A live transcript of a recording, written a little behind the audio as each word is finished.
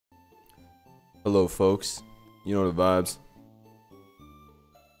Hello, folks. You know the vibes.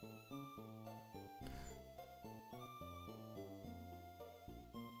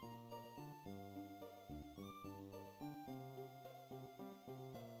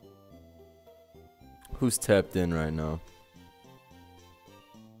 Who's tapped in right now?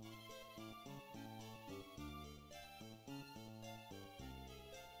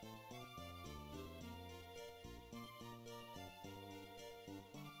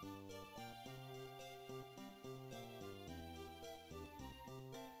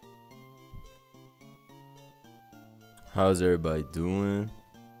 How's everybody doing?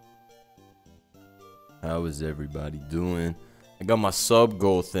 How is everybody doing? I got my sub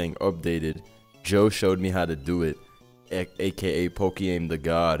goal thing updated. Joe showed me how to do it, aka Pokeaim the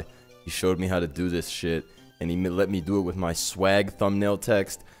God. He showed me how to do this shit, and he let me do it with my swag thumbnail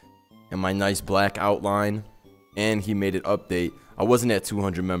text and my nice black outline, and he made it update. I wasn't at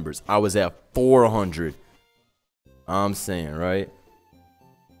 200 members. I was at 400. I'm saying, right?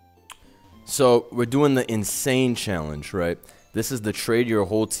 So, we're doing the insane challenge, right? This is the trade your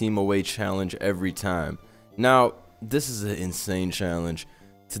whole team away challenge every time. Now, this is an insane challenge.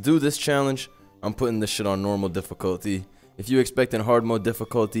 To do this challenge, I'm putting this shit on normal difficulty. If you expecting hard mode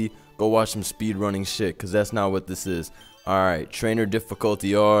difficulty, go watch some speedrunning shit, because that's not what this is. Alright, trainer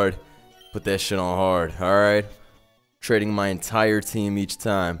difficulty hard. Put that shit on hard, alright? Trading my entire team each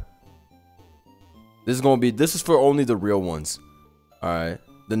time. This is for only the real ones. Alright.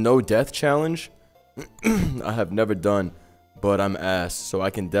 The no death challenge, I have never done, but I'm ass, so I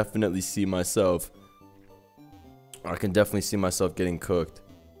can definitely see myself. I can definitely see myself getting cooked.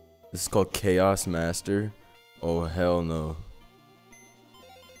 This is called Chaos Master. Oh hell no.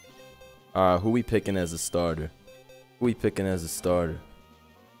 Alright, who we picking as a starter? Who we picking as a starter?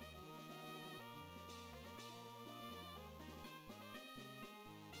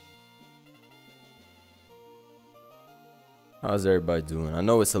 How's everybody doing? I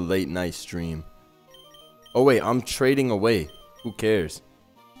know it's a late night stream. Oh wait, I'm trading away. Who cares?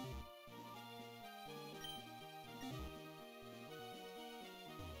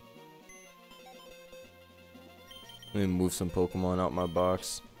 Let me move some Pokemon out my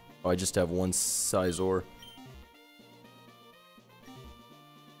box. Oh, I just have one Scizor.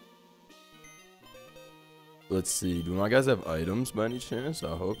 Let's see. Do my guys have items by any chance?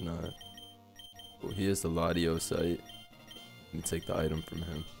 I hope not. Oh, here's the Latiosite. Let me take the item from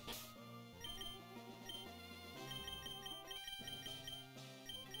him.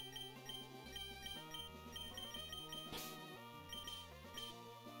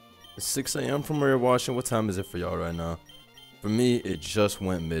 It's 6 a.m. from where you're watching. What time is it for y'all right now? For me, it just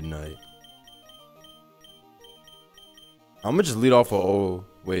went midnight. I'm gonna just lead off of, oh,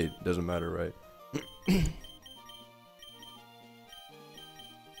 wait, doesn't matter, right?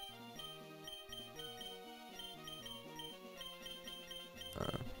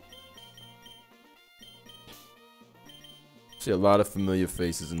 See a lot of familiar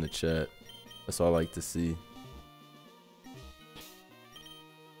faces in the chat. That's all I like to see.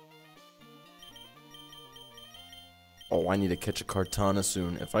 Oh, I need to catch a Kartana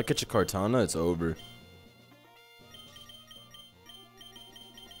soon. If I catch a Kartana, it's over.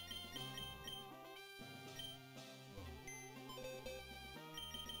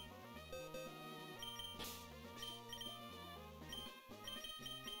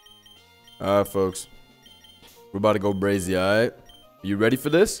 Alright, folks. We're about to go brazy, alright? You ready for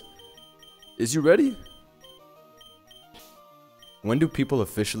this? Is you ready? When do people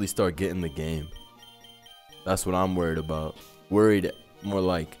officially start getting the game? That's what I'm worried about. Worried, more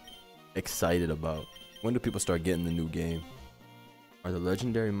like excited about. When do people start getting the new game? Are the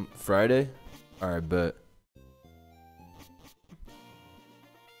legendary Friday? Alright, bet.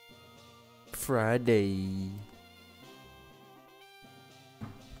 Friday.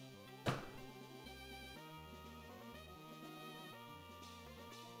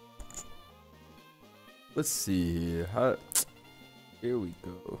 Let's see here. Here we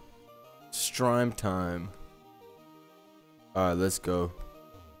go. Strime time. Alright, let's go.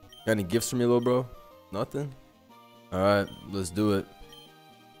 Got any gifts for me, little bro? Nothing? Alright, let's do it.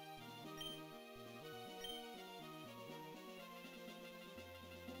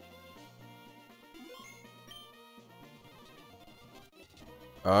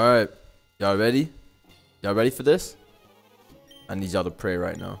 Alright. Y'all ready? Y'all ready for this? I need y'all to pray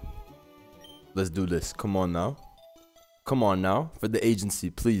right now. Let's do this. Come on now. Come on now. For the agency,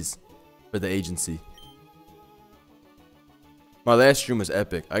 please. For the agency. My last stream was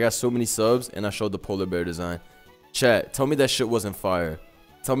epic. I got so many subs and I showed the polar bear design. Chat, tell me that shit wasn't fire.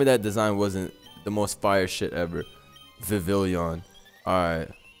 Tell me that design wasn't the most fire shit ever. Vivillon. Alright.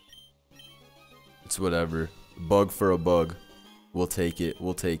 It's whatever. Bug for a bug. We'll take it.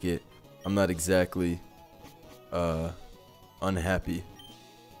 We'll take it. I'm not exactly unhappy.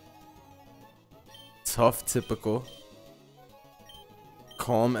 Tough, typical.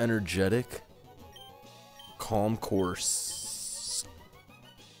 Calm, energetic. Calm course.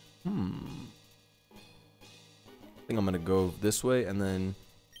 I think I'm gonna go this way and then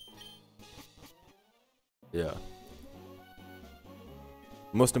yeah.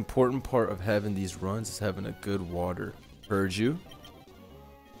 Most important part of having these runs is having a good water. Heard you.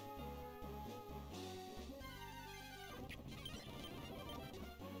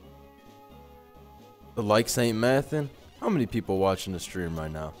 The likes ain't mathin'. How many people watching the stream right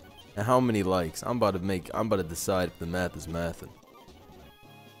now? And how many likes? I'm about to decide if the math is mathin'.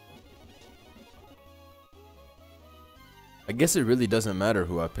 I guess it really doesn't matter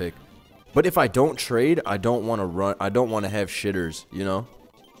who I pick. But if I don't trade, I don't want to run. I don't want to have shitters, you know?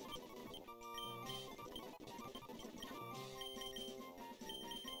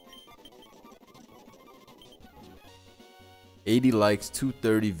 $80 likes,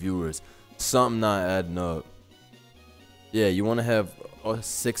 230 viewers. Something not adding up. Yeah, you want to have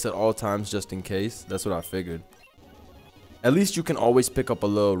 6 at all times just in case. That's what I figured. At least you can always pick up a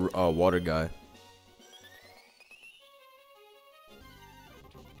little water guy.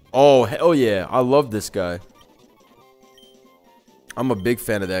 Oh, hell yeah. I love this guy. I'm a big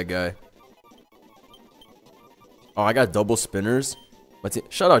fan of that guy. Oh, I got double spinners.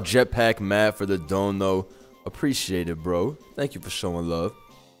 Shout out Jetpack Matt for the dono. Appreciate it, bro. Thank you for showing love.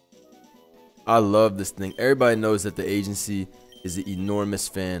 I love this thing. Everybody knows that the agency is an enormous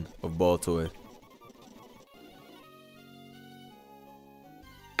fan of Baltoy.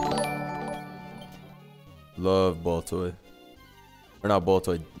 Love Baltoy. Or not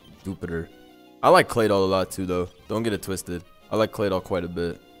Baltoy, Jupiter. I like Claydol a lot too, though. Don't get it twisted. I like Claydol quite a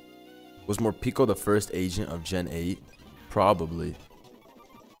bit. Was Morpeko the first agent of Gen 8? Probably.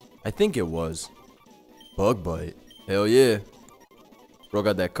 I think it was. Bug Bite. Hell yeah. Bro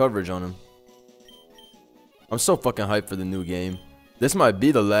got that coverage on him. I'm so fucking hyped for the new game. This might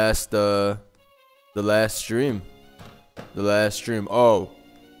be the last stream. The last stream. Oh,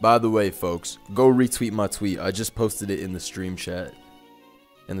 by the way, folks, go retweet my tweet. I just posted it in the stream chat.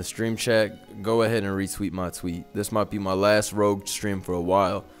 In the stream chat, go ahead and retweet my tweet. This might be my last Rogue stream for a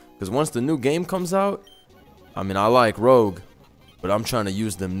while. Because once the new game comes out, I mean, I like Rogue, but I'm trying to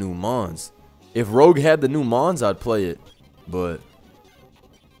use them new mons. If Rogue had the new mons, I'd play it. But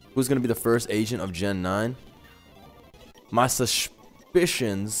who's going to be the first agent of Gen 9? My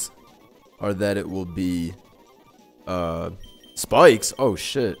suspicions are that it will be Spikes. Oh,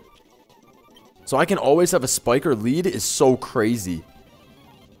 shit. So I can always have a Spiker lead is so crazy.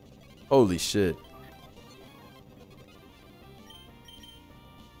 Holy shit.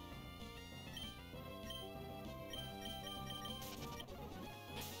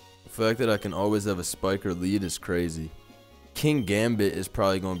 The fact that I can always have a Spiker lead is crazy. King Gambit is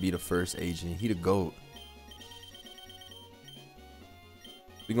probably going to be the first agent. He the GOAT.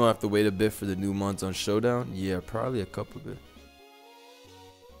 We going to have to wait a bit for the new months on Showdown? Yeah, probably a couple bit.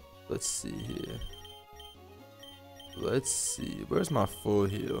 Let's see here. Let's see. Where's my full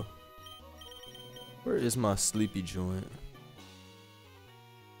heal? Where is my sleepy joint?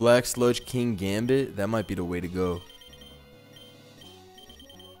 Black Sludge King Gambit? That might be the way to go.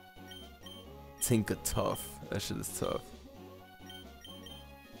 Tinka tough. That shit is tough.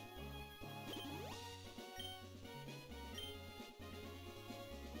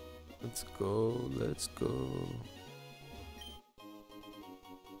 Let's go. Let's go.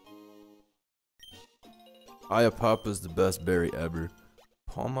 Ayapapa's the best berry ever.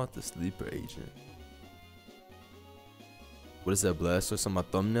 Palm out the sleeper agent. What is that, Blastoise on my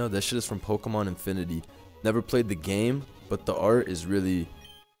thumbnail? That shit is from Pokemon Infinity. Never played the game, but the art is really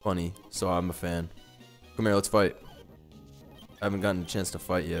funny, so I'm a fan. Come here, let's fight. I haven't gotten a chance to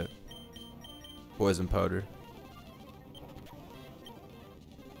fight yet. Poison powder.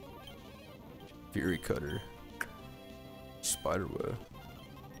 Fury cutter. Spiderweb.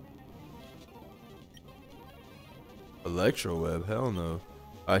 Electroweb, hell no.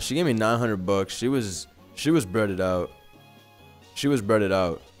 She gave me 900 bucks. She was breaded out. She was breaded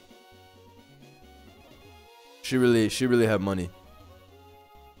out. She really had money.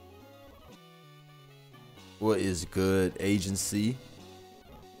 What is good, agency?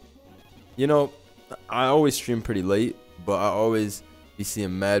 You know, I always stream pretty late, but I always be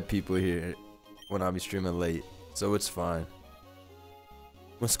seeing mad people here when I be streaming late, so it's fine.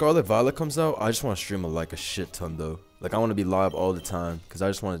 When Scarlet Violet comes out, I just want to stream like a shit ton though. Like I want to be live all the time, cause I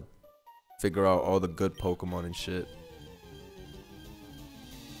just want to figure out all the good Pokemon and shit.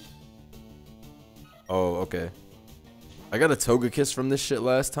 Oh, okay. I got a Togekiss from this shit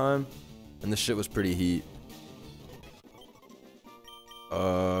last time, and this shit was pretty heat.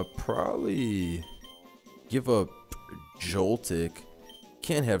 Probably give up Joltik.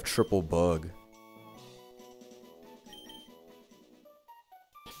 Can't have triple bug.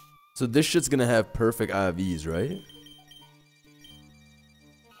 So this shit's gonna have perfect IVs, right?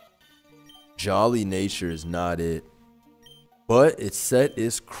 Jolly Nature is not it. But its set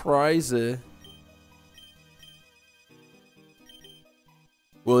is crazy.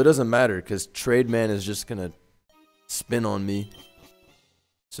 Well, it doesn't matter because Trade Man is just gonna spin on me.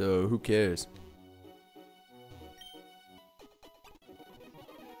 So who cares?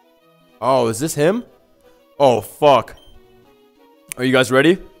 Oh, is this him? Oh, fuck. Are you guys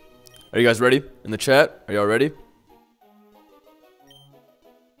ready? Are you guys ready? In the chat? Are y'all ready?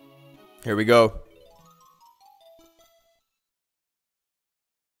 Here we go.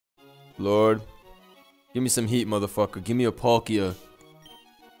 Lord. Give me some heat, motherfucker. Give me a Palkia.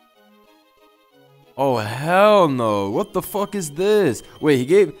 Oh, hell no. What the fuck is this? Wait, he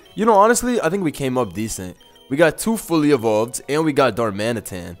gave... You know, honestly, I think we came up decent. We got 2 fully evolved, and we got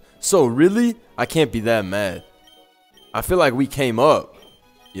Darmanitan. So, really? I can't be that mad. I feel like we came up.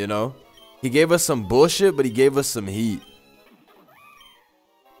 You know? He gave us some bullshit, but he gave us some heat.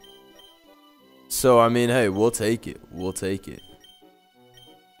 So, I mean, hey, we'll take it. We'll take it.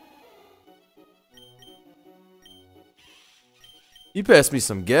 He passed me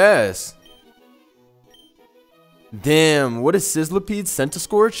some gas. Damn, what is Sizzlipede?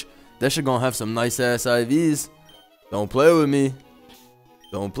 Centiskorch? That shit gonna have some nice ass IVs. Don't play with me.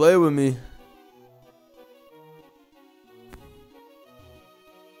 Don't play with me.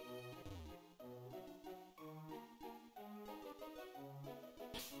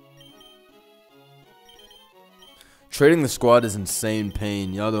 Trading the squad is insane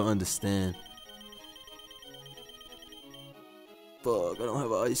pain. Y'all don't understand. Fuck, I don't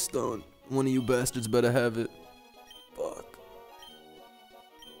have an Ice Stone. One of you bastards better have it. Fuck.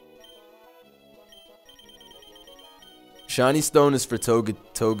 Shiny Stone is for Toga,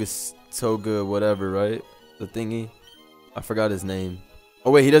 whatever, right? The thingy. I forgot his name. Oh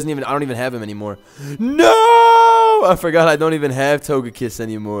wait, he doesn't even, I don't even have him anymore. No! I forgot I don't even have Togekiss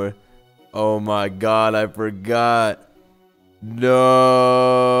anymore. Oh my god, I forgot.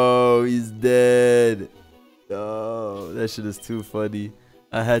 No, he's dead. No, that shit is too funny.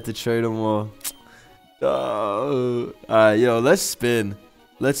 I had to trade them all. No. Alright, yo, let's spin.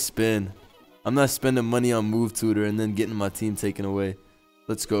 Let's spin. I'm not spending money on Move Tutor and then getting my team taken away.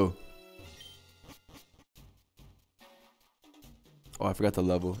 Let's go. Oh, I forgot the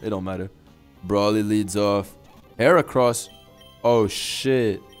level. It don't matter. Brawly leads off. Heracross. Oh,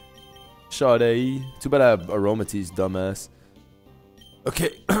 shit. Sade. Too bad I have Aromatisse, dumbass.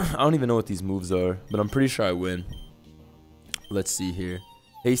 Okay, I don't even know what these moves are, but I'm pretty sure I win. Let's see here.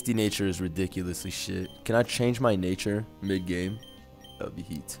 Hasty Nature is ridiculously shit. Can I change my nature mid-game? That would be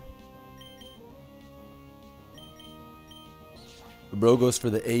heat. The bro goes for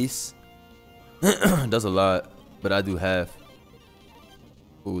the ace. Does a lot, but I do half.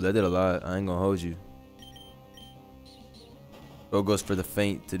 Ooh, that did a lot. I ain't gonna hold you. Bro goes for the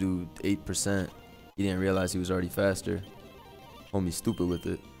feint to do 8%. He didn't realize he was already faster. Homie stupid with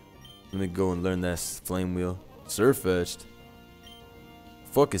it. Let me go and learn that flame wheel. Surfetched.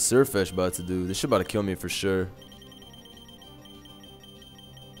 Fuck is Surfetch about to do? This shit about to kill me for sure.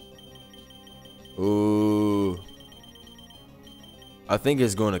 Ooh. I think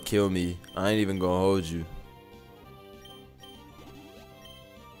it's gonna kill me. I ain't even gonna hold you.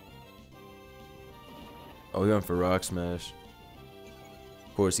 Oh, he went for Rock Smash.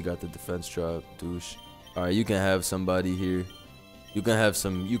 Of course he got the defense drop, douche. Alright, you can have somebody here. You can have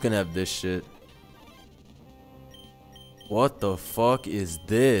some, you can have this shit. What the fuck is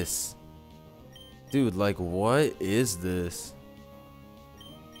this? Dude, like, what is this?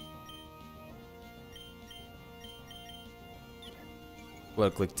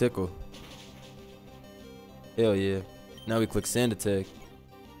 What, click Tickle? Hell yeah. Now we click Sand Attack.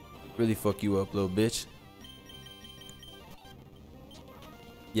 Really fuck you up, little bitch.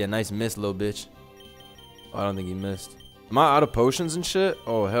 Yeah, nice miss, little bitch. Oh, I don't think he missed. Am I out of potions and shit?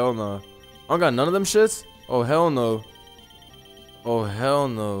 Oh, hell no. I don't got none of them shits? Oh, hell no. Oh, hell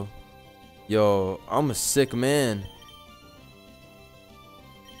no. Yo, I'm a sick man.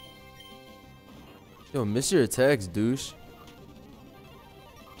 Yo, miss your attacks, douche.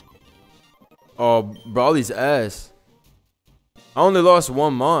 Oh, Brawly's ass. I only lost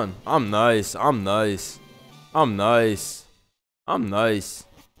 1 mon. I'm nice. I'm nice. I'm nice. I'm nice.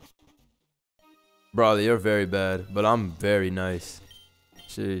 Brawly, you're very bad, but I'm very nice.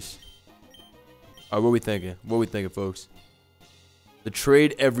 Sheesh. What we thinking? What we thinking, folks? The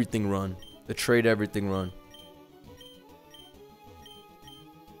trade everything run. The trade everything run.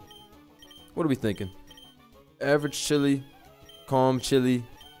 What are we thinking? Average chili, calm chili.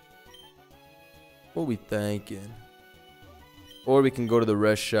 What are we thinking? Or we can go to the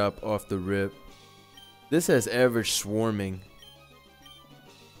rest shop off the rip. This has average swarming.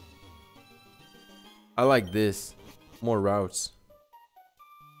 I like this. More routes.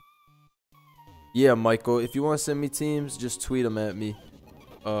 Yeah, Michael, if you want to send me teams, just tweet them at me.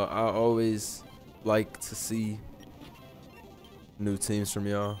 I always like to see new teams from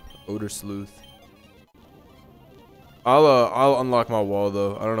y'all. Odor Sleuth. I'll unlock my wall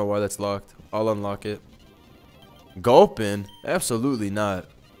though. I don't know why that's locked. I'll unlock it. Gulpin? Absolutely not.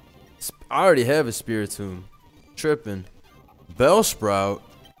 I already have a Spiritomb. Tripping. Bellsprout.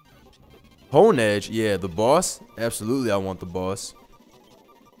 Honedge. Yeah, the boss. Absolutely, I want the boss.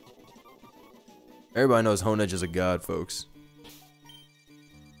 Everybody knows Honedge is a god, folks.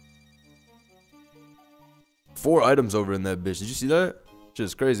 4 items over in that bitch. Did you see that?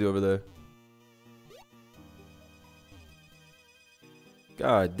 Just crazy over there.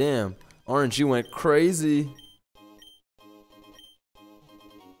 God damn. RNG went crazy.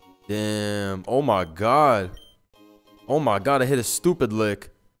 Damn. Oh my god. Oh my god, I hit a stupid lick.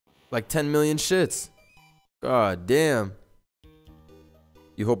 Like 10 million shits. God damn.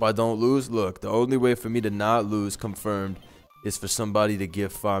 You hope I don't lose? Look, the only way for me to not lose, confirmed, is for somebody to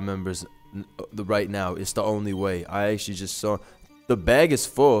give 5 members right now. It's the only way. I actually just saw. The bag is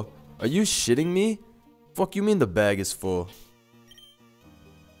full. Are you shitting me? Fuck you mean the bag is full?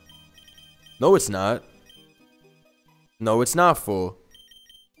 No, it's not. No, it's not full.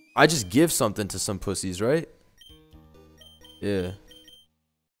 I just give something to some pussies, right? Yeah.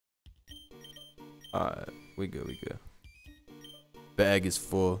 Alright, we good, we good. Bag is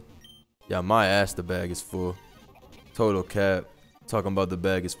full. Yeah, my ass, the bag is full. Total cap. Talking about the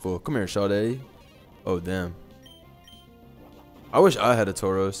bag is full. Come here, Sade. Oh, damn. I wish I had a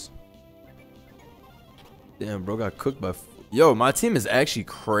Tauros. Damn, bro got cooked by... Yo, my team is actually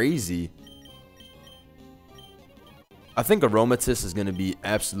crazy. I think Aromatisse is going to be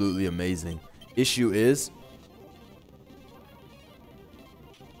absolutely amazing. Issue is...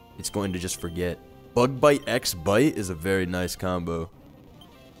 it's going to just forget. Bug Bite X Bite is a very nice combo.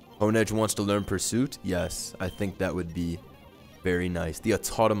 Honedge wants to learn Pursuit? Yes, I think that would be very nice. The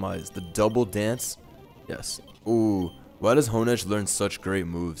Autotomize, the Double Dance? Yes. Ooh, why does Honedge learn such great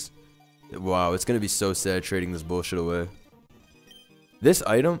moves? Wow, it's going to be so sad trading this bullshit away. This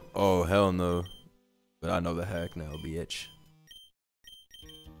item? Oh, hell no. But I know the hack now, bitch.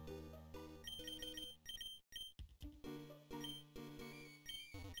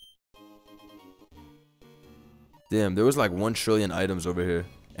 Damn, there was like 1 trillion items over here.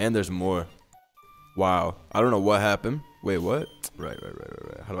 And there's more. Wow. I don't know what happened. Wait, what? Right.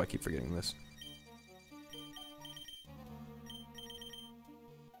 How do I keep forgetting this?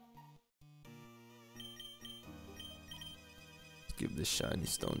 Let's give this shiny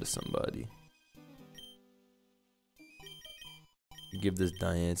stone to somebody. Give this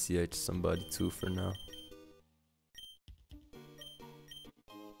Diancie to somebody too for now.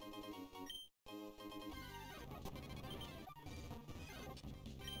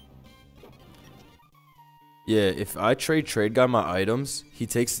 Yeah, if I trade guy my items, he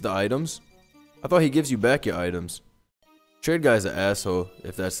takes the items. I thought he gives you back your items. Trade guy's an asshole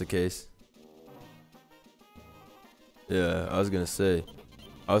if that's the case. Yeah, I was gonna say.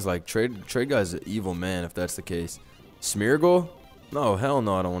 I was like, trade guy's an evil man if that's the case. Smeargle? No, hell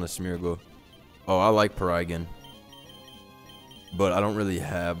no, I don't want a Smeargle. Oh, I like Paragon. But I don't really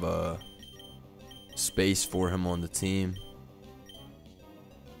have space for him on the team.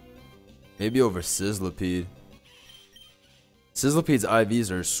 Maybe over Sizzlipede. Sizzlipede's IVs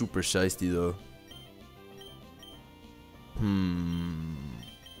are super shiesty though. And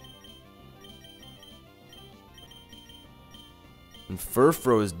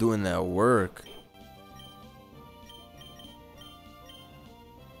Furfro is doing that work.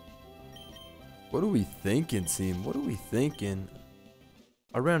 What are we thinking, team? What are we thinking?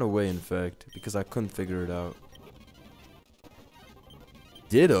 I ran away, in fact, because I couldn't figure it out.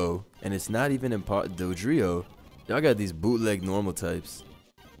 Ditto, and it's not even in Dodrio. Y'all got these bootleg normal types.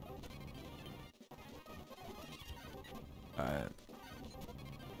 Alright.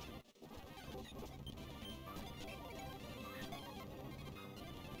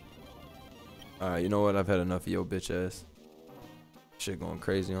 Alright, you know what? I've had enough of your bitch ass. Shit going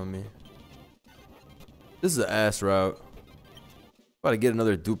crazy on me. This is an ass route. About to get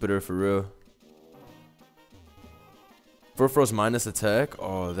another Dupitor for real. Furfro's minus attack?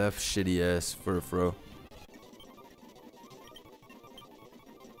 Oh, that shitty ass Furfro.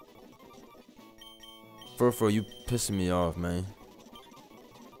 Furfro, you pissing me off, man.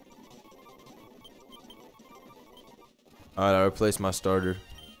 Alright, I replaced my starter.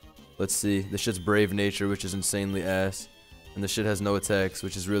 Let's see. This shit's Brave Nature, which is insanely ass. And this shit has no attacks,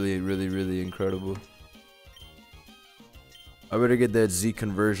 which is really, really, really incredible. I better get that Z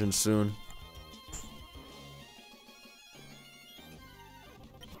conversion soon.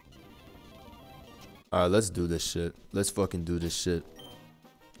 Alright, let's do this shit. Let's fucking do this shit.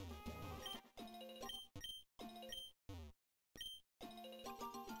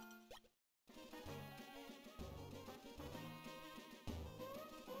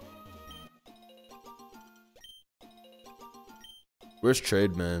 Where's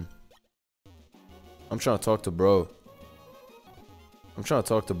Trade Man? I'm trying to talk to bro. I'm trying to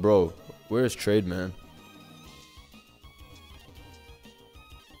talk to bro. Where's Trade Man?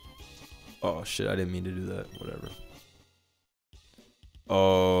 Oh shit, I didn't mean to do that. Whatever.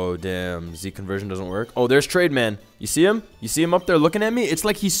 Oh damn, Z conversion doesn't work. Oh, there's Trade Man. You see him? You see him up there looking at me? It's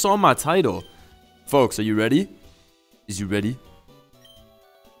like he saw my title. Folks, are you ready? Is you ready?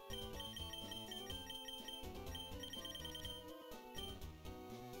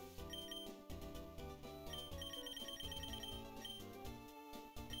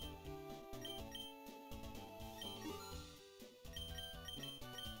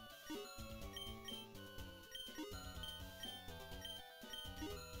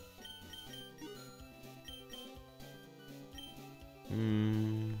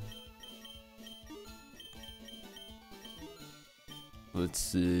 Let's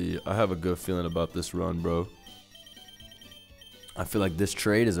see. I have a good feeling about this run, bro. I feel like this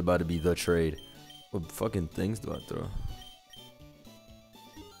trade is about to be the trade. What fucking things do I throw?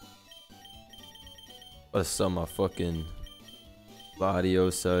 Let's sell my fucking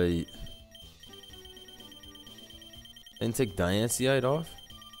Latiosite. Didn't take Dianceite off?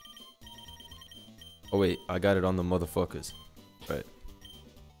 Oh wait, I got it on the motherfuckers. Right.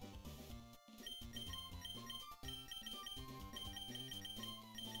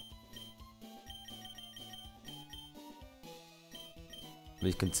 Let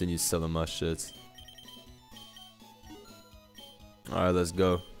me continue selling my shits. Alright, let's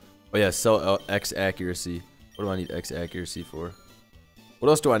go. Oh yeah, sell X accuracy. What do I need X accuracy for? What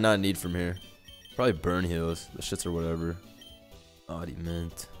else do I not need from here? Probably burn heals. The shits or whatever.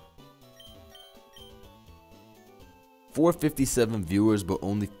 Audiment. 457 viewers, but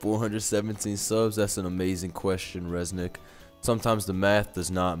only 417 subs. That's an amazing question, Resnick. Sometimes the math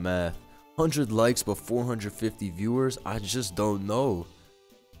does not math. 100 likes, but 450 viewers? I just don't know.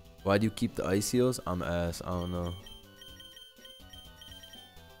 Why do you keep the ice heals? I'm ass. I don't know.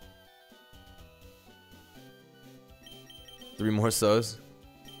 Three more subs.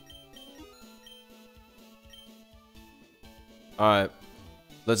 Alright.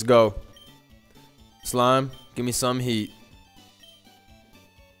 Let's go. Slime, give me some heat.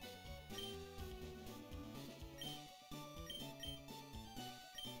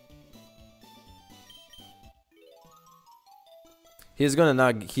 He's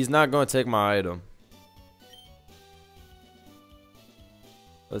not gonna take my item.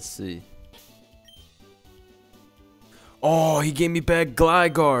 Let's see. Oh, he gave me back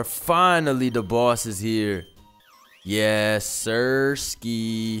Gligar. Finally, the boss is here. Yes, sir,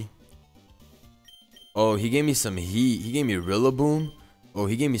 ski. Oh, he gave me some heat. He gave me Rillaboom. Oh,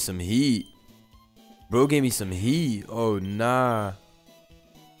 he gave me some heat. Bro gave me some heat. Oh, nah.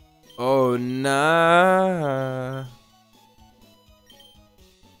 Oh, nah.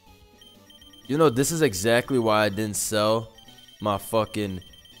 You know, this is exactly why I didn't sell my fucking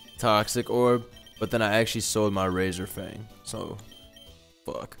Toxic Orb, but then I actually sold my Razor Fang. So,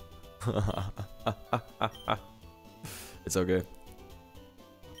 fuck. It's okay.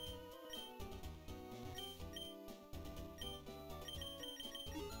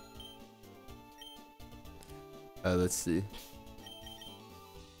 Let's see.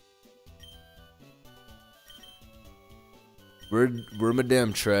 Where my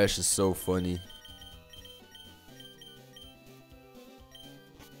damn trash is so funny.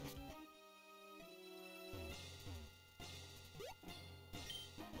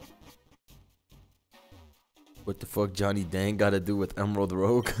 What the fuck Johnny Dang gotta do with Emerald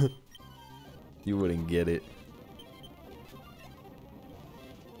Rogue? You wouldn't get it.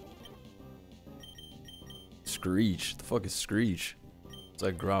 Screech. The fuck is Screech? It's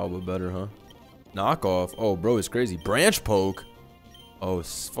like Growl but better, huh? Knockoff. Oh, bro, it's crazy. Branch Poke. Oh,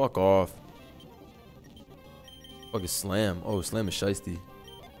 fuck off. Fuck is Slam. Oh, Slam is shiesty.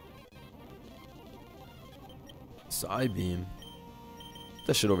 Psybeam.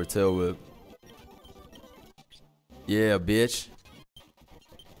 That shit over Tail Whip. Yeah, bitch.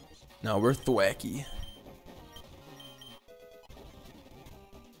 Now we're thwacky.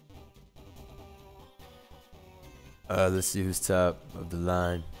 Let's see who's top of the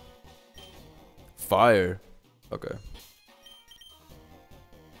line. Fire. Okay.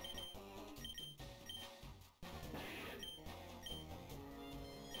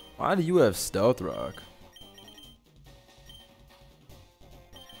 Why do you have Stealth Rock?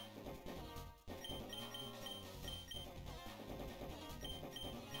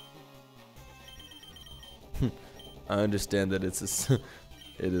 I understand that it's a,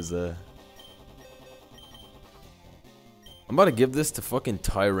 it is a. I'm about to give this to fucking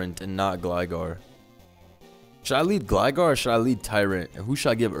Tyrant and not Gligar. Should I lead Gligar or should I lead Tyrant? And who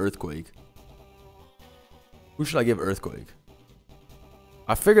should I give Earthquake? Who should I give Earthquake?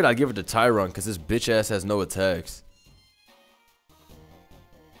 I figured I'd give it to Tyrant because this bitch ass has no attacks.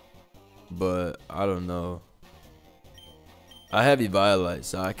 But I don't know. I have Eviolite,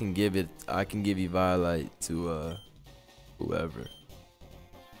 so I can give Eviolite to whoever.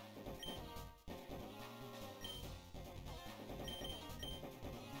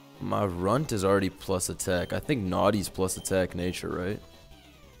 My Runt is already plus attack. I think Naughty's plus attack nature, right?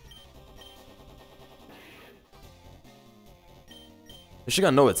 She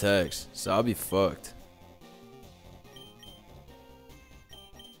got no attacks, so I'll be fucked.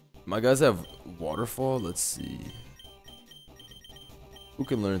 My guys have Waterfall. Let's see. Who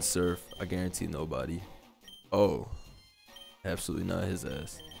can learn Surf? I guarantee nobody. Oh. Absolutely not his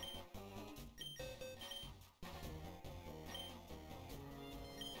ass.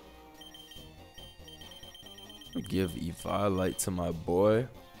 Give Eviolite to my boy.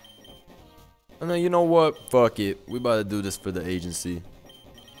 And then you know what? Fuck it. We about to do this for the agency.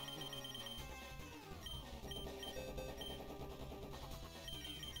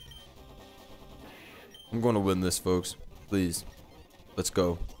 I'm going to win this, folks. Please. Let's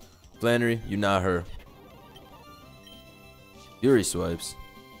go. Flannery, you not her. Fury swipes.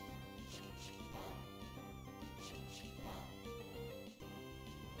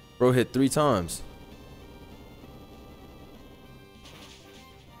 Bro hit 3 times.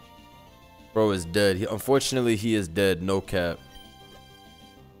 Bro is dead. Unfortunately, he is dead. No cap.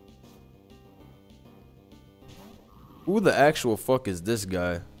 Who the actual fuck is this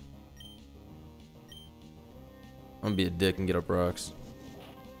guy? I'm gonna be a dick and get up rocks.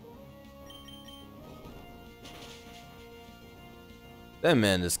 That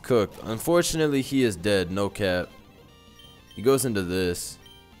man is cooked. Unfortunately, he is dead. No cap. He goes into this.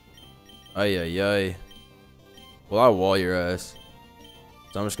 Ay ay ay. Well, I wall your ass.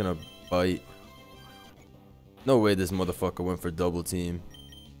 So I'm just gonna bite. No way this motherfucker went for double team.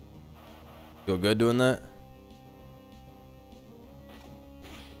 Feel good doing that?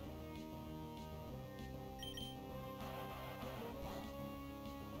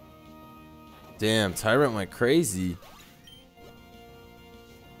 Damn, Tyrant went crazy.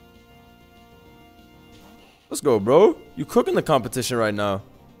 Let's go, bro. You cooking the competition right now.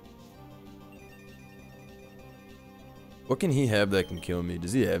 What can he have that can kill me?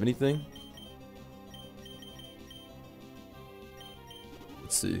 Does he have anything?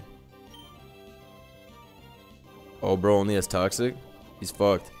 Let's see. Oh, bro only has Toxic? He's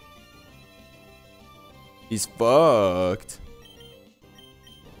fucked. He's fucked.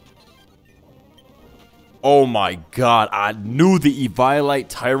 Oh my god, I knew the Eviolite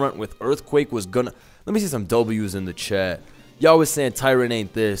Tyrant with Earthquake was gonna... Let me see some W's in the chat. Y'all was saying Tyrant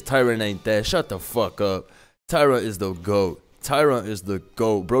ain't this, Tyrant ain't that. Shut the fuck up. Tyrant is the GOAT. Tyrant is the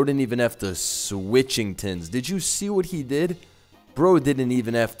GOAT. Bro didn't even have to Switchingtons. Did you see what he did? Bro didn't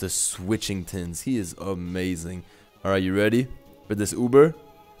even have to Switchingtons. He is amazing. Alright, you ready for this Uber?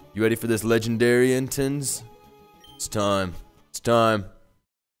 You ready for this Legendarian-tons? It's time. It's time.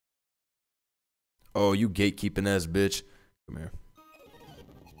 Oh, you gatekeeping ass bitch. Come here.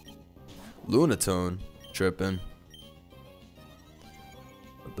 Lunatone. Tripping.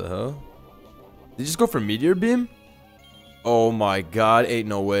 What the hell? Did you just go for Meteor Beam? Oh my god, ain't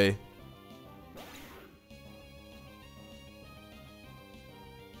no way.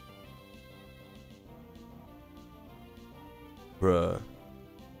 Bruh.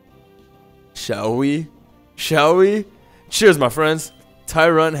 Shall we? Shall we? Cheers, my friends.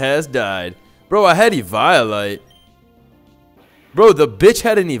 Tyrant has died. Bro, I had Eviolite. Bro, the bitch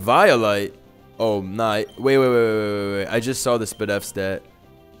had an Eviolite. Oh, nah. Wait. I just saw the Spidef stat.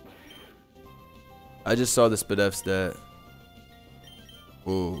 I just saw the Spidef stat.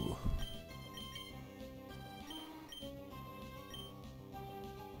 Ooh.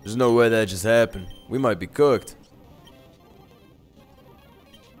 There's no way that just happened. We might be cooked.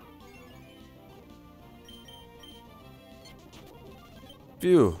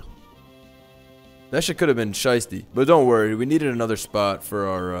 Phew. That shit could have been shiesty. But don't worry, we needed another spot for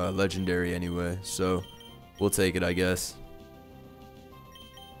our legendary anyway. So, we'll take it, I guess.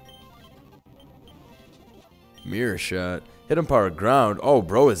 Mirror shot. Hidden power ground. Oh,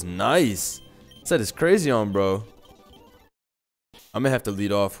 bro is nice. Set is crazy on, bro. I'm gonna have to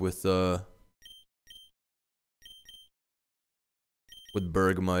lead off with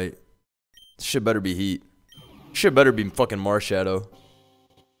Bergmite. This shit better be heat. Shit better be fucking Marshadow.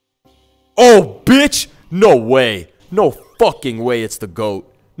 Oh, bitch! No way. No fucking way it's the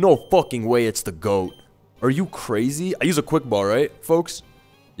GOAT. No fucking way it's the GOAT. Are you crazy? I use a quick ball, right, folks?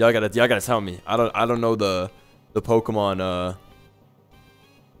 Y'all gotta tell me. I don't know the Pokemon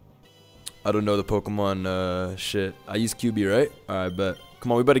I don't know the Pokemon shit. I use QB, right? Alright, bet.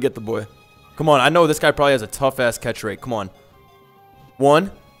 Come on, we better get the boy. Come on, I know this guy probably has a tough ass catch rate. Come on.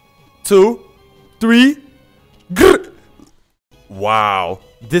 1, 2, 3. Grr. Wow.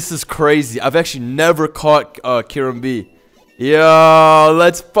 This is crazy. I've actually never caught Kyurem B. Yo,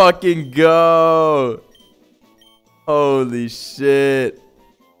 let's fucking go. Holy shit.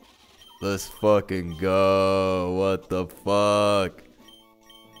 Let's fucking go. What the fuck?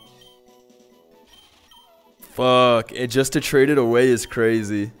 Fuck. And just to trade it away is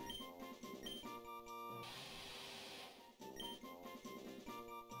crazy.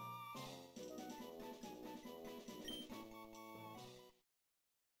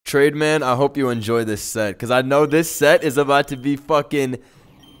 Trade man, I hope you enjoy this set, because I know this set is about to be fucking...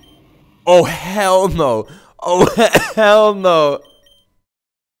 Oh, hell no. Oh, hell no.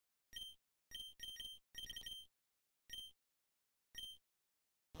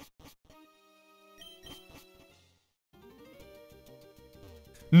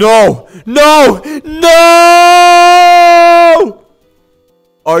 No! No! No!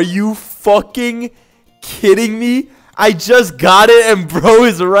 Are you fucking kidding me? I just got it and bro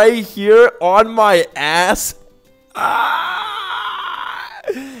is right here on my ass. Ah!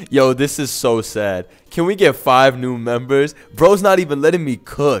 Yo, this is so sad. Can we get 5 new members? Bro's not even letting me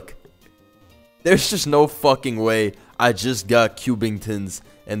cook. There's just no fucking way I just got Cubingtons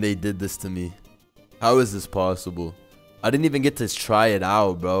and they did this to me. How is this possible? I didn't even get to try it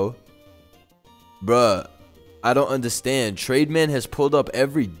out, bro. Bruh, I don't understand. Trademan has pulled up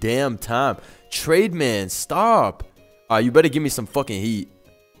every damn time. Trademan, stop. You better give me some fucking heat.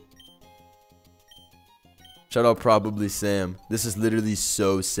 Shout out probably Sam. This is literally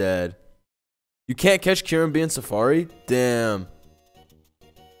so sad. You can't catch Kyurem B in Safari? Damn.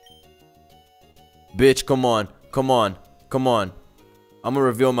 Bitch, come on. Come on. Come on. I'm gonna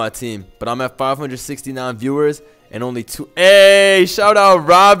reveal my team. But I'm at 569 viewers and only 2. Hey, shout out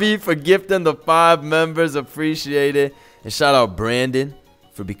Robbie for gifting the 5 members. Appreciate it. And shout out Brandon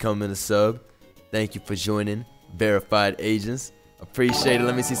for becoming a sub. Thank you for joining. Verified agents. Appreciate it.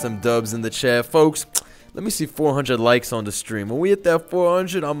 Let me see some dubs in the chat, folks. Let me see 400 likes on the stream. When we hit that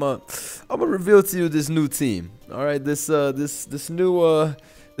 400, I'm gonna reveal to you this new team. All right, this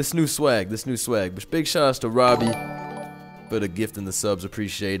new swag. But big shout outs to Robbie for the gift and the subs.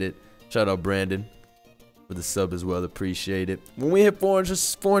 Appreciate it. Shout out Brandon for the sub as well. Appreciate it. When we hit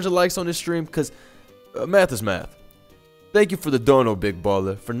 400 likes on this stream, because math is math. Thank you for the dono, Big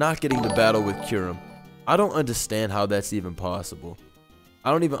Baller, for not getting the battle with Kyurem. I don't understand how that's even possible. I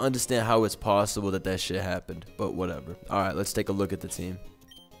don't even understand how it's possible that that shit happened. But whatever. Alright, let's take a look at the team.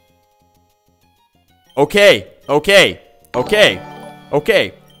 Okay.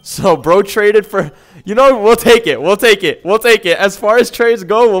 So, bro traded for... You know, we'll take it. As far as trades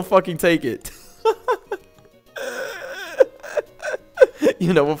go, we'll fucking take it.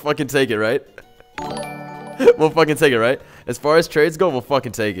 You know, we'll fucking take it, right? As far as trades go, we'll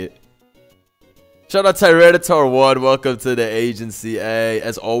fucking take it. Shout out Tyranitar1, welcome to the agency. Hey,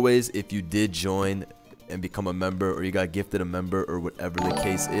 as always, if you did join and become a member, or you got gifted a member, or whatever the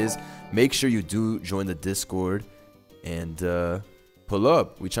case is, make sure you do join the Discord and pull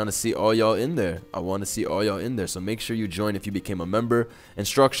up. We trying to see all y'all in there. I want to see all y'all in there, so make sure you join if you became a member.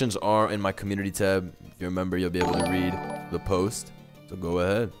 Instructions are in my community tab. If you're a member, you'll be able to read the post, so go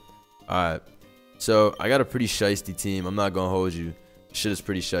ahead. Alright, so I got a pretty shiesty team. I'm not gonna hold you. Shit is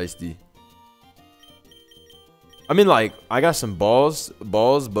pretty shiesty. I mean, like, I got some balls,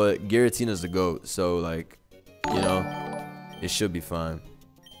 but Giratina's the GOAT, so, like, you know, it should be fine.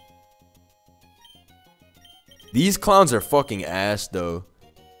 These clowns are fucking ass, though.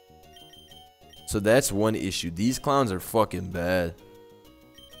 So that's one issue. These clowns are fucking bad.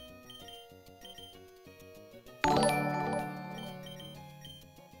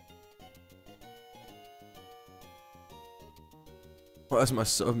 Why is my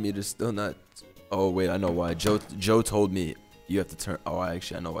sub meter still not... Oh, wait, I know why. Joe told me You have to turn. Oh, I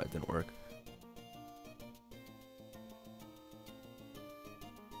know why it didn't work.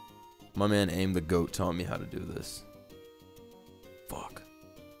 My man Aim the Goat taught me how to do this. Fuck.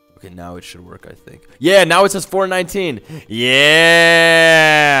 Okay, now it should work, I think. Yeah, now it says 419.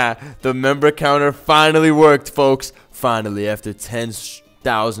 Yeah! The member counter finally worked, folks. Finally, after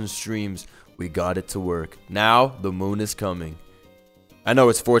 10,000 streams, we got it to work. Now, the moon is coming. I know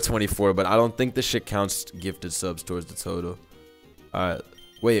it's 424, but I don't think this shit counts gifted subs towards the total. Alright.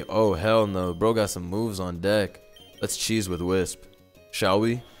 Wait, oh, hell no. Bro got some moves on deck. Let's cheese with Wisp. Shall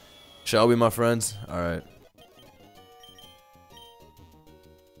we? Shall we, my friends? Alright.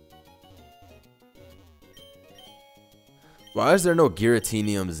 Why is there no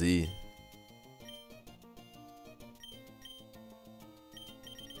Giratina Z?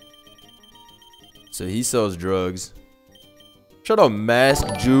 So he sells drugs. Shut up, Mask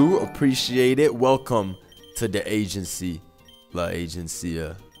Jew. Appreciate it. Welcome to the agency. La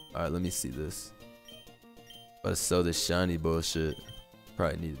Agencia. Alright, let me see this. About to sell this shiny bullshit.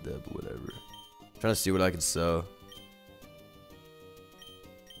 Probably needed that, but whatever. Trying to see what I can sell.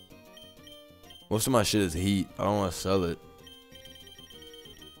 Most of my shit is heat. I don't want to sell it.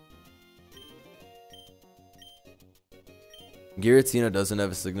 Giratina doesn't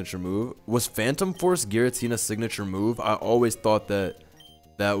have a signature move. Was Phantom Force Giratina's signature move? I always thought that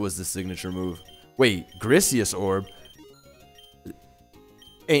that was the signature move. Wait, Grisius Orb?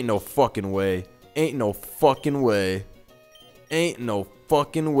 Ain't no fucking way. Ain't no fucking way. Ain't no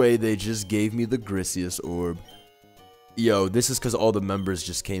fucking way they just gave me the Grisius Orb. Yo, this is because all the members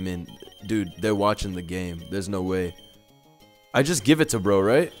just came in. Dude, they're watching the game. There's no way. I just give it to bro,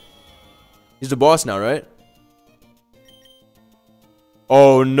 right? He's the boss now, right?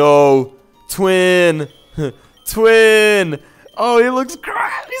 Oh no. Twin. Twin. Oh, he looks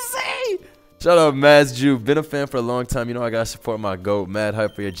crazy. Shout out Maz Jew. Been a fan for a long time. You know I gotta support my GOAT. Mad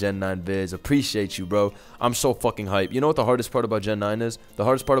hype for your Gen 9 vids. Appreciate you, bro. I'm so fucking hype. You know what the hardest part about Gen 9 is? The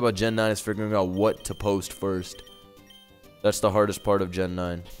hardest part about Gen 9 is figuring out what to post first. That's the hardest part of Gen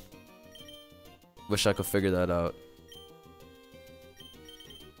 9. Wish I could figure that out.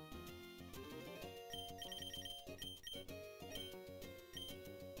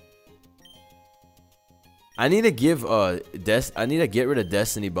 I need to give I need to get rid of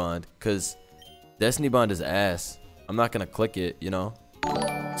Destiny Bond, cause Destiny Bond is ass. I'm not gonna click it, you know.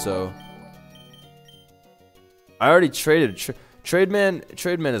 So I already traded. Trademan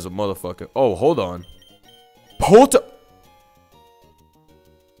is a motherfucker. Oh, hold on.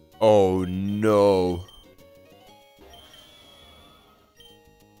 Oh no.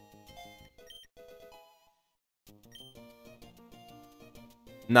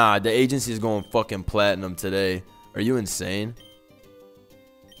 Nah, the agency is going fucking platinum today. Are you insane?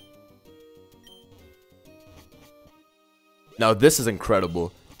 Now this is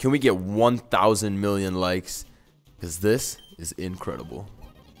incredible. Can we get 1,000 million likes? Because this is incredible.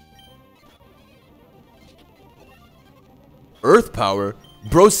 Earth Power?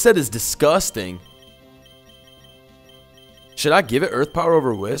 Bro said is disgusting. Should I give it Earth Power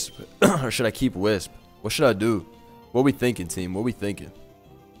over Wisp? Or should I keep Wisp? What should I do? What we thinking, team? What we thinking?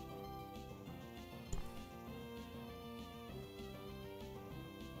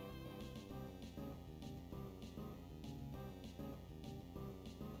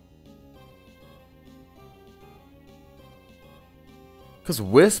 Because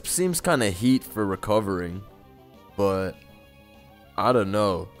Wisp seems kind of heat for recovering, but I don't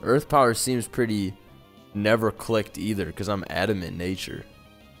know. Earth Power seems pretty never clicked either because I'm adamant nature.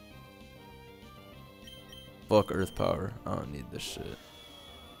 Fuck Earth Power. I don't need this shit.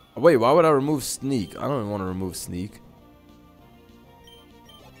 Wait, why would I remove Sneak? I don't even want to remove Sneak.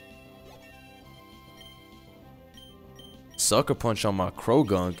 Sucker Punch on my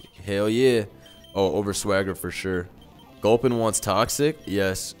Krogunk. Hell yeah. Oh, over Swagger for sure. Gulpin wants Toxic.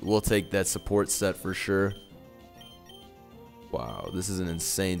 Yes, we'll take that support set for sure. Wow, this is an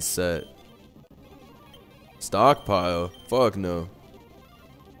insane set. Stockpile. Fuck no.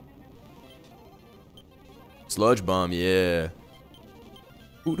 Sludge Bomb, yeah.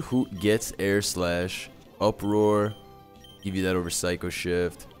 Hoot Hoot gets Air Slash. Uproar. Give you that over Psycho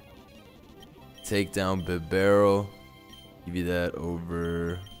Shift. Take down Bibarrel. Give you that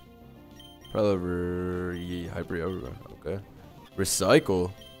over... Probably over... Yeah, Hyper Overrun. Okay.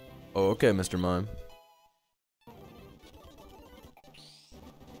 Recycle. Oh, okay, Mr. Mime.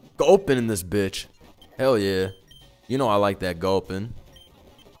 Gulpin in this bitch. Hell yeah. You know I like that Gulpin.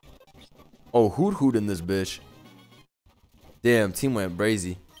 Oh, Hoot Hoot in this bitch. Damn, team went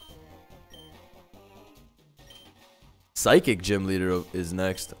brazy. Psychic Gym Leader is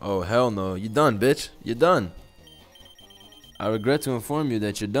next. Oh, hell no. You done, bitch. You done. I regret to inform you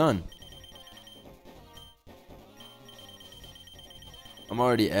that you're done. I'm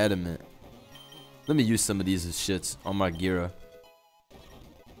already adamant. Let me use some of these as shits on my Gira.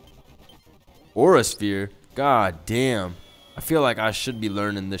 Aura Sphere? God damn. I feel like I should be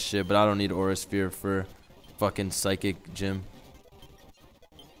learning this shit, but I don't need Aura Sphere for fucking Psychic Gym.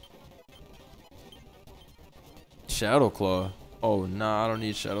 Shadow Claw. Oh, nah, I don't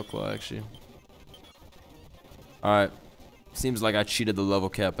need Shadow Claw, actually. Alright. Seems like I cheated the level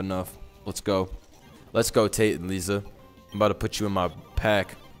cap enough. Let's go. Let's go, Tate and Lisa. I'm about to put you in my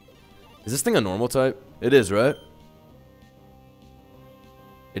pack. Is this thing a normal type? It is, right?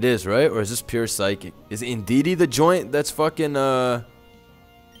 It is, right? Or is this pure Psychic? Is Indeedee the joint that's fucking, I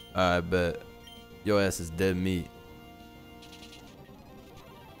bet. Yo ass is dead meat.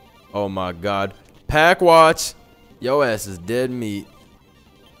 Oh my god. Pack watch! Yo ass is dead meat.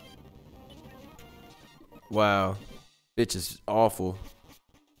 Wow. Bitch is awful.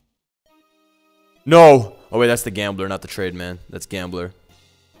 No! Oh wait, that's the Gambler, not the Trade Man. That's Gambler.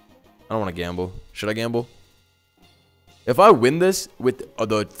 I don't want to gamble. Should I gamble? If I win this with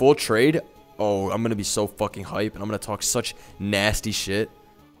the full trade, oh, I'm going to be so fucking hype. And I'm going to talk such nasty shit.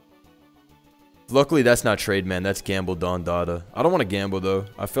 Luckily, that's not Trade Man. That's Gamble Don Dada. I don't want to gamble, though.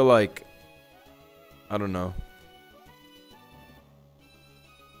 I feel like... I don't know.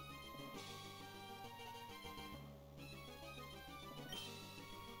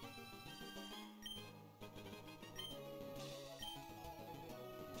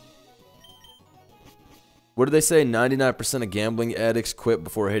 What do they say? 99% of gambling addicts quit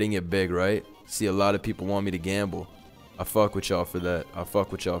before hitting it big, right? See, a lot of people want me to gamble. I fuck with y'all for that. I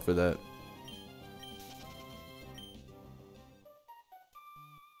fuck with y'all for that.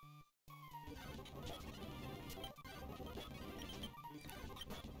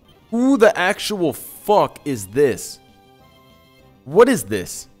 Who the actual fuck is this? What is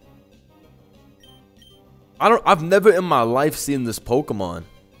this? I've never in my life seen this Pokemon.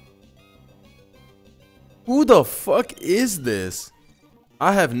 Who the fuck is this?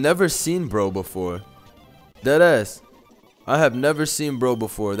 I have never seen bro before. Deadass. I have never seen bro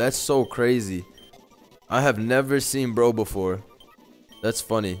before. That's so crazy. I have never seen bro before. That's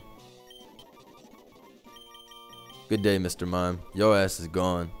funny. Good day, Mr. Mime. Yo ass is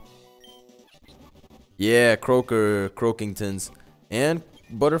gone. Yeah, Croakingtons. And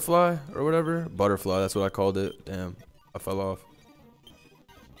Butterfly or whatever. Butterfly, that's what I called it. Damn, I fell off.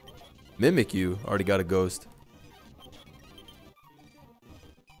 Mimikyu already got a ghost.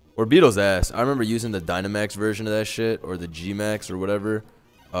 Orbeetle's ass. I remember using the Dynamax version of that shit, or the G-Max or whatever,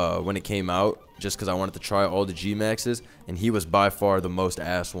 when it came out, just because I wanted to try all the G-Maxes, and he was by far the most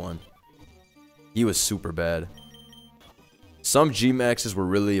ass one. He was super bad. Some G-Maxes were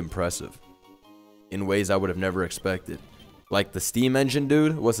really impressive, in ways I would have never expected. Like the Steam Engine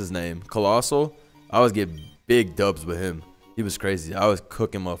dude, what's his name? Colossal? I was getting big dubs with him. He was crazy. I was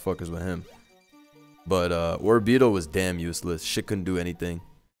cooking motherfuckers with him. But Orbeetle was damn useless. Shit couldn't do anything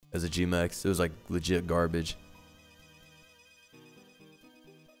as a G-Max. It was like legit garbage.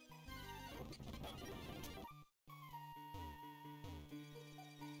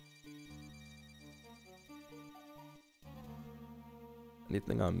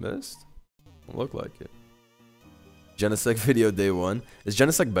 Anything I missed? Don't look like it. Genesect video day 1. Is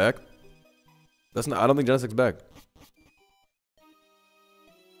Genesect back? That's not. I don't think Genesect's back.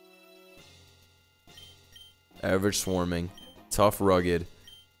 Average swarming. Tough rugged.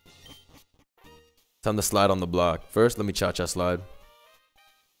 Time to slide on the block. First, let me cha-cha slide.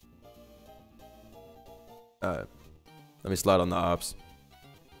 Alright. Let me slide on the ops.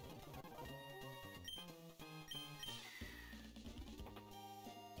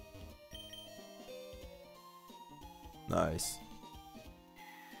 Nice.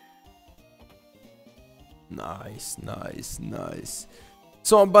 Nice, nice, nice.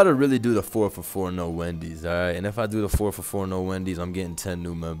 So I'm about to really do the 4 for 4 no Wendy's, alright? And if I do the 4 for 4 no Wendy's, I'm getting 10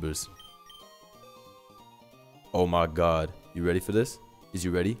 new members. Oh my god. You ready for this? Is you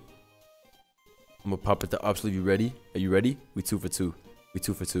ready? I'm gonna pop it to absolute. You ready? Are you ready? We 2 for 2. We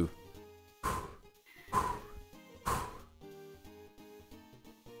 2 for 2.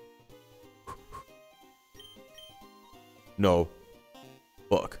 No.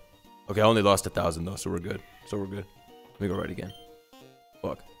 Fuck. Okay, I only lost 1,000 though, so we're good. So we're good. Let me go right again.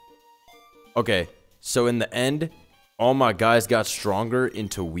 Fuck. Okay, so in the end, all my guys got stronger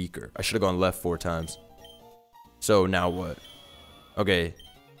into weaker. I should have gone left 4 times. So now what? Okay.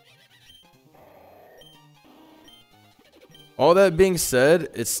 All that being said,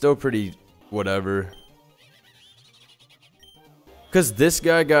 it's still pretty whatever. Because this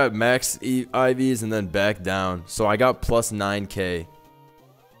guy got max IVs and then back down. So I got plus 9k.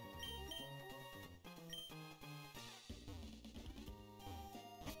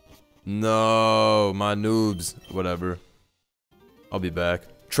 No, my noobs. Whatever. I'll be back.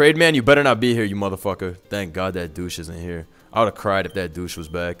 Trade man, you better not be here, you motherfucker. Thank God that douche isn't here. I would have cried if that douche was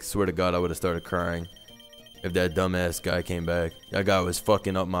back. Swear to God, I would have started crying if that dumbass guy came back. That guy was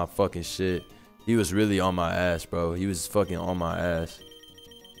fucking up my fucking shit. He was really on my ass, bro. He was fucking on my ass.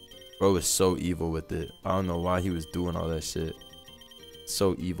 Bro was so evil with it. I don't know why he was doing all that shit.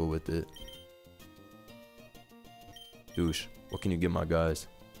 So evil with it. Douche, what can you give my guys?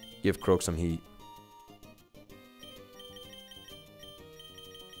 Give Croak some heat.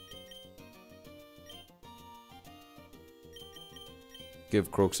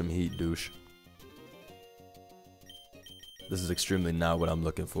 Give Croak some heat, douche. This is extremely not what I'm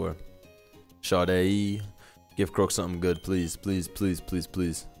looking for. Sade, give Croak something good, please, please, please, please,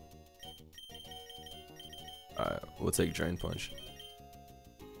 please. Alright, we'll take Drain Punch.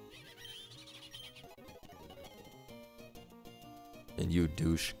 And you,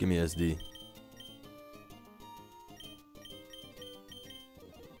 douche, give me SD.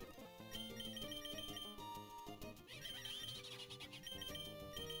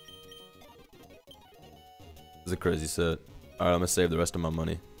 This is a crazy set. Alright, I'm gonna save the rest of my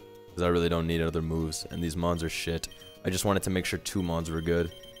money. Because I really don't need other moves. And these mons are shit. I just wanted to make sure 2 mons were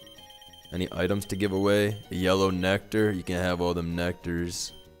good. Any items to give away? A yellow nectar. You can have all them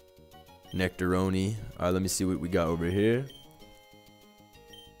nectars. Nectaroni. Alright, let me see what we got over here.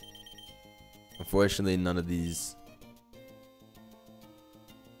 Unfortunately, none of these.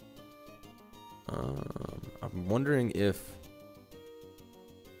 I'm wondering if...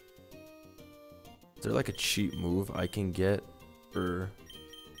 Is there like a cheap move I can get for...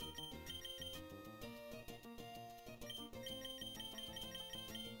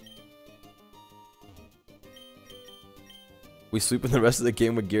 We sweeping the rest of the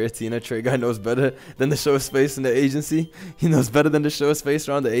game with Giratina. Trey guy knows better than to show his face in the agency. He knows better than to show his face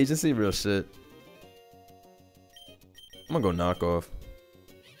around the agency. Real shit. I'm gonna go knock off.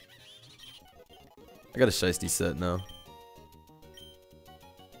 I got a Shiesty set now.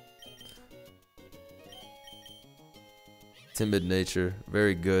 Timid nature,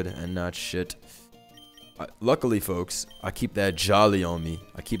 very good and not shit. Luckily, folks, I keep that jolly on me.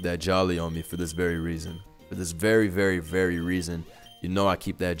 I keep that jolly on me for this very reason. For this very, very, very reason. You know I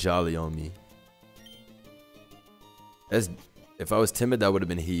keep that jolly on me. If I was timid, that would have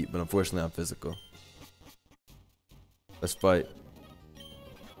been heat, but unfortunately I'm physical. Let's fight.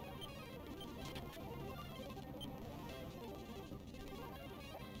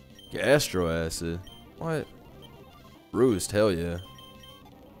 Gastro acid? What? Roost, hell yeah.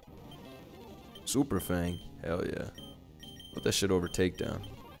 Super Fang, hell yeah. Put that shit over Takedown.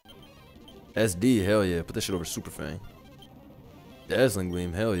 SD, hell yeah. Put that shit over Super Fang. Dazzling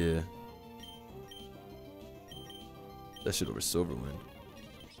Gleam, hell yeah. That shit over Silverwind.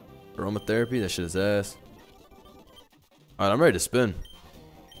 Aromatherapy, that shit is ass. Alright, I'm ready to spin.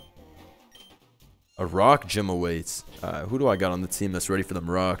 A rock gym awaits. Who do I got on the team that's ready for them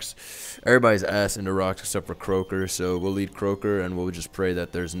rocks? Everybody's ass into rocks except for Croaker, so we'll lead Croaker and we'll just pray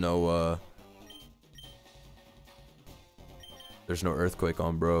that there's no earthquake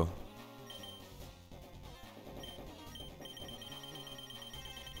on bro.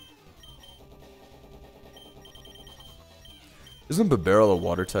 Isn't Bibarel a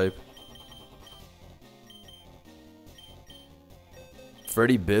water type?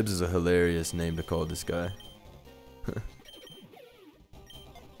 Freddy Bibbs is a hilarious name to call this guy.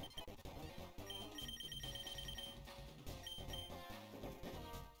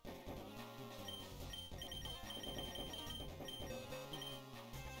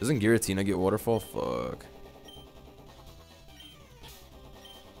 Doesn't Giratina get waterfall? Fuck.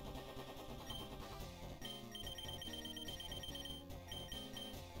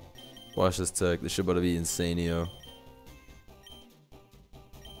 Watch this tech. This shit about to be insanio.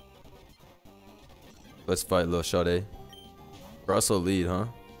 Let's fight Lil Sade. Russell lead, huh?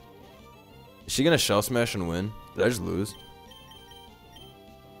 Is she gonna shell smash and win? Did I just lose?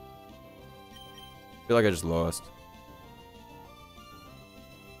 I feel like I just lost.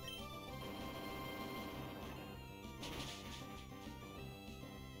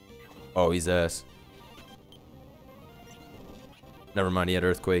 Oh, he's ass. Never mind, he had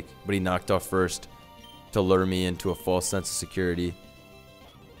Earthquake, but he knocked off first to lure me into a false sense of security.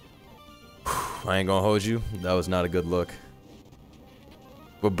 I ain't gonna hold you. That was not a good look.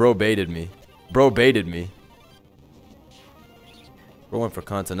 But bro baited me. Bro baited me. Bro went for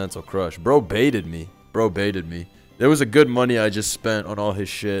Continental Crush. Bro baited me. Bro baited me. There was a good money I just spent on all his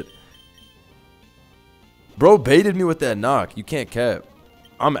shit. Bro baited me with that knock. You can't cap.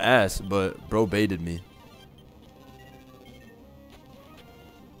 I'm ass, but bro baited me.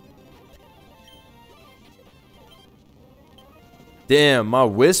 Damn, my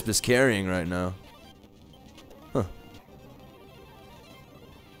Wisp is carrying right now. Huh.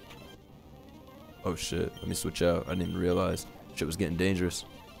 Oh shit, let me switch out. I didn't even realize shit was getting dangerous.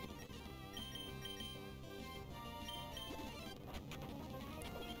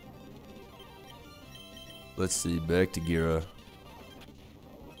 Let's see, back to Gira.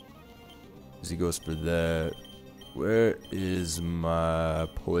 As he goes for that. Where is my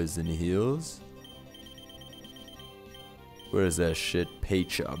poison heals? Where is that shit?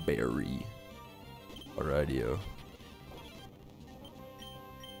 Pecha Berry. Alrighty-o.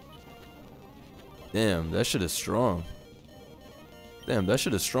 Damn, that shit is strong. Damn, that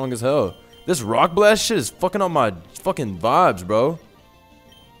shit is strong as hell. This Rock Blast shit is fucking up my fucking vibes, bro.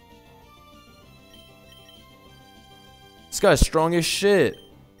 This guy's strong as shit.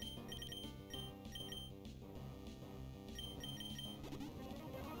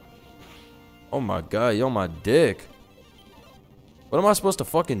 Oh my god, you on my dick. What am I supposed to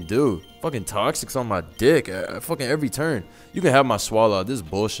fucking do? Fucking Toxic's on my dick at fucking every turn. You can have my Swallow. This is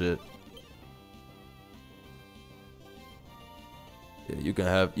bullshit. Yeah, you can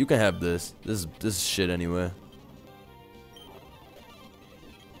have this. This is shit anyway.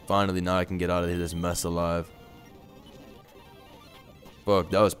 Finally, now I can get out of this mess alive.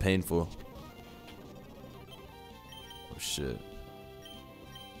 Fuck, that was painful. Oh shit.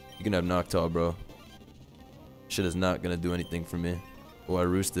 You can have Noctowl, bro. Shit is not gonna do anything for me. Oh, I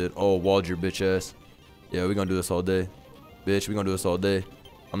roosted. Oh, walled your bitch ass. Yeah, we gonna do this all day. Bitch, we gonna do this all day.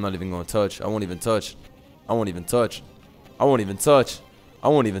 I'm not even gonna touch. I won't even touch. I won't even touch. I won't even touch. I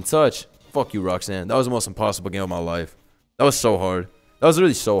won't even touch. Fuck you, Roxanne. That was the most impossible game of my life. That was so hard. That was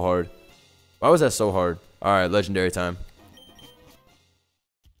really so hard. Why was that so hard? Alright, legendary time.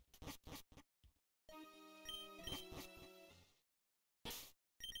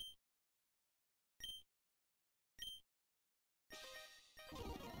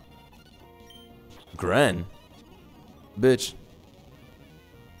 Gren? Bitch.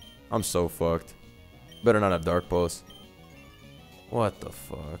 I'm so fucked. Better not have Dark Pulse. What the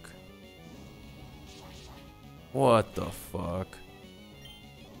fuck? What the fuck?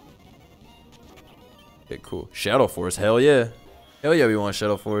 Okay, cool. Shadow Force, hell yeah. Hell yeah, we want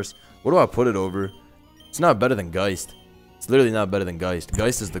Shadow Force. What do I put it over? It's not better than Geist. It's literally not better than Geist.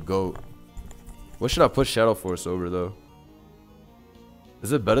 Geist is the GOAT. What should I put Shadow Force over, though?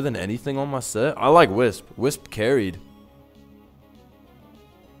 Is it better than anything on my set? I like Wisp. Wisp carried.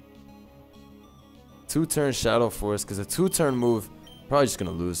 2-turn Shadow Force, because a 2-turn move, probably just gonna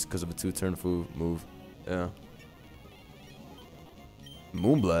lose because of a 2-turn move. Yeah.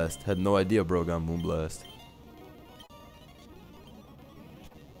 Moonblast. Had no idea bro got Moonblast.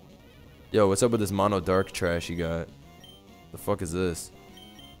 Yo, what's up with this mono dark trash you got? The fuck is this?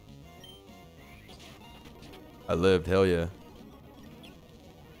 I lived, hell yeah.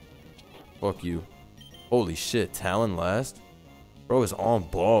 Fuck you. Holy shit, Talon last? Bro is on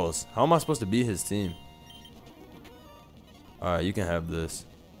balls. How am I supposed to beat his team? Alright, you can have this.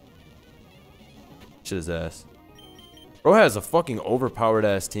 Shit his ass. Bro has a fucking overpowered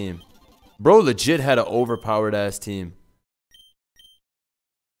ass team. Bro legit had an overpowered ass team.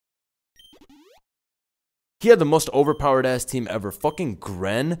 He had the most overpowered ass team ever. Fucking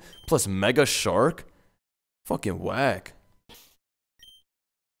Gren plus Mega Shark. Fucking whack.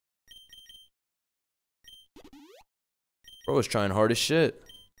 Bro is trying hard as shit.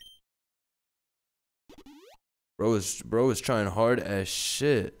 Bro is trying hard as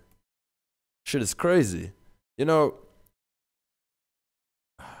shit. Shit is crazy. You know,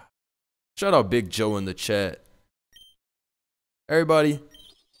 shout out Big Joe in the chat. Everybody,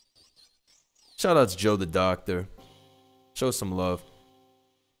 shout out to Joe the Doctor. Show some love.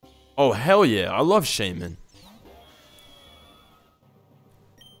 Oh, hell yeah. I love Shaman.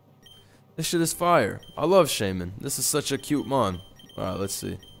 This shit is fire. I love Shaman. This is such a cute mon. Alright, let's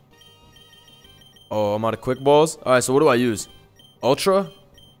see. Oh, I'm out of quick balls. Alright, so what do I use? Ultra?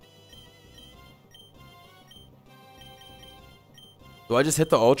 Do I just hit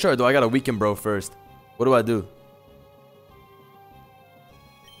the Ultra or do I gotta weaken bro first? What do I do?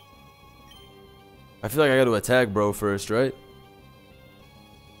 I feel like I gotta attack bro first, right?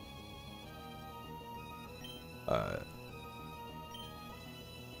 Alright.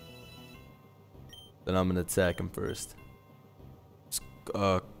 Then I'm gonna attack him first.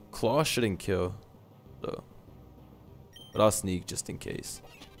 Claw shouldn't kill, though. But I'll sneak just in case.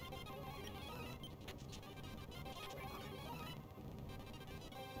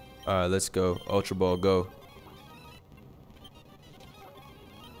 Alright, let's go. Ultra Ball, go.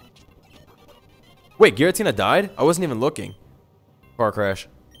 Wait, Giratina died? I wasn't even looking. Car crash.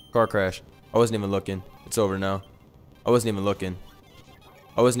 Car crash. I wasn't even looking. It's over now. I wasn't even looking.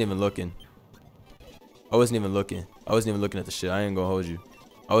 I wasn't even looking. I wasn't even looking. I wasn't even looking at the shit. I ain't gonna hold you.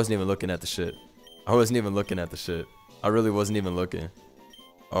 I wasn't even looking at the shit. I wasn't even looking at the shit. I really wasn't even looking.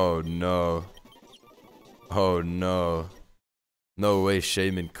 Oh no. Oh no. No way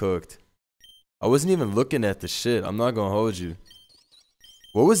Shaman cooked. I wasn't even looking at the shit. I'm not gonna hold you.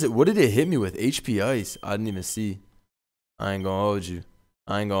 What was it? What did it hit me with? HP Ice. I didn't even see. I ain't gonna hold you.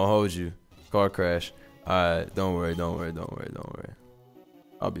 I ain't gonna hold you. Car crash. Alright, don't worry, don't worry, don't worry, don't worry.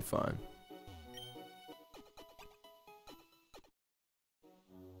 I'll be fine.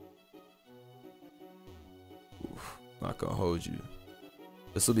 Oof, not gonna hold you.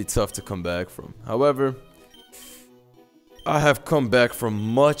 This will be tough to come back from. However, I have come back from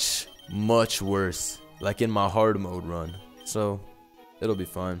much, much worse. Like in my hard mode run. So, it'll be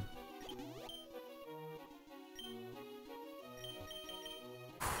fine.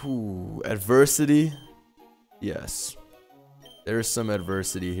 Whew, adversity? Yes. There's some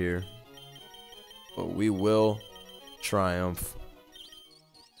adversity here. But we will triumph.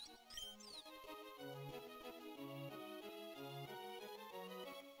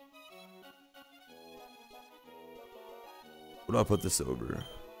 What do I put this over?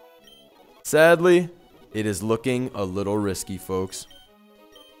 Sadly, it is looking a little risky, folks.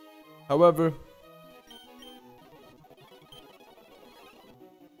 However,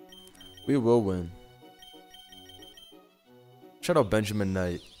 we will win. Shout out Benjamin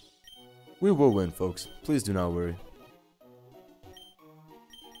Knight. We will win, folks. Please do not worry.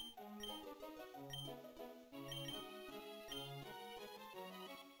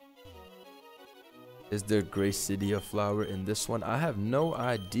 Is there Gracidia flower in this one? I have no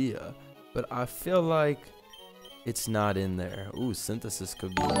idea, but I feel like it's not in there. Ooh, synthesis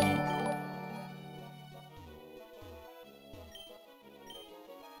could be neat.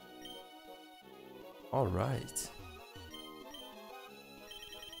 All right.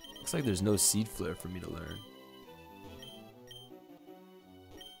 Looks like there's no seed flare for me to learn.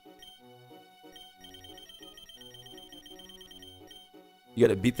 You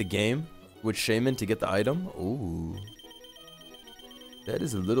gotta beat the game with Shaman to get the item? Ooh. That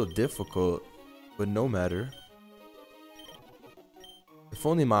is a little difficult, but no matter. If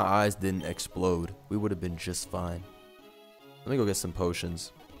only my eyes didn't explode, we would have been just fine. Let me go get some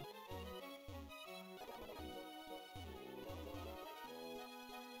potions.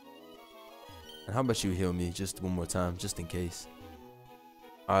 And how about you heal me just one more time, just in case.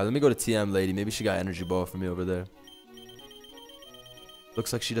 Alright, let me go to TM Lady. Maybe she got energy ball for me over there.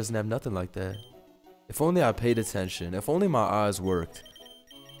 Looks like she doesn't have nothing like that. If only I paid attention. If only my eyes worked.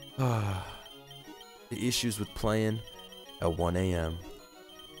 The issues with playing at 1 AM.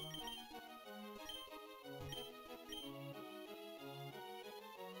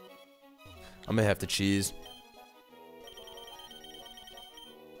 I may have to cheese.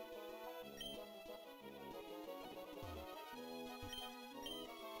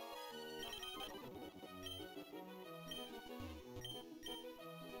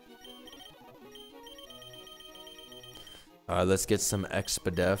 Alright, let's get some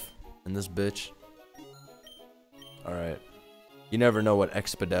Expedef in this bitch. Alright. You never know what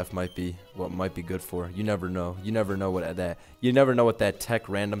Expedef might be, what might be good for. You never know. You never know what that. You never know what that tech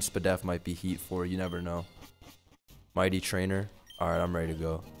random Spedef might be heat for. You never know. Mighty Trainer. Alright, I'm ready to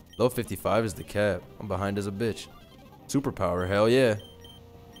go. Low 55 is the cap. I'm behind as a bitch. Superpower, hell yeah.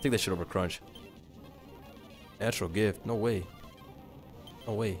 Take that shit over Crunch. Natural gift. No way.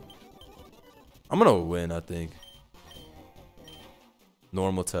 No way. I'm gonna win, I think.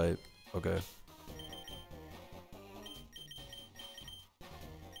 Normal type. Okay.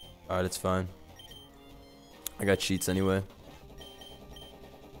 Alright, it's fine. I got cheats anyway.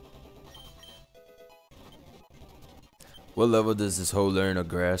 What level does this hoe learn a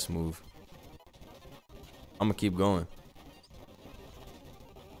grass move? I'm gonna keep going.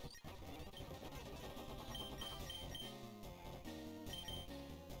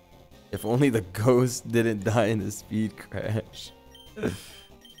 If only the ghost didn't die in the speed crash.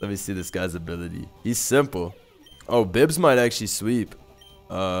 Let me see this guy's ability. He's simple. Oh, Bibs might actually sweep.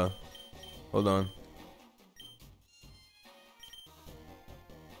 Hold on.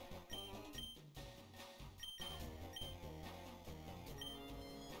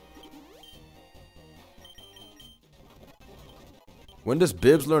 When does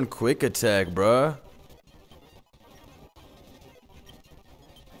Bibs learn quick attack, bruh?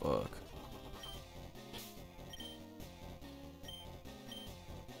 Fuck.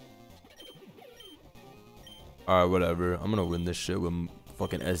 Alright, whatever. I'm gonna win this shit with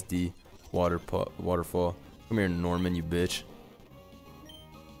fucking SD waterfall. Come here, Norman, you bitch.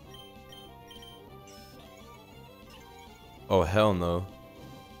 Oh, hell no.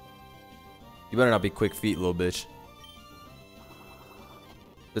 You better not be quick feet, little bitch.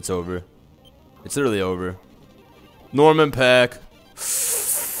 It's over. It's literally over. Norman pack.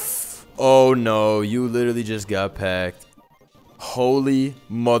 Oh no, you literally just got packed. Holy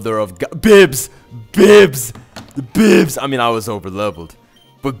mother of God. Bibs! Bibs! Bibs! I mean, I was over leveled.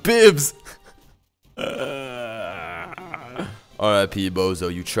 But Bibs! R.I.P.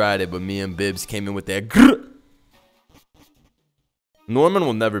 Bozo, you tried it, but me and Bibs came in with that grr. Norman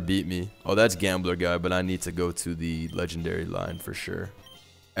will never beat me. Oh, that's Gambler Guy, but I need to go to the legendary line for sure.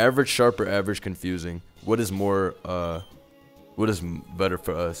 Average sharp or average confusing? What is more, what is better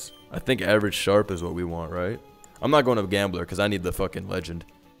for us? I think average sharp is what we want, right? I'm not going to Gambler because I need the fucking legend.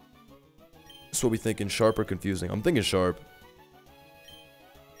 That's what we thinking, sharp or confusing? I'm thinking sharp.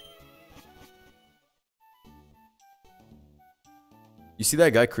 You see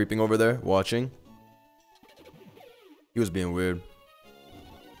that guy creeping over there, watching? He was being weird.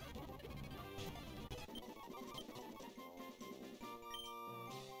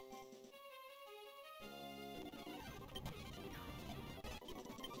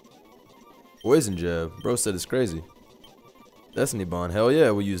 Poison jab. Bro said it's crazy. Destiny Bond. Hell yeah,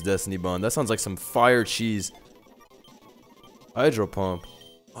 we'll use Destiny Bond. That sounds like some fire cheese. Hydro Pump.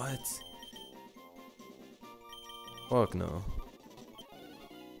 What? Fuck no.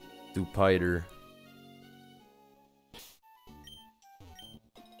 Dupiter.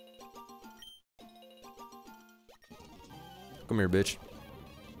 Come here, bitch.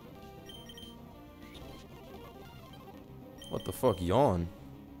 What the fuck? Yawn.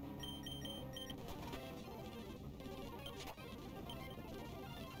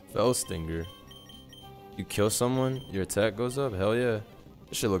 Fell Stinger. You kill someone, your attack goes up? Hell yeah.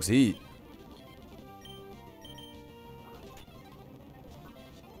 This shit looks heat.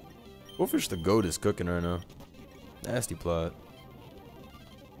 Wolfish the goat is cooking right now. Nasty plot.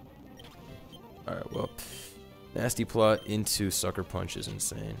 Alright, well. Nasty plot into Sucker Punch is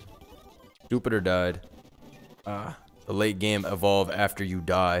insane. Jupiter died. The late game evolve after you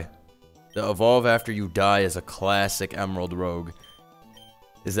die. The evolve after you die is a classic Emerald Rogue.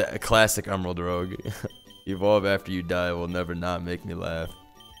 Is that a classic Emerald Rogue? Evolve after you die will never not make me laugh.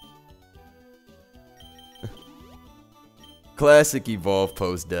 Classic evolve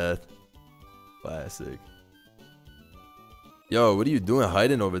post-death. Classic. Yo, what are you doing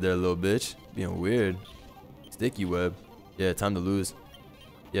hiding over there, little bitch? Being weird. Sticky web. Yeah, time to lose.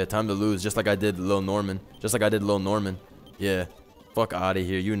 Yeah, time to lose. Just like I did Lil Norman. Just like I did Lil Norman. Yeah. Fuck out of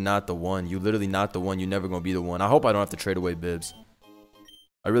here. You're not the one. You literally not the one. You're never gonna be the one. I hope I don't have to trade away Bibs.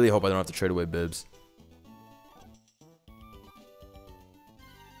 I really hope I don't have to trade away Bibs.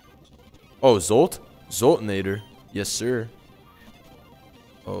 Oh, Zolt? Zoltinator. Yes, sir.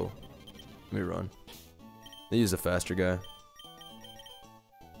 Oh. Let me run. They use a faster guy.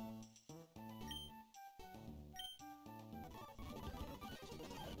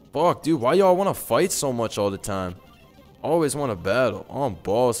 Fuck, dude. Why y'all want to fight so much all the time? Always want to battle. On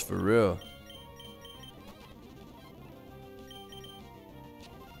balls for real.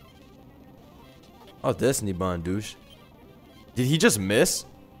 Oh, Destiny Bond, douche. Did he just miss?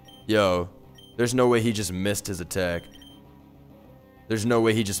 Yo, there's no way he just missed his attack. There's no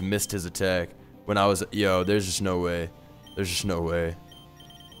way he just missed his attack. When I was... Yo, there's just no way. There's just no way.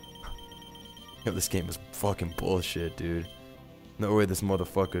 Yo, this game is fucking bullshit, dude. No way this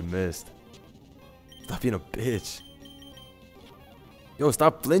motherfucker missed. Stop being a bitch. Yo,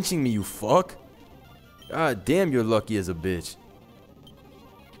 stop flinching me, you fuck. God damn, you're lucky as a bitch.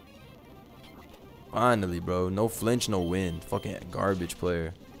 Finally, bro. No flinch, no win. Fucking garbage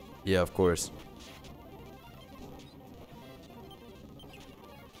player. Yeah, of course.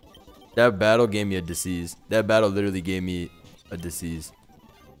 That battle gave me a disease. That battle literally gave me a disease.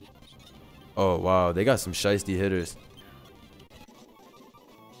 Oh, wow. They got some shiesty hitters.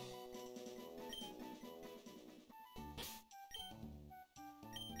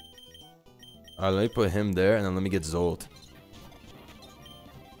 Alright, let me put him there, and then let me get Zolt.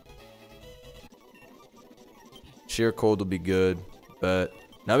 Sheer Cold will be good, but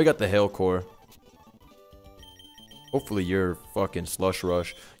now we got the Hail Core. Hopefully you're fucking Slush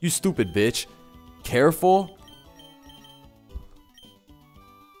Rush. You stupid bitch. Careful.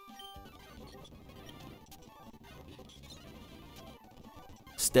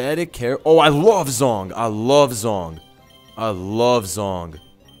 Static care. Oh, I love Zong. I love Zong. I love Zong.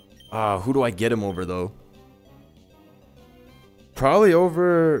 Who do I get him over though? Probably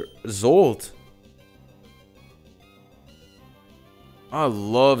over Zolt. I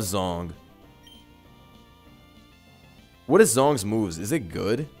love Zong. What is Zong's moves? Is it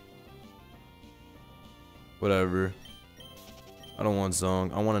good? Whatever. I don't want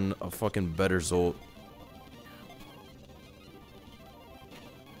Zong. I want a fucking better Zolt.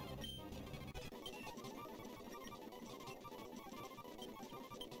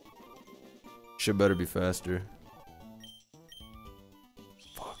 Shit better be faster.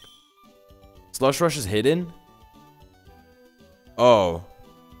 Fuck. Slush Rush is hidden? Oh.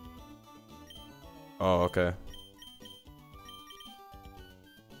 Oh, okay.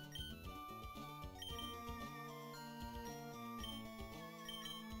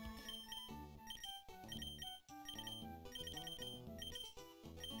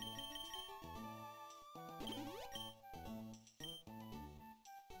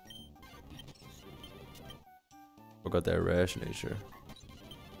 Got that rash nature.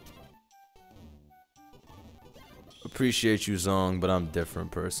 Appreciate you, Zong, but I'm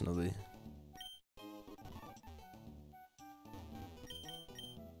different personally.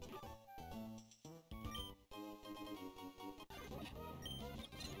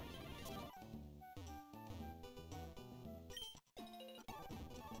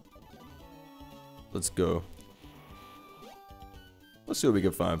 Let's go. Let's see what we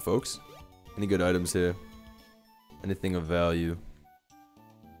can find, folks. Any good items here? Anything of value?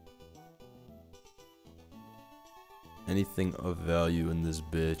 Anything of value in this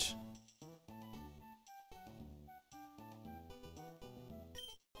bitch?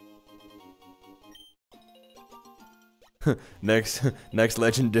 Next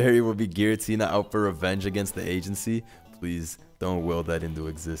legendary will be Giratina out for revenge against the agency. Please don't will that into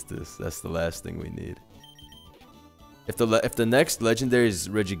existence. That's the last thing we need. If the next legendary is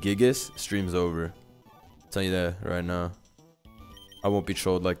Regigigas, stream's over. Tell you that right now. I won't be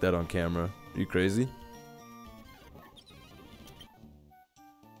trolled like that on camera. Are you crazy?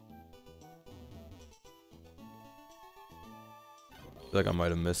 I feel like I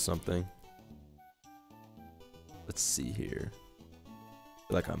might have missed something. Let's see here. I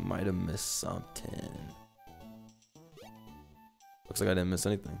feel like I might have missed something. Looks like I didn't miss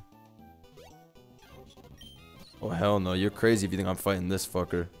anything. Oh hell no, you're crazy if you think I'm fighting this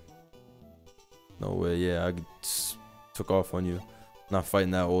fucker. No way, yeah, I took off on you. Not fighting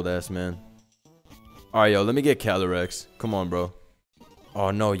that old ass man. Alright, yo, let me get Calyrex. Come on, bro.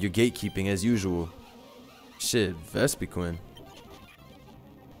 Oh no, you're gatekeeping as usual. Shit, Vespiquen.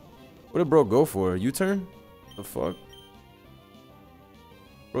 What did bro go for? U-turn? The fuck?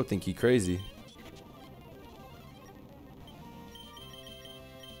 Bro think he crazy.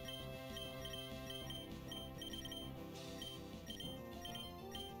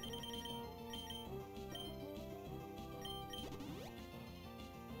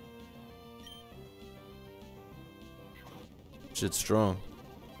 Shit's strong.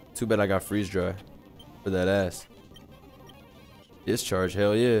 Too bad I got freeze dry for that ass. Discharge,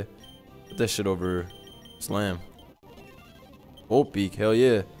 hell yeah. Put that shit over Slam. Volt Beak, hell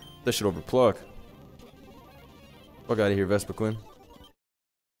yeah. Put that shit over Pluck. Fuck out of here, Vespiquen.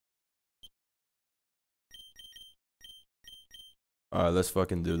 Alright, let's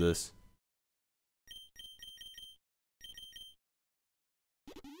fucking do this.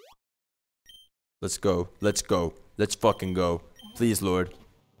 Let's go. Let's go. Let's fucking go. Please, Lord.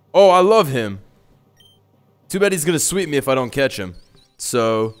 Oh, I love him. Too bad he's gonna sweep me if I don't catch him.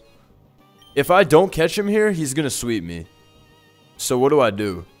 So, if I don't catch him here, he's gonna sweep me. So what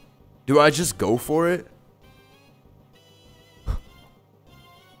do? Do I just go for it?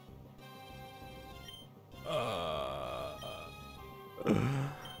 I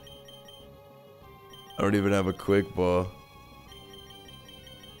don't even have a quick ball.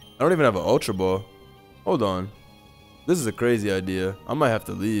 I don't even have an ultra ball. Hold on. This is a crazy idea. I might have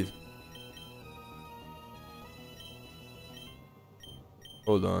to leave.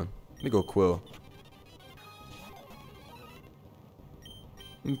 Hold on. Let me go Quill.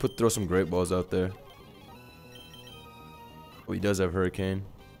 Let me throw some great balls out there. Oh, he does have Hurricane.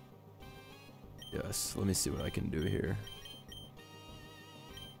 Yes. Let me see what I can do here.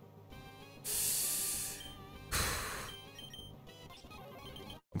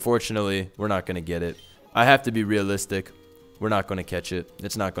 Unfortunately, we're not going to get it. I have to be realistic. We're not going to catch it.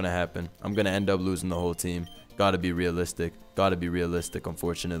 It's not going to happen. I'm going to end up losing the whole team. Gotta be realistic. Gotta be realistic,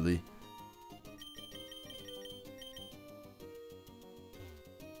 unfortunately.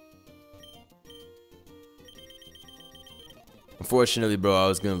 Unfortunately, bro, I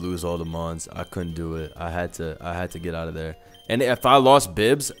was going to lose all the mons. I couldn't do it. I had to get out of there. And if I lost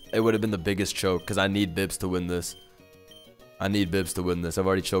Bibs, it would have been the biggest choke because I need Bibs to win this. I need Bibs to win this. I've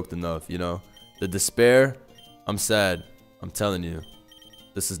already choked enough, you know. The despair, I'm sad. I'm telling you.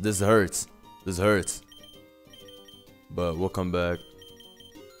 This hurts. This hurts. But we'll come back.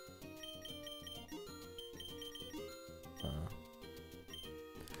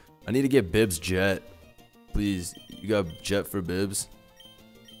 I need to get Bibs Jet. Please, you got Jet for Bibs?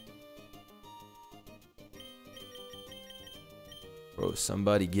 Bro,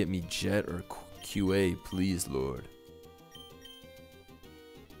 somebody get me Jet or QA, please, Lord.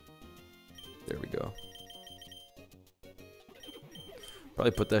 There we go.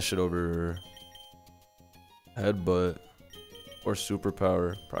 Probably put that shit over Headbutt or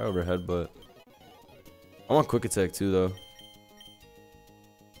Superpower. Probably over Headbutt. I want Quick Attack too, though.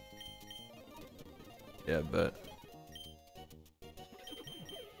 Yeah, bet.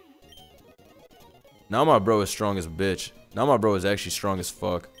 Now my bro is strong as a bitch. Now my bro is actually strong as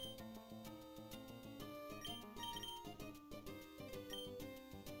fuck.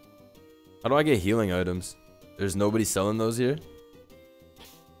 How do I get healing items? There's nobody selling those here?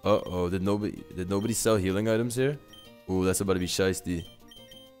 Uh-oh, did nobody sell healing items here? Ooh, that's about to be shiesty.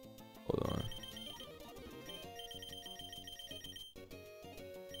 Hold on.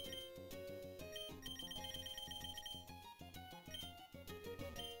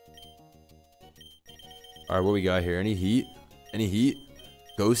 Alright, what we got here? Any heat? Any heat?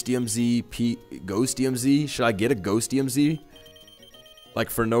 Ghost DMZ, Ghost DMZ? Should I get a Ghost DMZ? Like,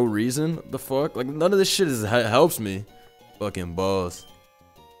 for no reason? The fuck? Like, none of this shit helps me. Fucking balls.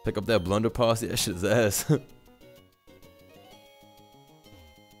 Pick up that Blunder Posse? That shit's ass.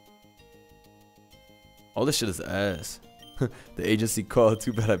 All this shit is ass. The agency called.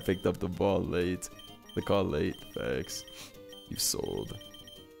 Too bad I picked up the ball late. The call late. Facts. You sold.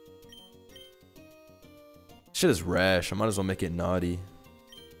 Shit is rash. I might as well make it naughty.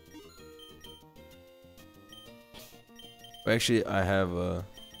 Actually, I have a...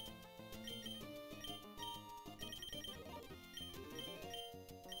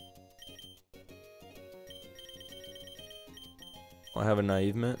 I have a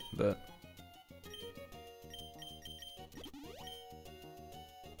naive mint, but...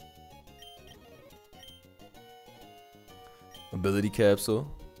 Ability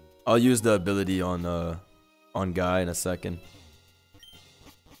capsule. I'll use the ability on Guy in a second.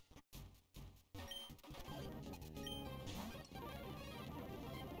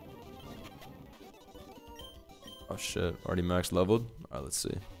 Oh shit, already max leveled? Alright, let's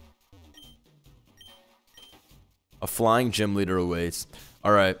see. A flying gym leader awaits.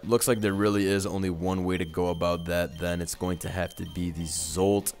 Alright, looks like there really is only one way to go about that. Then it's going to have to be the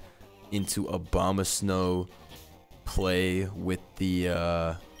Zolt into Abomasnow play with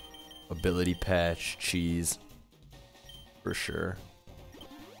the ability patch cheese. For sure.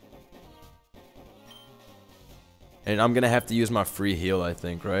 And I'm gonna have to use my free heal, I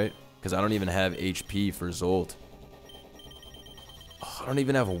think, right? Because I don't even have HP for Zolt. Oh, I don't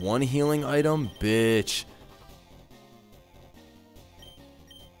even have one healing item? Bitch.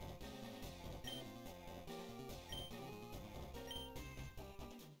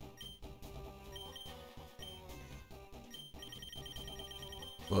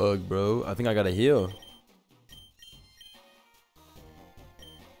 Bug, bro. I think I gotta heal.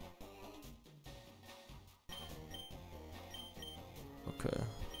 Okay.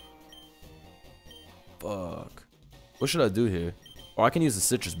 Fuck. What should I do here? Oh, I can use the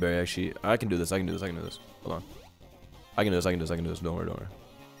citrus berry, actually. I can do this, I can do this, I can do this. Hold on. I can do this, I can do this, I can do this. Don't worry, don't worry.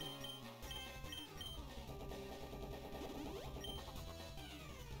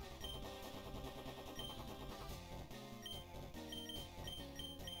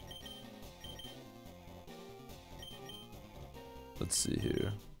 Let's see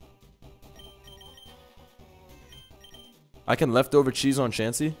here. I can leftover cheese on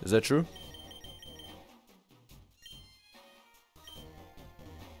Chansey? Is that true?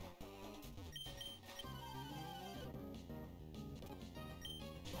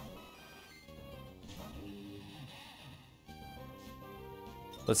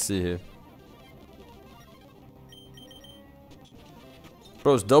 Let's see here.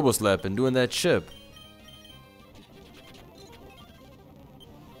 Bro's double slapping, doing that chip.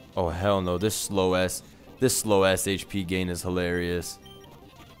 Oh hell no, this slow ass HP gain is hilarious.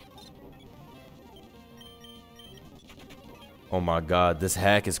 Oh my god, this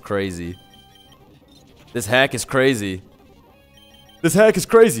hack is crazy. This hack is crazy. This hack is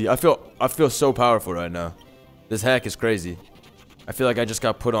crazy. I feel so powerful right now. This hack is crazy. I feel like I just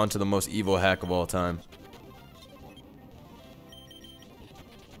got put onto the most evil hack of all time.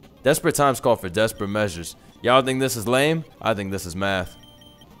 Desperate times call for desperate measures. Y'all think this is lame? I think this is math.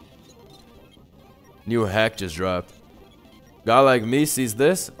 New hack just dropped. Guy like me sees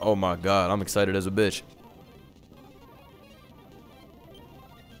this? Oh my god, I'm excited as a bitch.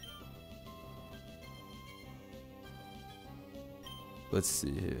 Let's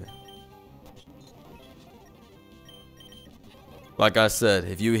see here. Like I said,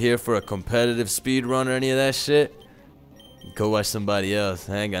 if you're here for a competitive speed run or any of that shit, go watch somebody else.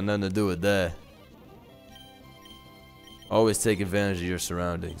 I ain't got nothing to do with that. Always take advantage of your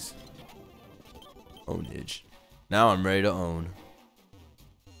surroundings. Ownage. Now I'm ready to own.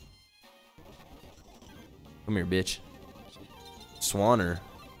 Come here, bitch. Swanner.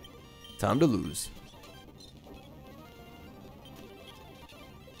 Time to lose.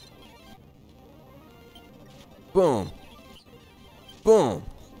 Boom. Boom.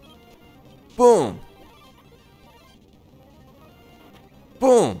 Boom.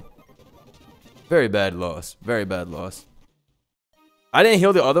 Boom. Very bad loss. Very bad loss. I didn't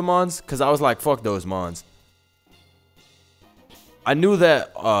heal the other mons because I was like, fuck those mons. I knew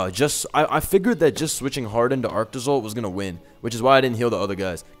that I figured that just switching Harden to Arctozolt was going to win, which is why I didn't heal the other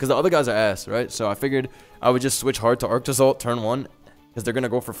guys. Because the other guys are ass, right? So I figured I would just switch Hard to Arctozolt turn 1 because they're going to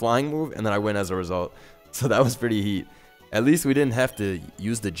go for flying move, and then I win as a result. So that was pretty heat. At least we didn't have to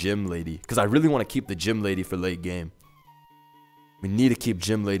use the gym lady, because I really want to keep the gym lady for late game. We need to keep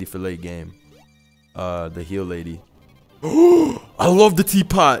gym lady for late game. The heal lady. I love the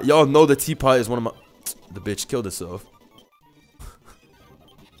teapot. Y'all know the teapot is one of my... The bitch killed herself.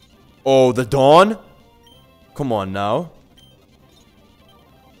 Oh, the Dawn? Come on now.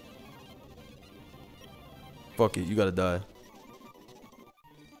 Fuck it, you gotta die.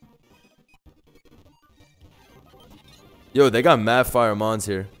 Yo, they got mad fire mons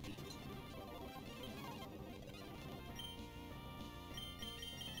here.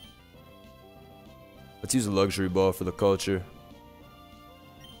 Let's use a luxury ball for the culture.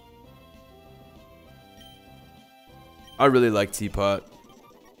 I really like Teapot.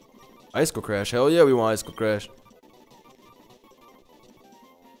 Icicle Crash. Hell yeah, we want Icicle Crash.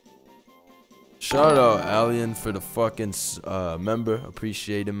 Shout out Alien for the fucking member.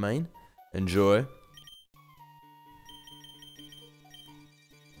 Appreciate it, man. Enjoy.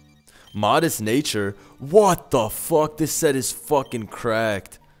 Modest Nature. What the fuck? This set is fucking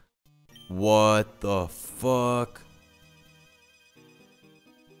cracked. What the fuck?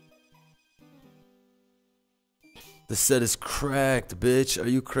 The set is cracked, bitch. Are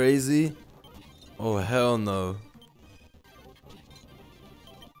you crazy? Oh, hell no.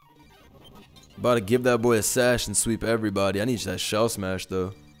 About to give that boy a sash and sweep everybody. I need that shell smash,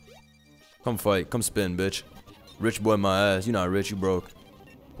 though. Come fight. Come spin, bitch. Rich boy my ass. You not rich, you broke.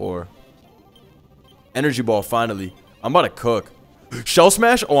 Poor. Energy ball, finally. I'm about to cook. Shell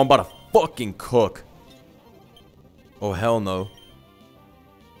smash? Oh, I'm about to fucking cook. Oh, hell no.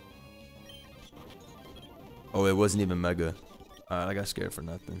 Oh, it wasn't even mega. Alright, I got scared for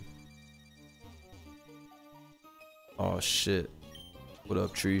nothing. Oh, shit. What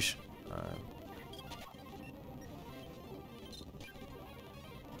up, Trish? Alright.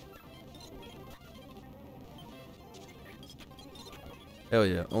 Hell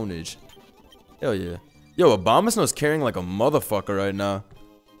yeah, ownage. Hell yeah. Yo, Abomasnow's carrying like a motherfucker right now.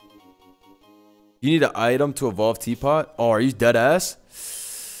 You need an item to evolve Teapot? Oh, are you dead ass?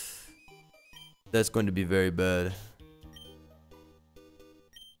 That's going to be very bad.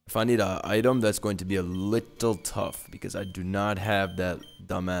 If I need an item, that's going to be a little tough because I do not have that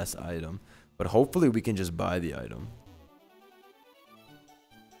dumbass item. But hopefully we can just buy the item.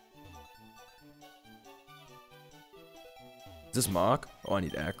 Is this Mach? Oh, I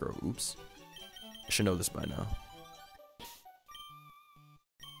need Acro. Oops. I should know this by now.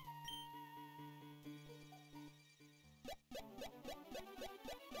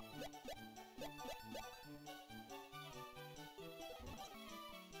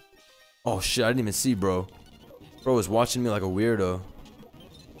 Oh shit, I didn't even see, bro. Bro was watching me like a weirdo.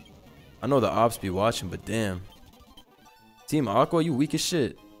 I know the ops be watching, but damn. Team Aqua, you weak as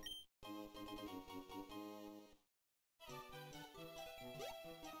shit.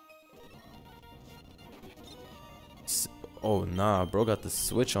 Oh nah, bro got the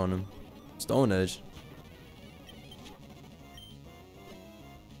switch on him. Stone Edge.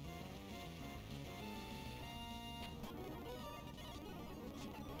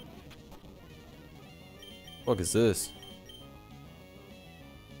 What is this?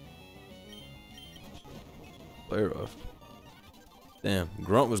 Player rough. Damn,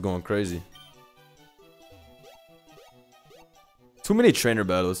 Grunt was going crazy. Too many trainer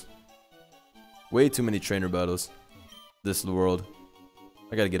battles. Way too many trainer battles. This world.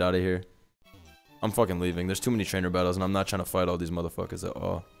 I gotta get out of here. I'm fucking leaving. There's too many trainer battles and I'm not trying to fight all these motherfuckers at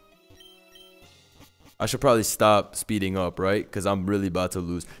all. I should probably stop speeding up, right? Because I'm really about to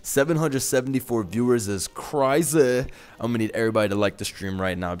lose. 774 viewers is crazy. I'm gonna need everybody to like the stream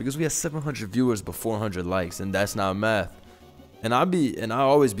right now because we have 700 viewers but 400 likes, and that's not math. And I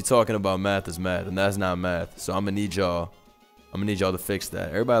always be talking about math is math, and that's not math. So I'm gonna need y'all to fix that.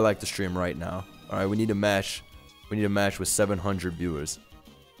 Everybody like the stream right now. All right, we need a match. We need a match with 700 viewers.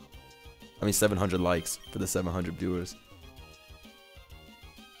 I mean 700 likes for the 700 viewers.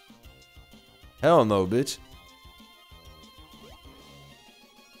 Hell no, bitch.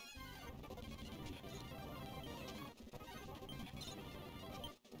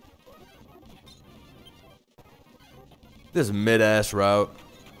 This mid-ass route.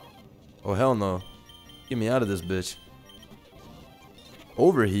 Oh, hell no. Get me out of this bitch.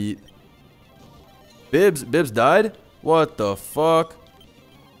 Overheat. Bibs died? What the fuck?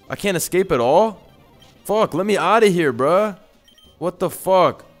 I can't escape at all? Fuck, let me out of here, bruh. What the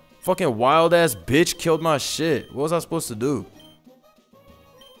fuck? Fucking wild-ass bitch killed my shit. What was I supposed to do?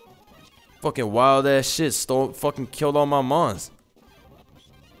 Fucking wild-ass shit fucking killed all my mons.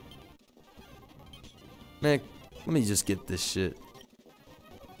 Man, let me just get this shit.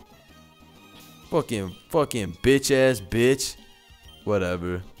 Fucking bitch ass bitch.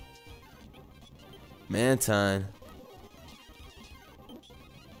 Whatever. Mantine.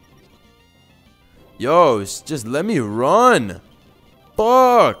 Yo, just let me run.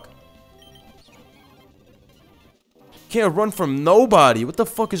 Fuck. Can't run from nobody. What the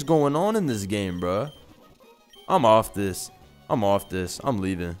fuck is going on in this game, bruh? I'm off this. I'm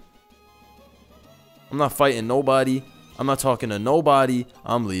leaving. I'm not fighting nobody. I'm not talking to nobody.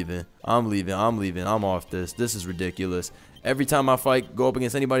 I'm leaving. I'm off this. This is ridiculous. Every time I go up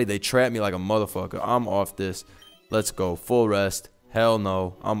against anybody, they trap me like a motherfucker. I'm off this. Let's go. Full rest. Hell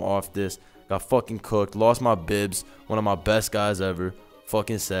no. I'm off this. Got fucking cooked. Lost my bibs. One of my best guys ever.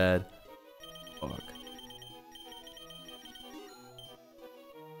 Fucking sad. Fuck.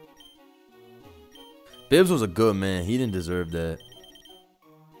 Bibs was a good man. He didn't deserve that.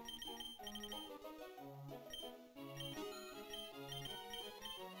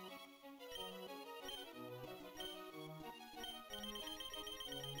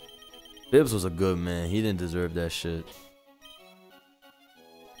 Bibs was a good man. He didn't deserve that shit.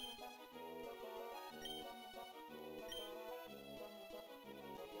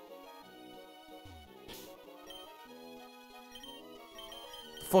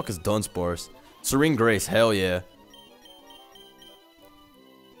 The fuck is Dunsparce? Serene Grace, hell yeah.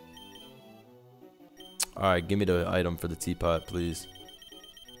 Alright, give me the item for the teapot, please.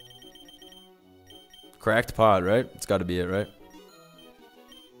 Cracked pot, right? It's gotta be it, right?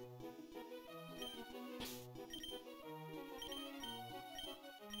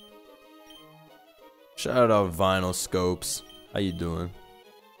 Shout out Vinyl Scopes. How you doing?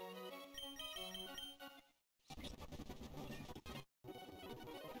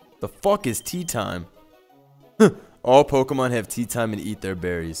 The fuck is tea time? All Pokemon have tea time and eat their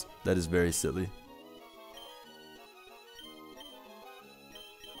berries. That is very silly.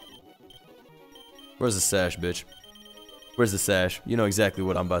 Where's the sash, bitch? Where's the sash? You know exactly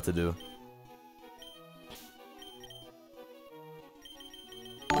what I'm about to do.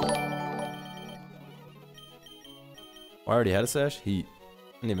 I already had a sash? Heat.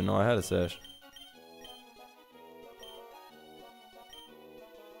 I didn't even know I had a sash.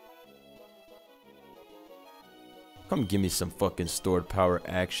 Come give me some fucking stored power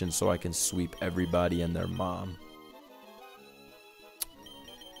action so I can sweep everybody and their mom.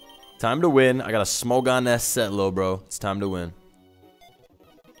 Time to win. I got a Smogon Nest set low, bro. It's time to win.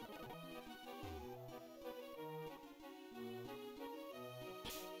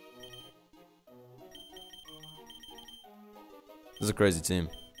 This is a crazy team.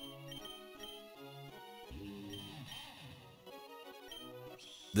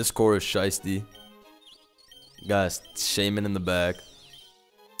 This core is shiesty. Guys, Shaman in the back.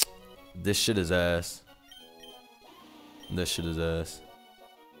 This shit is ass. This shit is ass.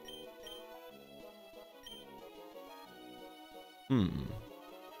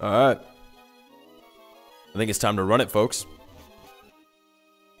 Alright. I think it's time to run it, folks.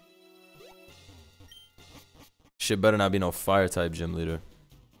 Shit better not be no fire type gym leader.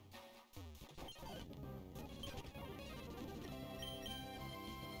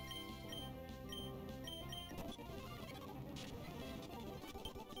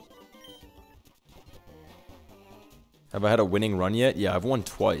 Have I had a winning run yet? Yeah, I've won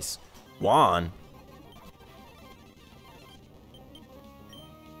twice. Juan.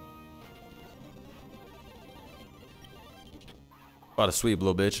 About to sweep,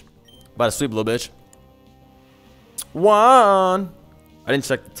 little bitch. About to sweep, little bitch. Juan. I didn't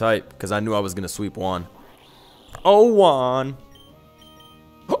check the type because I knew I was going to sweep Juan. Oh, Juan.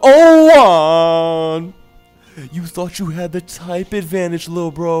 Oh, Juan. You thought you had the type advantage,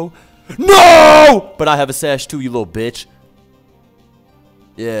 little bro. No! But I have a sash too, you little bitch.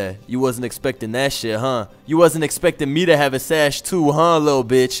 Yeah, you wasn't expecting that shit, huh? You wasn't expecting me to have a sash too, huh, little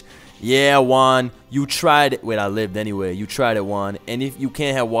bitch? Yeah, Juan, you tried it. Wait, I lived anyway. You tried it, Juan. And if you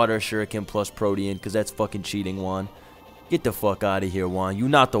can't have water shuriken plus protein, because that's fucking cheating, Juan. Get the fuck out of here, Juan. You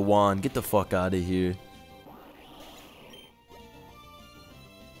not the Juan. Get the fuck out of here.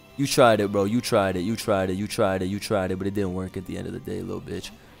 You tried it, bro. You tried it. You tried it. You tried it. You tried it. But it didn't work at the end of the day, little bitch.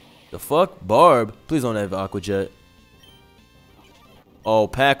 The fuck? Barb? Please don't have Aqua Jet. Oh,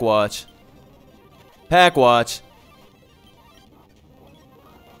 Pack Watch. Pack Watch.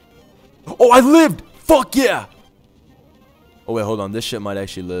 Oh, I lived! Fuck yeah! Oh, wait, hold on. This shit might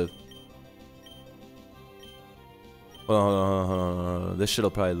actually live. Hold on. This shit'll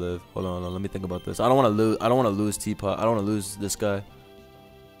probably live. Hold on. Let me think about this. I don't want to lose. I don't want to lose Teapot. I don't want to lose this guy.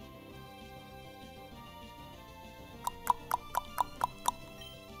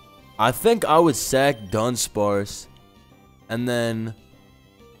 I think I would sack Dunsparce and then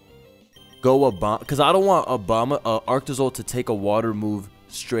go Obama, because I don't want Arctozolt to take a water move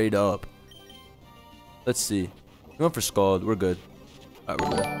straight up. Let's see. We're going for Scald. We're good. Alright,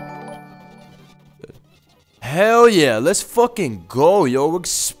 we're good. Hell yeah. Let's fucking go, yo. We're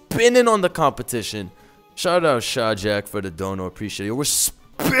spinning on the competition. Shout out Shah Jack for the dono. Appreciate it. We're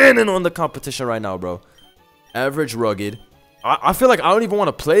spinning on the competition right now, bro. Average Rugged. I feel like I don't even want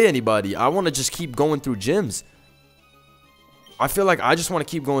to play anybody. I want to just keep going through gyms. I feel like I just want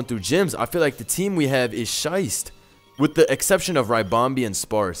to keep going through gyms. I feel like the team we have is shiced. With the exception of Ribombee and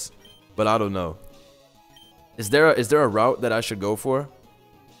Sparse. But I don't know. Is there a route that I should go for?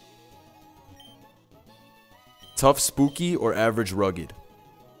 Tough Spooky or Average Rugged?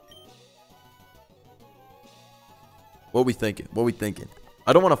 What we thinking? What we thinking?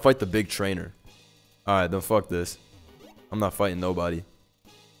 I don't want to fight the big trainer. Alright, then fuck this. I'm not fighting nobody.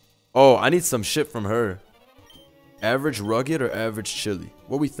 Oh, I need some shit from her. Average Rugged or Average Chili?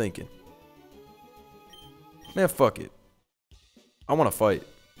 What we thinking? Man, fuck it. I want to fight.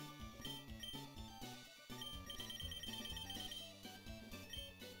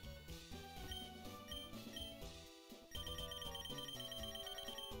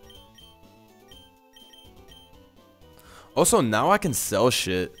 Also, now I can sell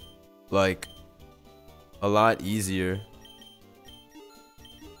shit, like, a lot easier.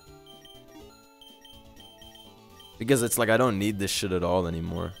 Because it's like I don't need this shit at all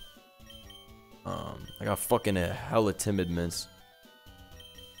anymore. I got fucking hella timid mints.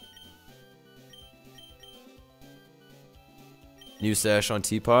 New sash on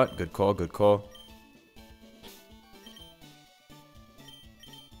Teapot. Good call, good call.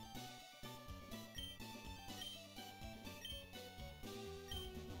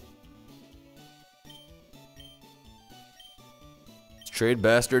 Trade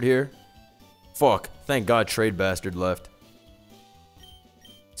Bastard here. Fuck. Thank God Trade Bastard left.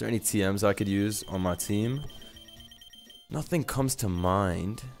 Is there any TMs I could use on my team? Nothing comes to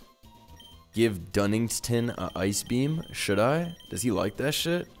mind. Give Dunston a Ice Beam? Should I? Does he like that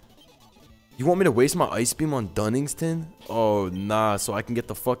shit? You want me to waste my Ice Beam on Dunston? Oh, nah. So I can get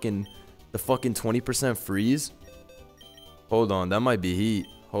the fucking 20% freeze? Hold on. That might be heat.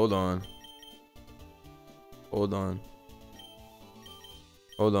 Hold on. Hold on.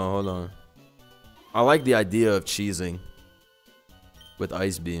 Hold on, hold on. I like the idea of cheesing with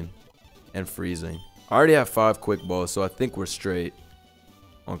Ice Beam and freezing. I already have 5 quick balls, so I think we're straight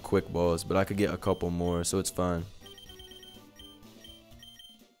on quick balls, but I could get a couple more, so it's fine.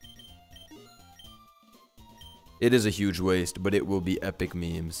 It is a huge waste, but it will be epic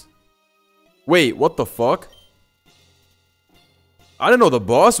memes. Wait, what the fuck? I didn't know the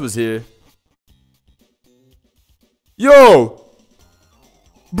boss was here. Yo!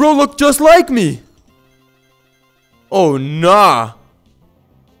 Bro, look just like me. Oh, nah.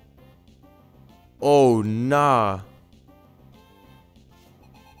 Oh, nah.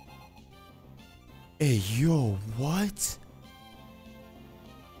 Hey, yo, what?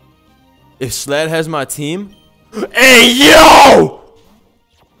 If Slad has my team? Hey, yo!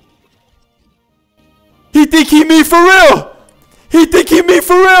 He think he me for real. He think he me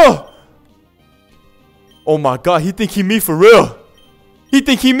for real. Oh, my God. He think he me for real. He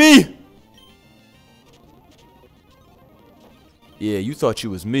think he me. Yeah, you thought you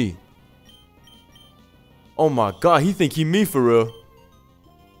was me. Oh my God, he think he me for real.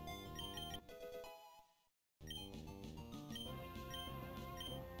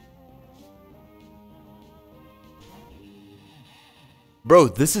 Bro,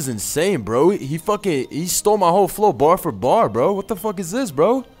 this is insane, bro. He stole my whole flow bar for bar, bro. What the fuck is this,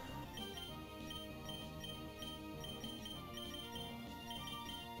 bro?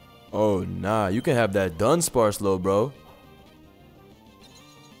 Oh, nah. You can have that Dunsparce low, bro.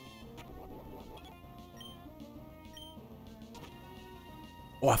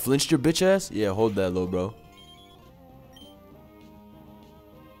 Oh, I flinched your bitch ass? Yeah, hold that, little bro.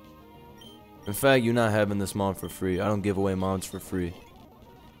 In fact, you're not having this mom for free. I don't give away moms for free.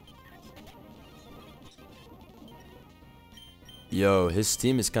 Yo, his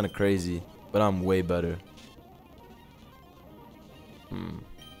team is kind of crazy, but I'm way better.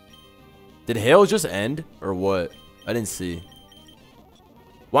 Did Hail just end, or what? I didn't see.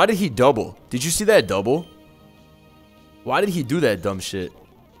 Why did he double? Did you see that double? Why did he do that dumb shit?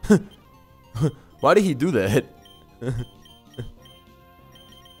 Why did he do that?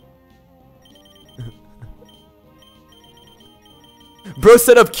 Bro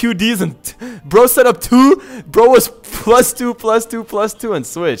set up QDs and bro set up 2. Bro was +2, +2, +2 and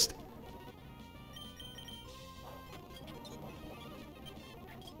switched.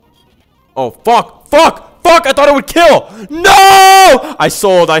 Oh, fuck, fuck, fuck, I thought it would kill. No! I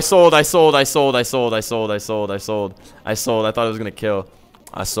sold. I thought it was gonna kill.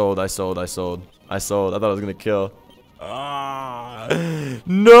 I thought it was gonna kill. Ah,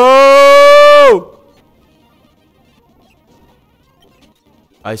 no!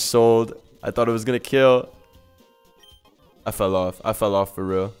 I sold. I thought it was gonna kill. I fell off for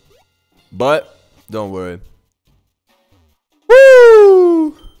real. But, don't worry.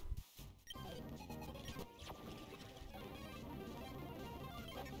 Woo!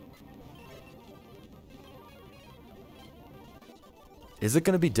 Is it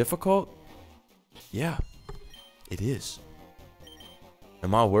gonna be difficult? Yeah, it is.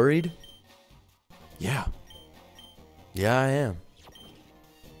 Am I worried? Yeah. Yeah, I am.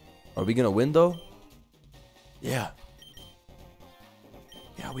 Are we gonna win though? Yeah.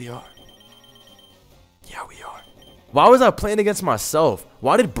 Yeah, we are. Yeah, we are. Why was I playing against myself?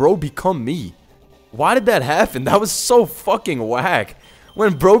 Why did bro become me? Why did that happen? That was so fucking whack.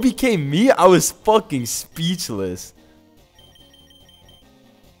 When bro became me, I was fucking speechless.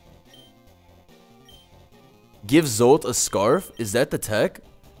 Give Zolt a scarf? Is that the tech?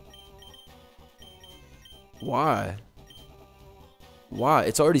 Why? Why?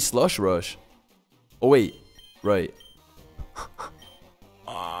 It's already Slush Rush. Oh, wait. Right.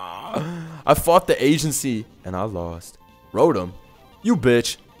 I fought the agency and I lost. Rotom. You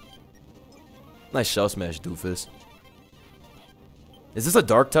bitch. Nice shell smash, doofus. Is this a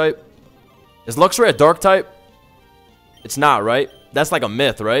dark type? Is Luxray a dark type? It's not, right? That's like a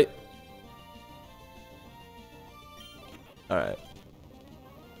myth, right? Alright.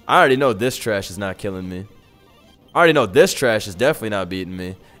 I already know this trash is not killing me. I already know this trash is definitely not beating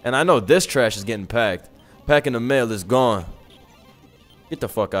me. And I know this trash is getting packed. Packing the mail is gone. Get the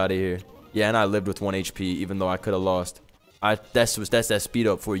fuck out of here. Yeah, and I lived with 1 HP even though I could have lost. That's that speed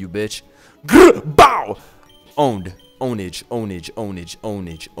up for you, bitch. Grr, bow! Owned. Ownage, ownage, ownage,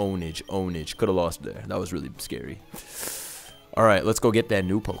 ownage, ownage, ownage. Could have lost there. That was really scary. Alright, let's go get that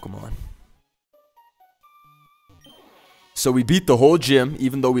new Pokemon. So we beat the whole gym,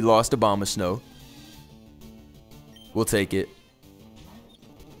 even though we lost Abomasnow. We'll take it.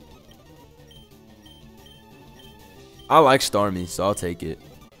 I like Starmie, so I'll take it.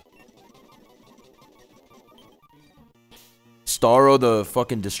 Starro the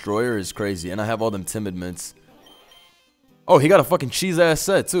fucking Destroyer is crazy, and I have all them Timid Mints. Oh, he got a fucking cheese-ass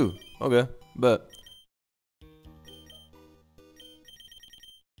set, too. Okay, bet.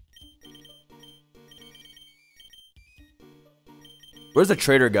 Where's the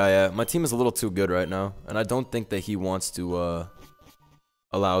trader guy at? My team is a little too good right now, and I don't think that he wants to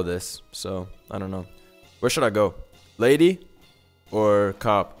allow this. So I don't know. Where should I go? Lady or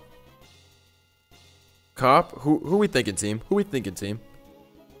cop? Cop? Who we thinking, team? Who we thinking, team?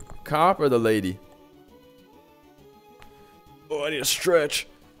 Cop or the lady? Oh, I need a stretch.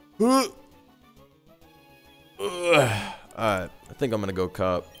 Alright, I think I'm gonna go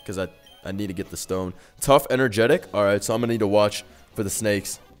cop because I need to get the stone. Tough, energetic. Alright, so I'm gonna need to watch for the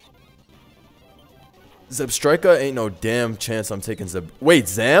snakes. Zebstrika ain't no damn chance I'm taking Zeb. Wait,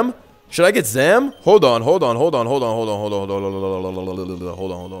 Zam? Should I get Zam? Hold on.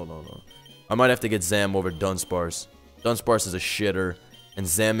 I might have to get Zam over Dunsparce. Dunsparce is a shitter, and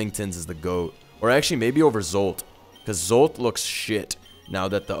Zamingtons is the GOAT. Or actually, maybe over Zolt, because Zolt looks shit now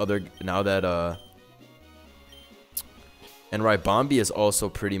that and Ribombee is also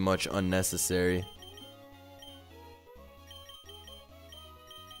pretty much unnecessary.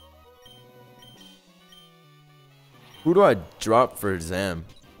 Who do I drop for Zam?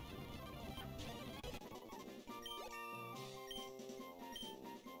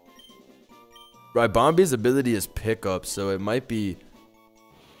 Ribombee's ability is pickup, so it might be...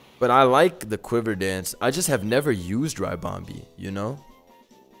 But I like the Quiver Dance. I just have never used Ribombee, you know?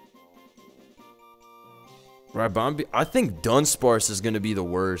 Right, Bombi. I think Dunsparce is gonna be the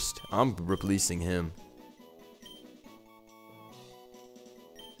worst. I'm releasing him.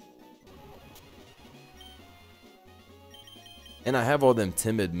 And I have all them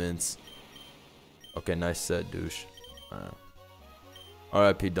timid mints. Okay, nice set, douche.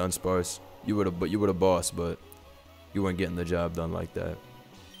 R.I.P. Dunsparce. You would have boss, but you weren't getting the job done like that.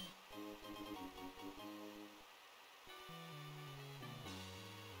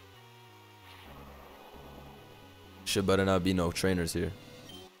 Shit better not be no trainers here.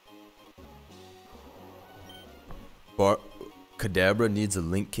 Kadabra needs a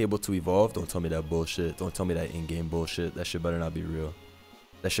link cable to evolve. Don't tell me that bullshit. Don't tell me that in-game bullshit. That shit better not be real.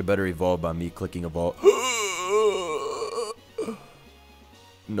 That shit better evolve by me clicking evolve.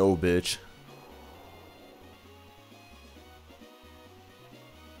 No, bitch.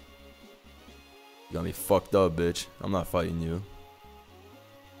 You got me fucked up, bitch. I'm not fighting you.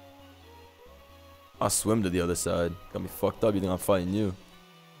 I'll swim to the other side. Got me fucked up. You think I'm fighting you?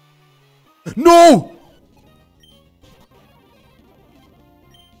 No!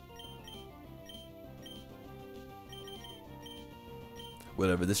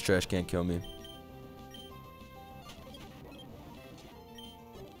 Whatever, this trash can't kill me.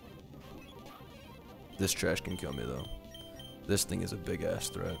 This trash can kill me though. This thing is a big ass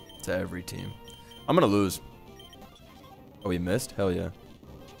threat to every team. I'm gonna lose. Oh, we missed? Hell yeah.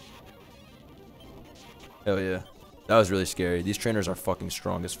 Hell yeah. That was really scary. These trainers are fucking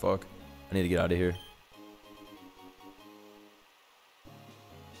strong as fuck. I need to get out of here.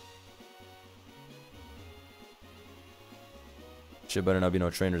 Shit better not be no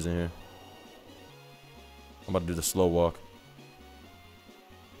trainers in here. I'm about to do the slow walk.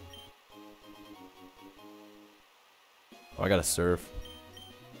 Oh, I gotta surf.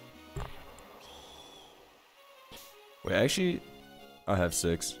 Wait, actually, I have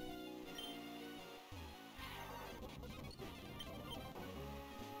 6.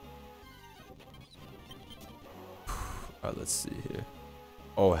 Alright, let's see here.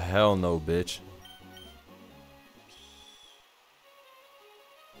 Oh, hell no, bitch.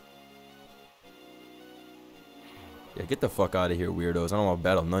 Yeah, get the fuck out of here, weirdos. I don't want to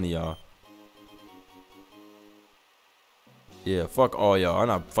battle none of y'all. Yeah, fuck all y'all. I'm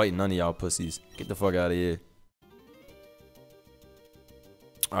not fighting none of y'all pussies. Get the fuck out of here.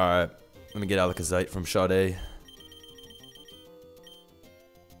 Alright. Let me get Alakazam from Sade.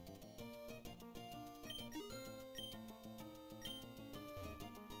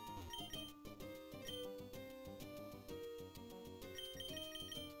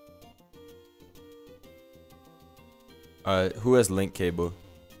 Alright, who has link cable?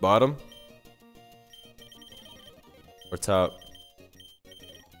 Bottom? Or top?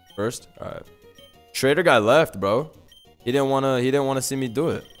 First? Alright. Trader guy left, bro. He didn't wanna see me do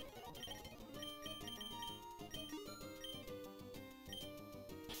it.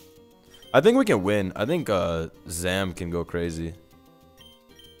 I think we can win. I think Zam can go crazy.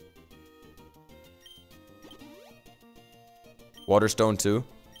 Waterstone too.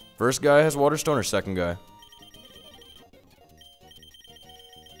 First guy has Waterstone or second guy?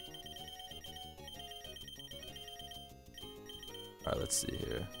 Alright, let's see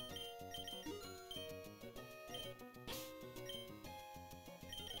here.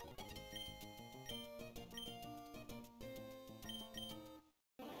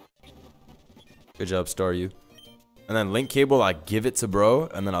 Good job, Staryu. And then link cable, I give it to bro,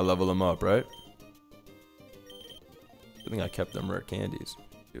 and then I level him up, right? I think I kept them rare candies.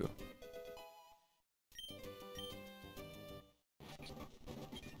 Too.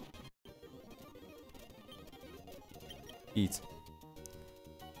 Eat.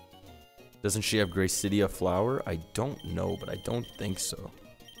 Doesn't she have Gracidia Flower? I don't know, but I don't think so.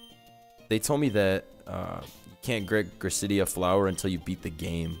 They told me that you can't get Gracidia Flower until you beat the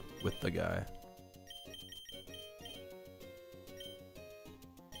game with the guy.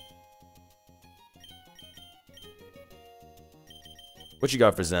 What you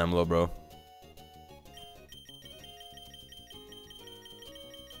got for Zamlo, bro?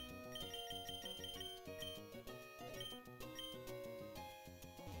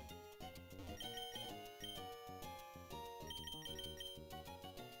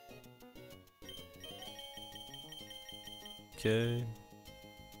 Okay.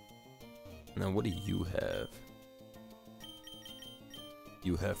 Now, what do you have?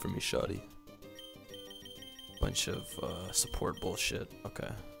 You have for me, Shoddy. Bunch of support bullshit.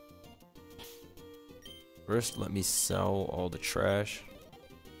 Okay. First, let me sell all the trash.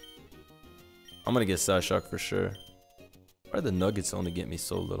 I'm gonna get Psyshock for sure. Why do the Nuggets only get me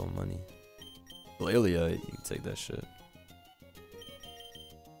so little money? Glalia, you can take that shit.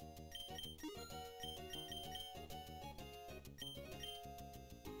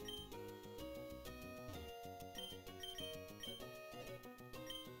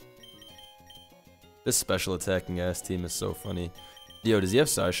 This special attacking ass team is so funny. Yo, does he have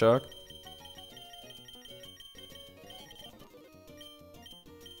Psyshock?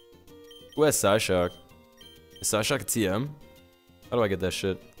 Who has Psyshock? Is Psyshock a TM? How do I get that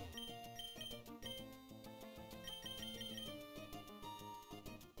shit?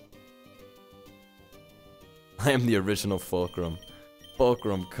 I am the original Fulcrum.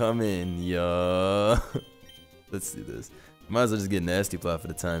 Fulcrum, come in, yeah. Let's see this. Might as well just get Nasty Plot for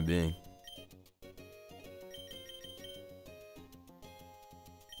the time being.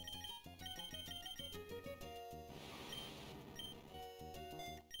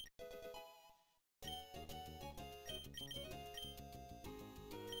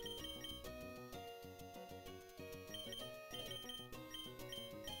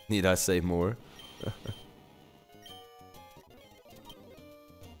 Need I say more?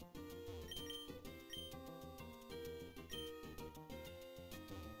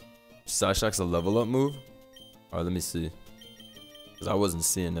 Psyshock's a level up move? Alright, let me see. Cause I wasn't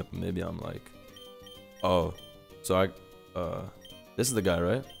seeing it, but maybe I'm like... Oh. So this is the guy,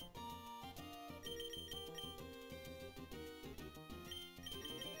 right?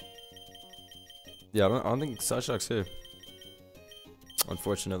 Yeah, I don't think Psyshock's here.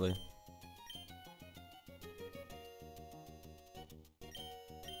 Unfortunately.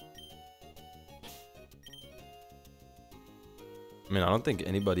 I mean, I don't think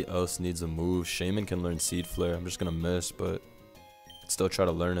anybody else needs a move. Shaman can learn Seed Flare. I'm just gonna miss, but still try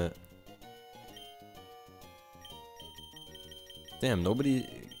to learn it. Damn, nobody...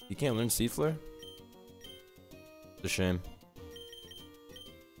 You can't learn Seed Flare? It's a shame.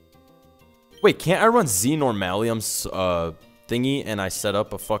 Wait, can't I run Z Normalium's thingy and I set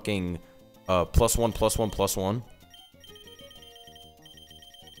up a fucking +1/+1/+1?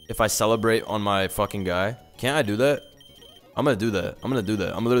 If I celebrate on my fucking guy? Can't I do that? I'm gonna do that. I'm gonna do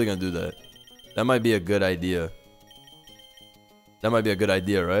that. I'm literally gonna do that. That might be a good idea. That might be a good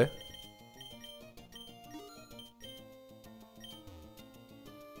idea, right?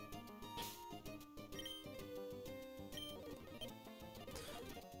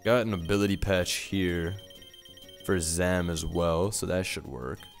 Got an ability patch here for Zam as well, so that should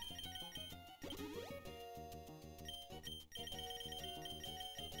work.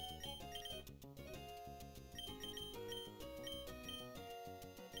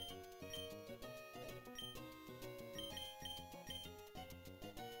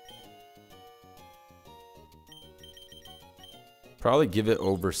 Probably give it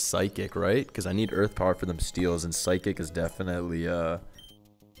over Psychic, right? Because I need Earth Power for them steals, and Psychic is definitely like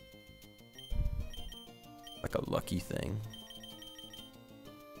a lucky thing.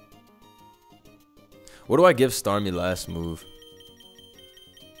 What do I give Starmie last move?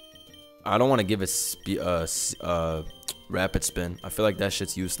 I don't want to give it Rapid Spin. I feel like that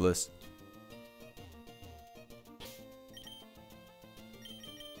shit's useless.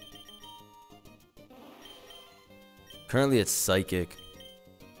 Currently it's Psychic.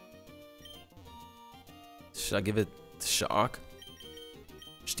 Should I give it Shock?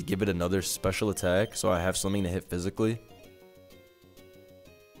 Just to give it another special attack so I have something to hit physically?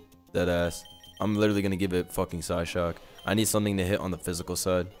 Deadass. I'm literally gonna give it fucking Psyshock. I need something to hit on the physical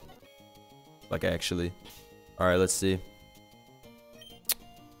side. Like actually. Alright, let's see.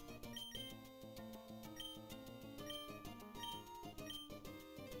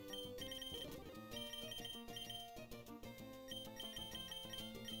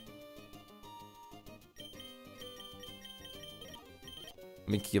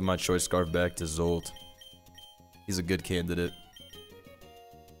 Let me give my Choice Scarf back to Zolt. He's a good candidate.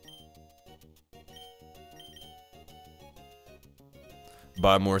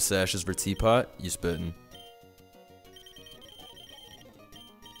 Buy more sashes for Teapot? You spittin'.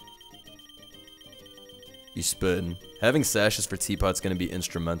 You spittin'. Having sashes for Teapot's gonna be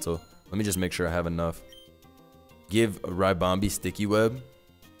instrumental. Let me just make sure I have enough. Give Rybombi Sticky Web.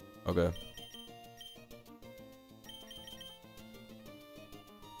 Okay.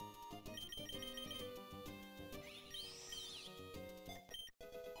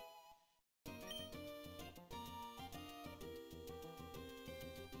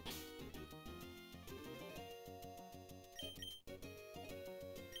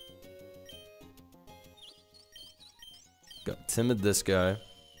 Got Timid this guy.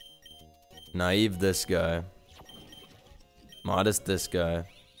 Naive this guy. Modest this guy.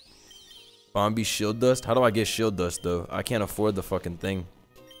 Bombi Shield Dust? How do I get Shield Dust though? I can't afford the fucking thing.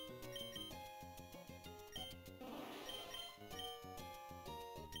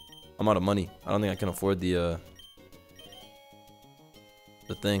 I'm out of money. I don't think I can afford the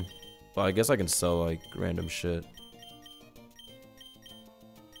thing. But I guess I can sell like random shit.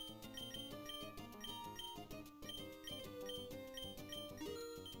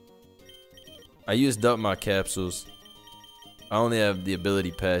 I used up my capsules. I only have the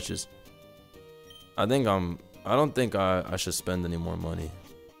ability patches. I don't think I should spend any more money.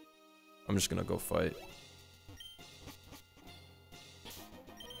 I'm just gonna go fight.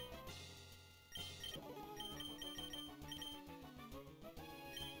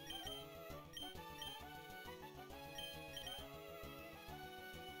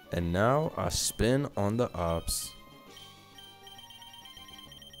 And now I spin on the ops,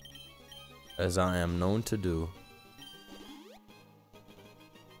 as I am known to do.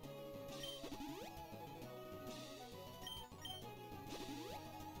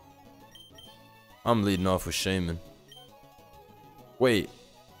 I'm leading off with Shaman. Wait,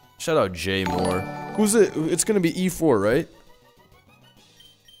 shout out Jay Moore. Who's it? It's gonna be E4, right?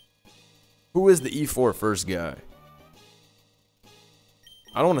 Who is the E4 first guy?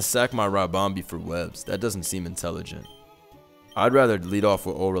 I don't want to sack my Rabambi for webs. That doesn't seem intelligent. I'd rather lead off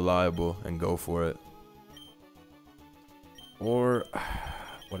with O Reliable and go for it. Or,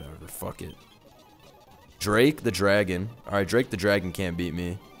 whatever, fuck it. Drake the Dragon. Alright, Drake the Dragon can't beat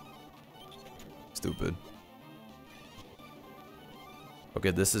me. Stupid.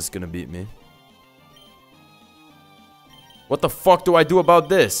 Okay, this is gonna beat me. What the fuck do I do about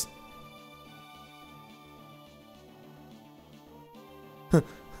this?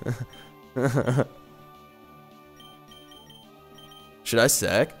 Should I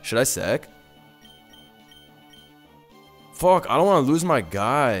sack? Should I sack? Fuck, I don't want to lose my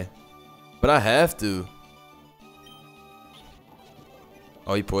guy. But I have to.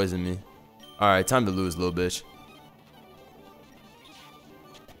 Oh, he poisoned me. Alright, time to lose, little bitch.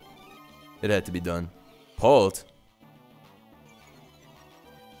 It had to be done. Halt.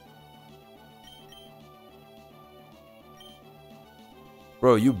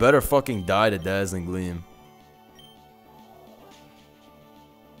 Bro, you better fucking die to Dazzling Gleam.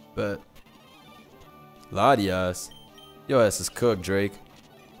 Bet. Latias. Your ass is cooked, Drake.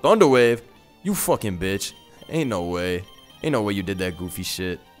 Thunderwave. You fucking bitch. Ain't no way. Ain't no way you did that goofy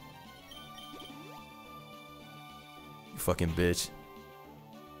shit. You fucking bitch.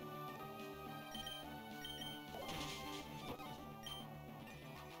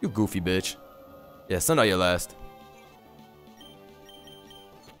 You goofy bitch. Yeah, send out your last.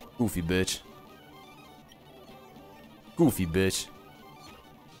 Goofy bitch. Goofy bitch.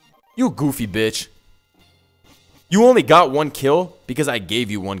 You goofy bitch. You only got one kill because I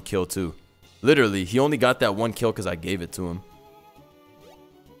gave you one kill too. Literally, he only got that one kill because I gave it to him.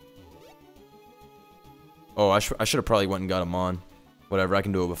 Oh, I should have probably went and got him on. Whatever, I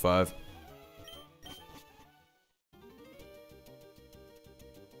can do it with 5.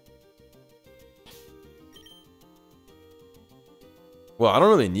 Well, I don't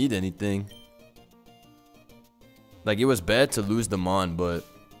really need anything. Like, it was bad to lose them on, but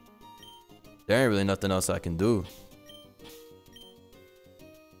there ain't really nothing else I can do.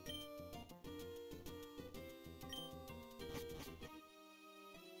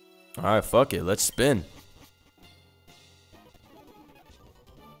 Alright, fuck it. Let's spin.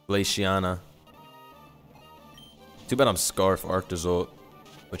 Glaciana. Too bad I'm Scarf Arctozolt,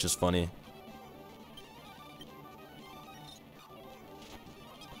 which is funny.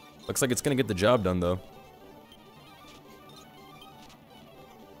 Looks like it's gonna get the job done, though.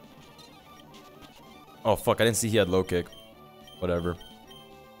 Oh, fuck. I didn't see he had low kick. Whatever.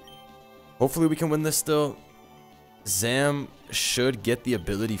 Hopefully we can win this still. Zam should get the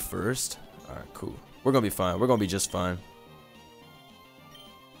ability first. Alright, cool. We're gonna be fine. We're gonna be just fine.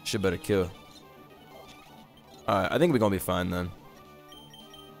 Should better kill. Alright, I think we're gonna be fine then.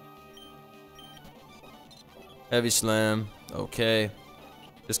 Heavy Slam. Okay.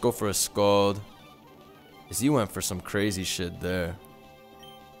 Just go for a Scald. Because you went for some crazy shit there.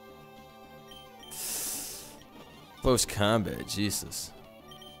 Close combat, Jesus.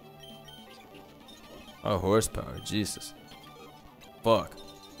 Oh, horsepower, Jesus. Fuck.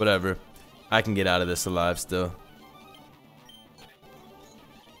 Whatever. I can get out of this alive still.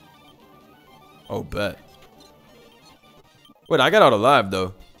 Oh, bet. Wait, I got out alive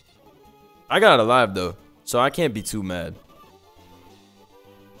though. I got out alive though. So I can't be too mad.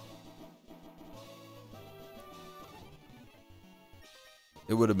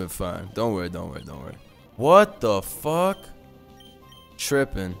 It would have been fine. Don't worry, don't worry, don't worry. What the fuck?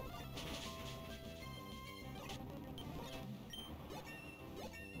 Tripping.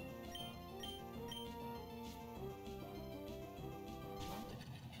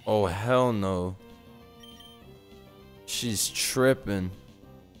 Oh, hell no. She's tripping.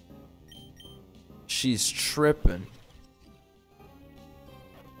 She's tripping.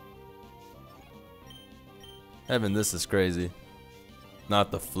 Heaven, this is crazy.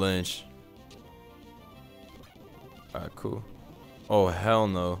 Not the flinch. Alright, cool. Oh, hell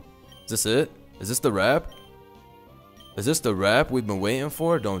no. Is this it? Is this the wrap? Is this the wrap we've been waiting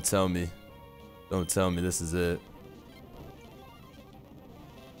for? Don't tell me. Don't tell me this is it.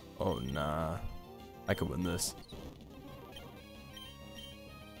 Oh, nah. I could win this.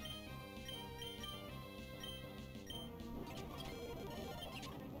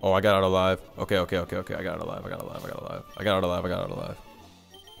 Oh, I got out alive. Okay. I got out alive. I got out alive.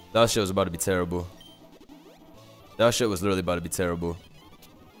 That shit was about to be terrible. That shit was literally about to be terrible.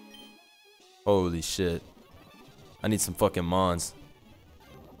 Holy shit. I need some fucking mons.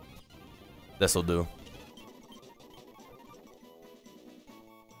 This'll do.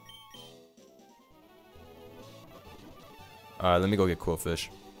 Alright, let me go get Quillfish.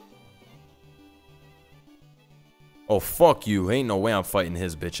 Oh, fuck you. Ain't no way I'm fighting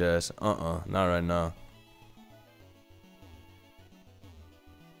his bitch ass. Not right now.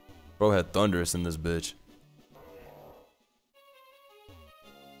 Bro had Thunderous in this bitch.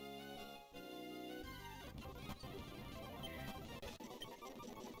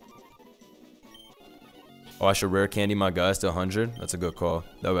 Oh, I should rare candy my guys to 100? That's a good call.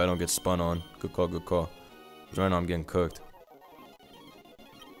 That way I don't get spun on. Good call, good call. Because right now I'm getting cooked.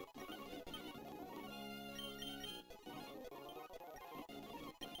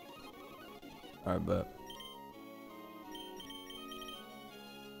 Alright, bet.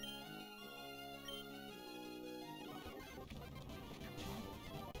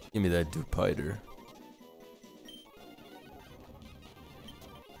 Give me that Dupiter.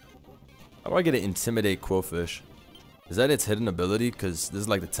 How do I get to intimidate Quillfish? Is that its hidden ability? Because this is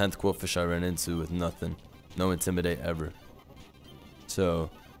like the 10th Quillfish I ran into with nothing. No intimidate ever. So,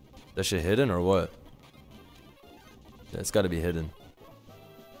 that shit hidden or what? Yeah, it's gotta be hidden.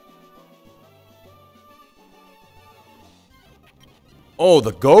 Oh,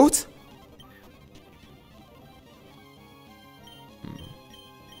 the goat?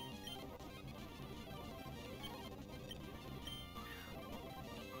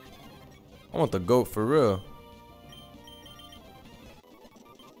 I want the goat for real.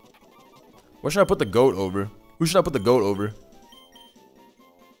 Where should I put the goat over? Who should I put the goat over?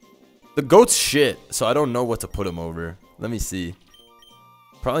 The goat's shit, so I don't know what to put him over. Let me see.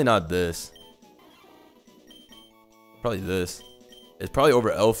 Probably not this. Probably this. It's probably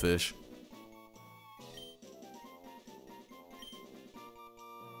over Elfish.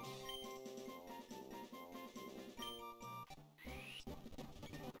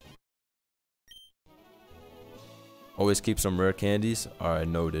 Always keep some rare candies. Alright,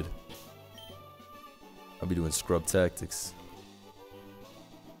 noted. I'll be doing scrub tactics.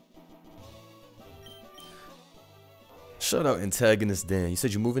 Shout out Antagonist Dan. You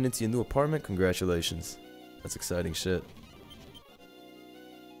said you're moving into your new apartment? Congratulations. That's exciting shit.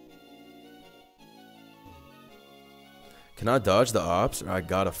 Can I dodge the ops or I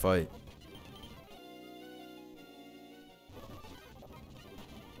gotta fight?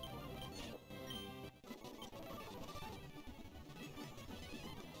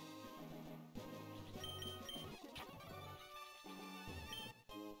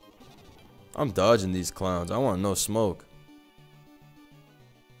 I'm dodging these clowns. I want no smoke.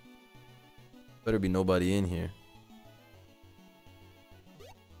 Better be nobody in here.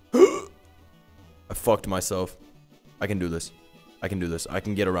 I fucked myself. I can do this. I can do this. I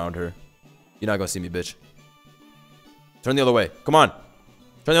can get around her. You're not gonna see me, bitch. Turn the other way. Come on.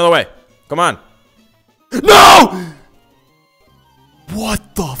 Turn the other way. Come on. No!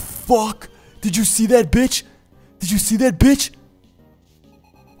 What the fuck? Did you see that, bitch? Did you see that, bitch?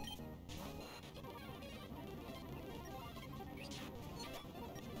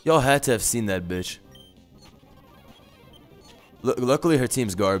 Y'all had to have seen that bitch. Luckily her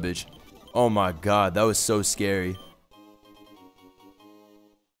team's garbage. Oh my god, that was so scary.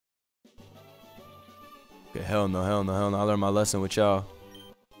 Okay, hell no. I learned my lesson with y'all.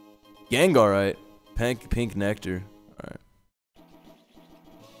 Gengar, right? Pink nectar. Alright.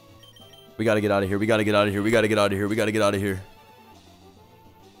 We gotta get out of here. We gotta get out of here.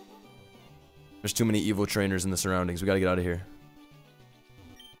 There's too many evil trainers in the surroundings. We gotta get out of here.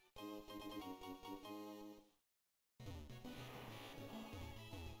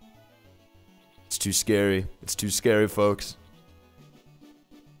 It's too scary. It's too scary, folks.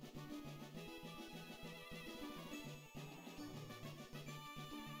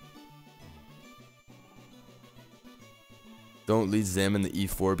 Don't lead Zam in the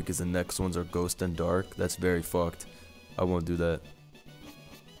E4 because the next ones are Ghost and Dark. That's very fucked. I won't do that.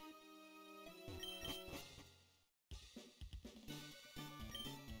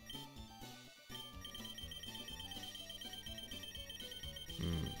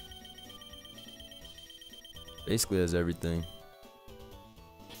 Basically has everything.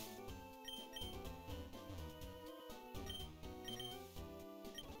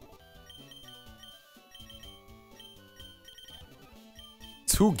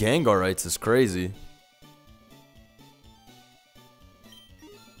 Two Gangarites is crazy.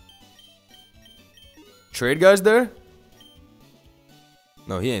 Trade guy's there?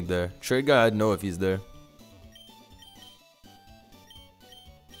 No, he ain't there. Trade guy, I'd know if he's there.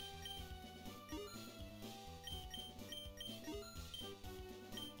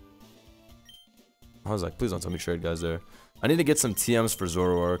 I was like, please don't tell me trade guy's there. I need to get some TMs for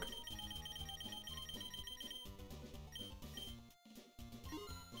Zoroark.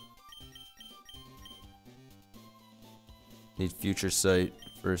 Need Future Sight,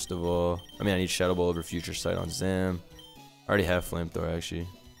 first of all. I mean, I need Shadow Ball over Future Sight on Zam. I already have Flamethrower, actually.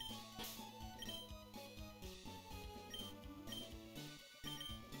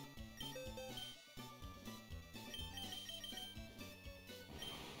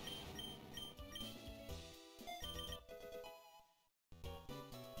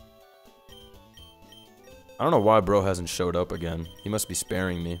 I don't know why bro hasn't showed up again. He must be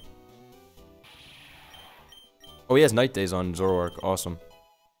sparing me. Oh, he has Night Days on Zoroark. Awesome.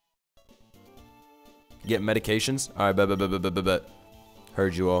 Get medications? Alright, bet.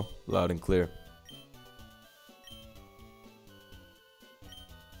 Heard you all. Loud and clear.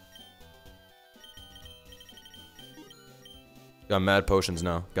 Got mad potions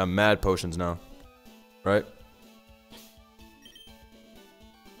now. Got mad potions now. Right?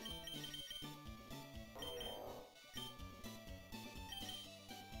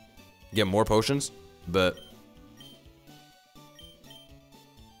 Get more potions? Bet.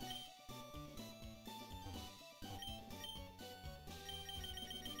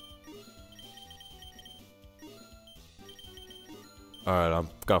 Alright,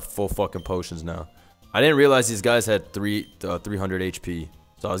 I've got full fucking potions now. I didn't realize these guys had 300 HP.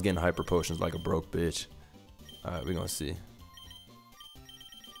 So I was getting hyper potions like a broke bitch. Alright, we're gonna see.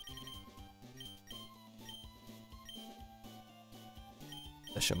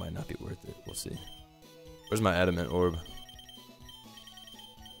 That shit might not be worth it. We'll see. Where's my adamant orb?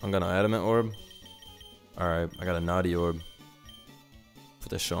 I'm gonna adamant orb. Alright, I got a naughty orb. Put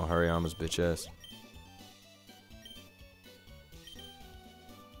that shit on Hariyama's bitch ass.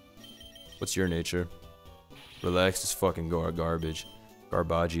 What's your nature? Relaxed as fucking garbage.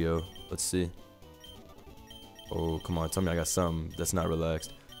 Garbaggio. Let's see. Oh, come on. Tell me I got something that's not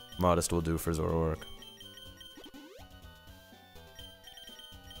relaxed. Modest will do for Zoroark.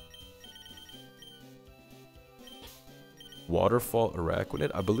 Waterfall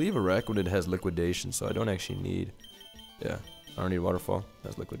Araquanid? I believe Araquanid has liquidation, so I don't actually need... Yeah, I don't need Waterfall. It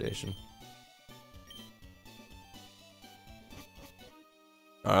has liquidation.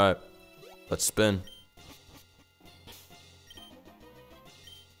 Alright. Let's spin.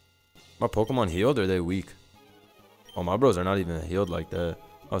 My Pokemon healed or are they weak? Oh, my bros are not even healed like that.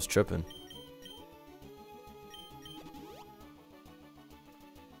 I was tripping.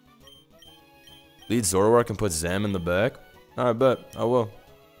 Lead Zoroark and put Zam in the back? Alright, bet. I will.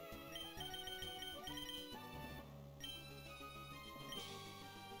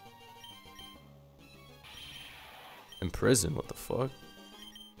 Imprison? What the fuck?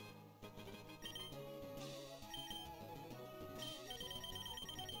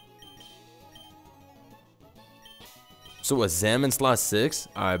 So what, Zam in slot 6?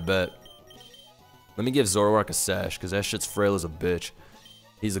 I bet. Let me give Zoroark a sash, because that shit's frail as a bitch.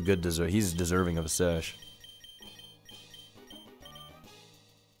 He's he's deserving of a sash.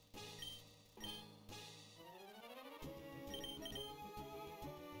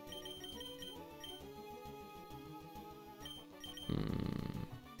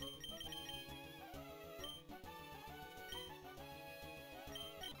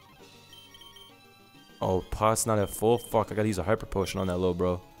 Oh, pot's not at full? Fuck, I gotta use a hyper potion on that little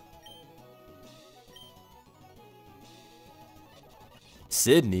bro.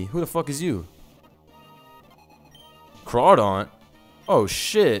 Sydney? Who the fuck is you? Crawdaunt? Oh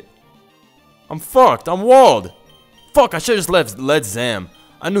shit. I'm fucked. I'm walled. Fuck, I should've just led Zam.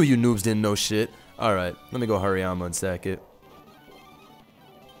 I knew you noobs didn't know shit. Alright, let me go Hariyama and sack it.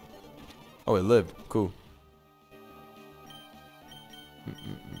 Oh, it lived. Cool.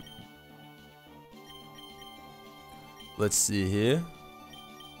 Let's see here.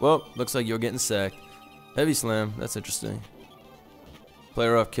 Well, looks like you're getting sacked. Heavy Slam. That's interesting.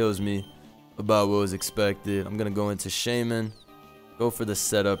 Player off kills me. About what was expected. I'm gonna go into Shaman. Go for the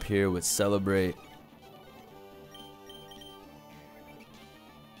setup here with Celebrate.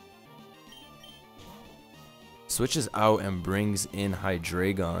 Switches out and brings in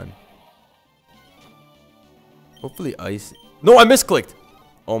Hydreigon. Hopefully ice. No, I misclicked.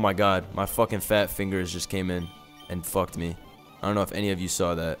 Oh my god, my fucking fat fingers just came in and fucked me. I don't know if any of you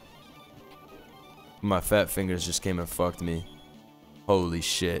saw that. My fat fingers just came and fucked me. Holy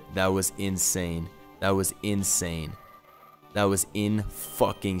shit, that was insane. That was insane. That was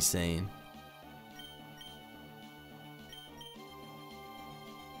fucking sane.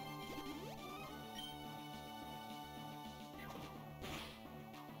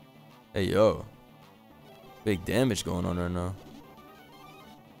 Hey yo, big damage going on right now.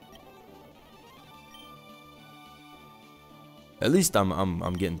 At least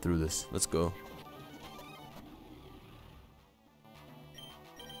I'm getting through this. Let's go.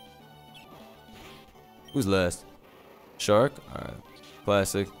 Who's last? Shark? Alright.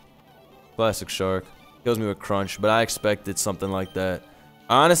 Classic. Classic Shark. Kills me with Crunch, but I expected something like that.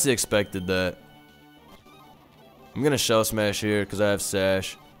 I honestly expected that. I'm gonna Shell Smash here because I have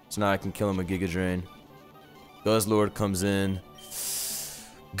Sash. So now I can kill him with Giga Drain. Guzzlord comes in.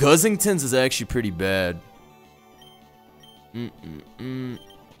 Guzzingtons is actually pretty bad.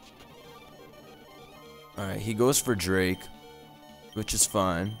 Alright, he goes for Drake, which is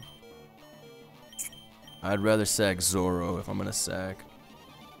fine. I'd rather sack Zoro if I'm gonna sack.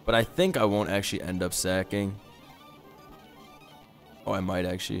 But I think I won't actually end up sacking. Oh, I might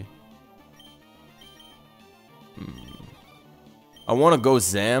actually. I want to go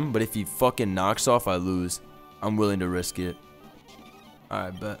Zam, but if he fucking knocks off, I lose. I'm willing to risk it.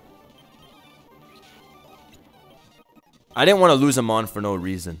 Alright, bet. I didn't want to lose him on for no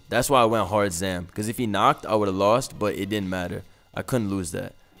reason. That's why I went hard Zam. Because if he knocked, I would have lost, but it didn't matter. I couldn't lose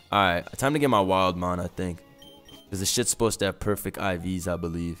that. Alright, time to get my Wild Mon, I think. Because the shit's supposed to have perfect IVs, I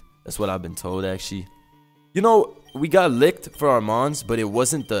believe. That's what I've been told, actually. You know, we got licked for our Mons, but it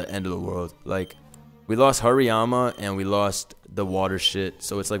wasn't the end of the world. Like, we lost Hariyama, and we lost the water shit,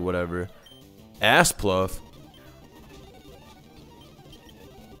 so it's like, whatever. Ass Pluff?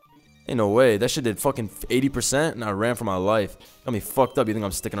 Ain't no way. That shit did fucking 80%, and I ran for my life. Got me fucked up. You think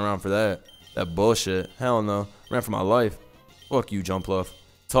I'm sticking around for that? That bullshit. Hell no. Ran for my life. Fuck you, Jumpluff.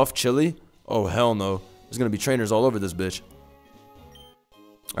 Tough Chili? Oh, hell no. There's gonna be trainers all over this bitch.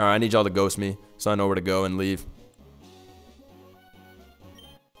 Alright, I need y'all to ghost me so I know where to go and leave.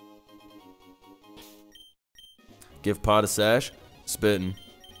 Give Pod a Sash. Spitting.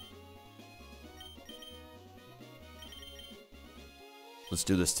 Let's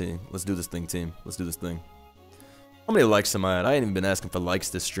do this, team. Let's do this thing, team. Let's do this thing. How many likes am I at? I ain't even been asking for likes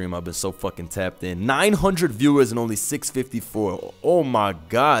this stream. I've been so fucking tapped in. 900 viewers and only 654. Oh my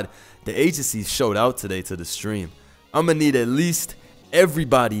god. The agency showed out today to the stream. I'm gonna need at least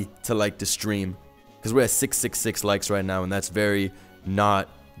everybody to like the stream. Because we're at 666 likes right now, and that's very not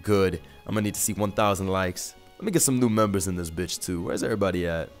good. I'm gonna need to see 1,000 likes. Let me get some new members in this bitch too. Where's everybody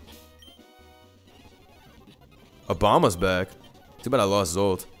at? Obama's back. Too bad I lost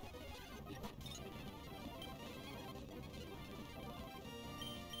Zolt.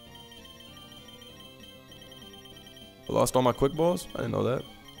 I lost all my quick balls? I didn't know that.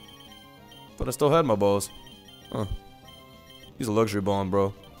 But I still had my balls. Huh. He's a luxury bomb,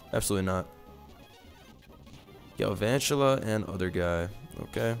 bro. Absolutely not. Galvantula and other guy.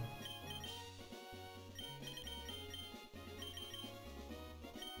 Okay.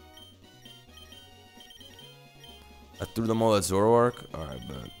 I threw them all at Zoroark? Alright,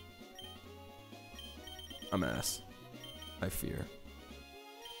 bet. I'm ass. I fear.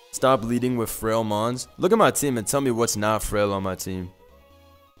 Stop leading with frail Mons. Look at my team and tell me what's not frail on my team.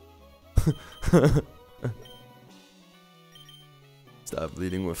 Stop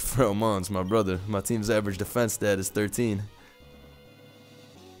leading with frail Mons, my brother. My team's average defense stat is 13.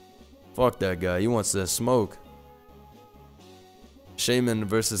 Fuck that guy. He wants to smoke. Shaman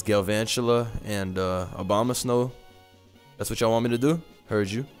versus Galvantula and Abomasnow. That's what y'all want me to do? Heard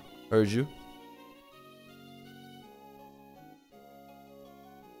you. Heard you.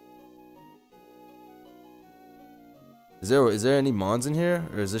 Is there any Mons in here?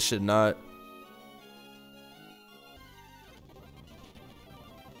 Or is this shit not?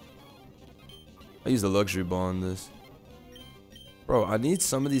 I use the luxury ball on this. Bro, I need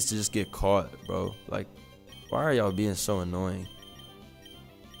some of these to just get caught, bro. Like, why are y'all being so annoying?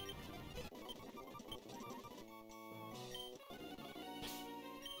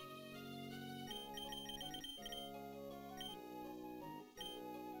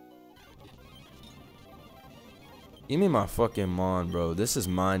 Give me my fucking Mon, bro. This is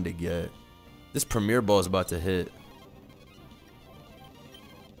mine to get. This Premier Ball is about to hit.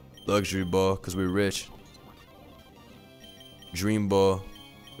 Luxury Ball, because we're rich. Dream Ball,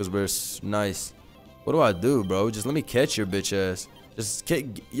 because we're nice. What do I do, bro? Just let me catch your bitch ass. Just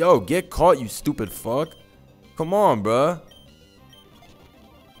get caught, you stupid fuck. Come on, bruh.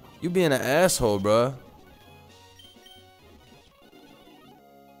 You being an asshole, bruh.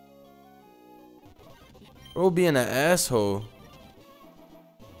 Bro being an asshole.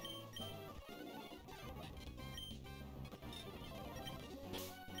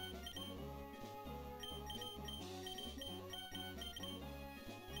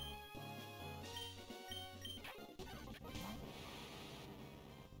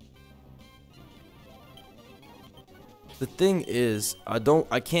 The thing is,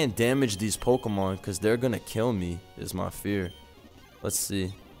 I can't damage these Pokemon because they're gonna kill me, is my fear. Let's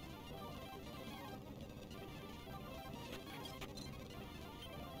see.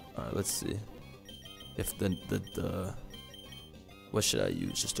 Alright, let's see. If the what should I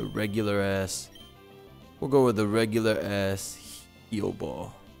use? Just a regular ass. We'll go with the regular ass Heal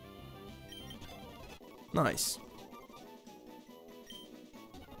Ball. Nice.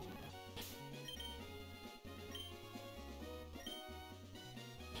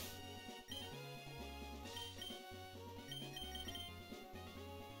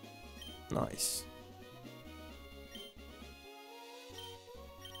 Nice.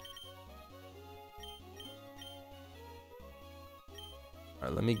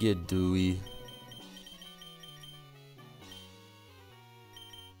 Alright, let me get Dewey.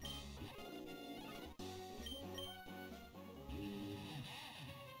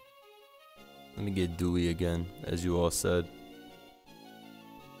 Let me get Dewey again, as you all said.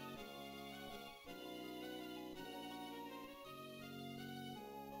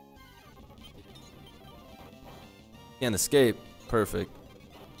 Can't escape. Perfect.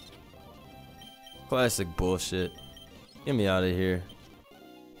 Classic bullshit. Get me out of here.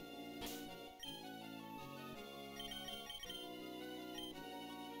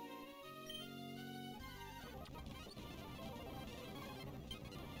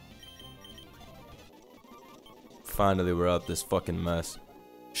 Finally, we're out this fucking mess.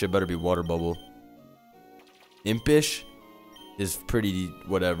 Shit better be water bubble. Impish is pretty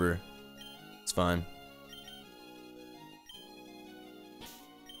whatever. It's fine.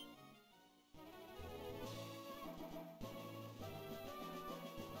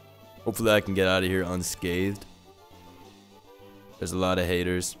 Hopefully I can get out of here unscathed. There's a lot of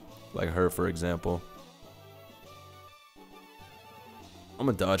haters, like her for example. I'm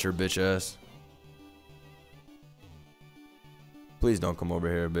gonna dodge her bitch ass. Please don't come over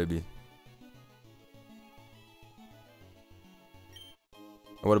here, baby.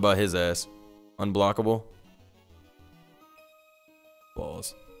 And what about his ass? Unblockable?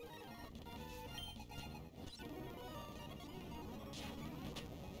 Balls.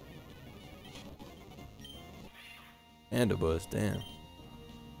 And a buzz, damn.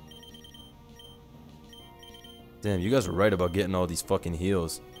 Damn, you guys are right about getting all these fucking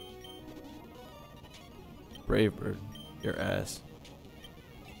heals. Brave Bird, your ass.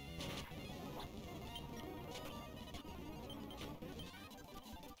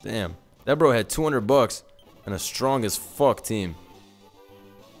 Damn, that bro had 200 bucks and a strong as fuck team.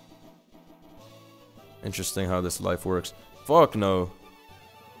 Interesting how this life works. Fuck no.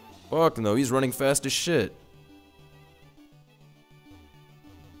 Fuck no, he's running fast as shit.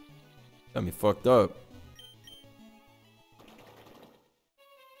 Got me fucked up.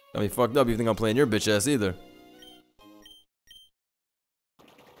 Got me fucked up. You think I'm playing your bitch ass either?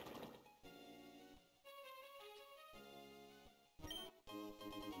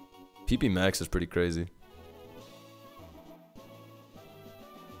 PP Max is pretty crazy.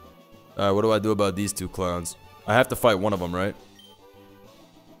 Alright, what do I do about these two clowns? I have to fight one of them, right?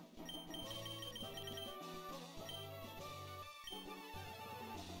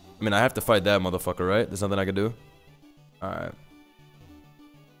 I mean, I have to fight that motherfucker, right? There's nothing I can do? Alright.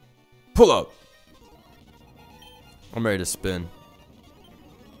 Pull up! I'm ready to spin.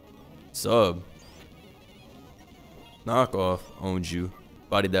 Sub. Knock off. Owned you.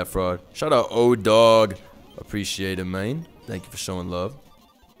 Bodied that fraud. Shout out O-Dog. Appreciate it, man. Thank you for showing love.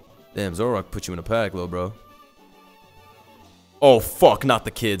 Damn, Zoroark put you in a pack, little bro. Oh, fuck. Not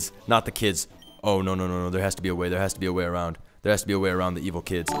the kids. Not the kids. Oh, no, no, no, no. There has to be a way. There has to be a way around. There has to be a way around the evil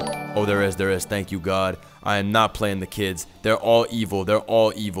kids. Oh, there is. There is. Thank you, God. I am not playing the kids. They're all evil. They're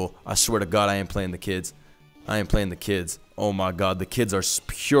all evil. I swear to God, I ain't playing the kids. I ain't playing the kids. Oh, my God. The kids are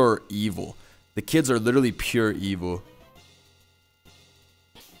pure evil. The kids are literally pure evil.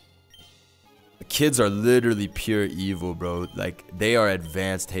 The kids are literally pure evil, bro. Like, they are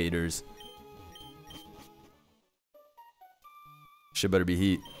advanced haters. Shit better be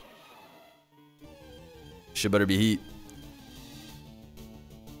heat. Shit better be heat.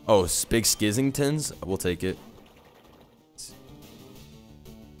 Oh, big Skizzingtons? We'll take it.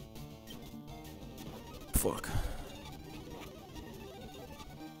 Fuck.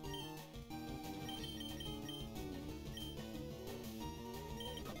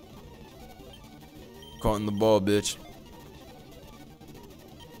 Caught in the ball, bitch.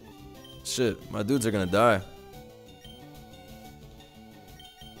 Shit, my dudes are gonna die.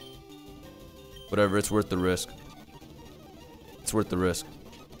 Whatever, it's worth the risk. It's worth the risk.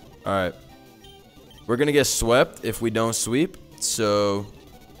 Alright. We're gonna get swept if we don't sweep, so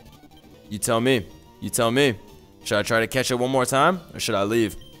you tell me. You tell me. Should I try to catch it one more time, or should I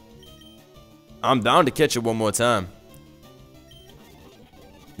leave? I'm down to catch it one more time.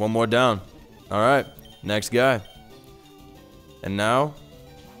 One more down. Alright, next guy. And now,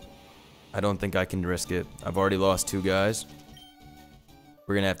 I don't think I can risk it. I've already lost 2 guys.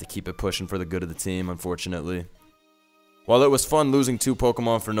 We're gonna have to keep it pushing for the good of the team, unfortunately. While it was fun losing 2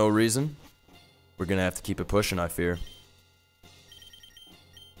 Pokemon for no reason, we're gonna have to keep it pushing, I fear.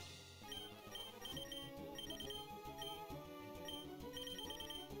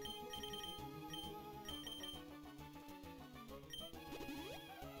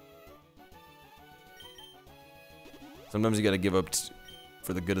 Sometimes you gotta give up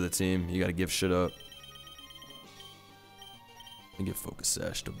for the good of the team. You gotta give shit up. And get Focus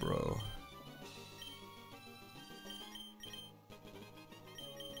Sash to bro.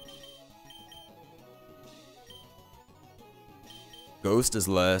 Ghost is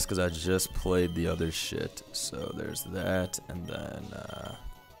last because I just played the other shit. So there's that, and then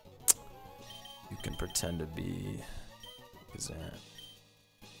you can pretend to be Kazan.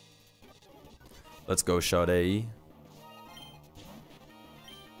 Let's go, Sade.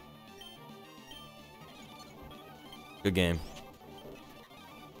 Good game.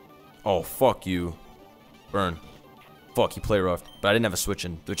 Oh, fuck you. Burn. Fuck, you play rough. But I didn't have a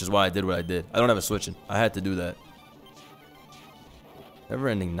switching, which is why I did what I did. I don't have a switching. I had to do that.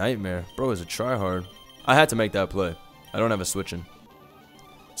 Never-ending nightmare. Bro is a tryhard. I had to make that play. I don't have a switching.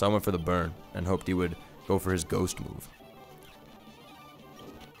 So I went for the burn and hoped he would go for his ghost move.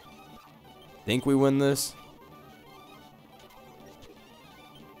 Think we win this?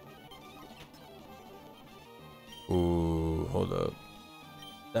 Ooh, hold up.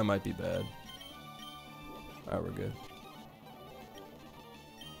 That might be bad. Alright, we're good.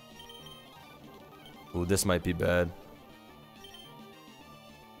 Ooh, this might be bad.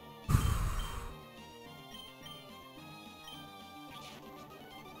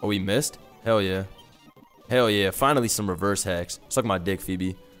 Oh, we missed? Hell yeah. Hell yeah. Finally some reverse hacks. Suck my dick,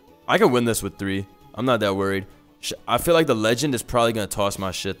 Phoebe. I can win this with 3. I'm not that worried. I feel like the legend is probably going to toss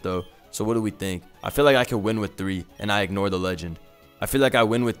my shit, though. So what do we think? I feel like I could win with 3, and I ignore the legend. I feel like I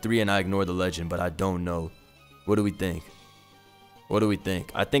win with 3, and I ignore the legend, but I don't know. What do we think? What do we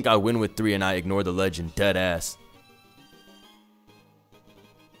think? I think I win with 3, and I ignore the legend. Dead ass.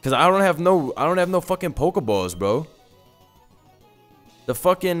 Cause I don't have no fucking Pokeballs, bro. The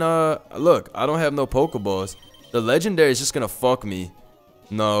fucking look, I don't have no Pokeballs. The legendary is just gonna fuck me.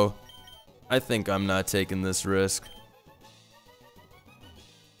 No, I think I'm not taking this risk.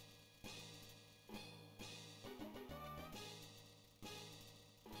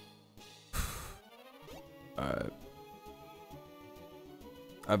 Alright.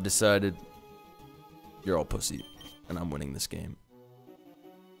 I've decided you're all pussy, and I'm winning this game.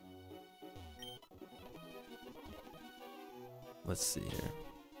 Let's see here.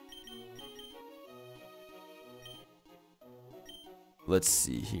 Let's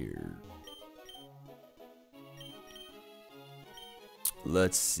see here.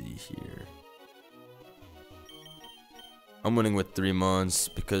 Let's see here. I'm winning with 3 Mons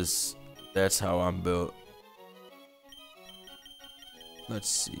because that's how I'm built. Let's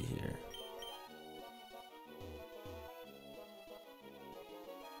see here.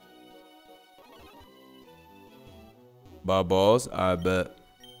 Buy balls? I bet.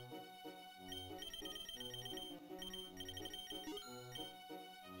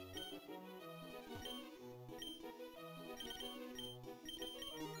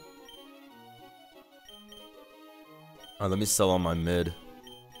 Alright, let me sell on my mid.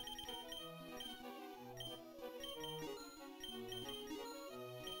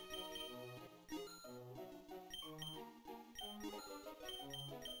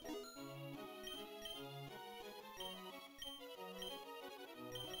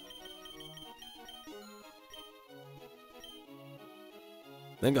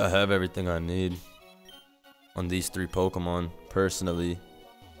 I think I have everything I need on these 3 Pokemon, personally.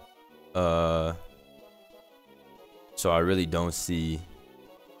 So I really don't see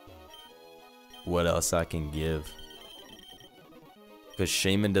what else I can give. Because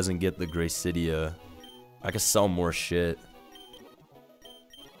Shaman doesn't get the Gracidia. I could sell more shit.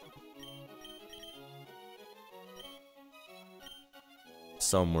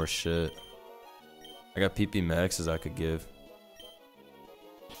 Sell more shit. I got PP Maxes I could give.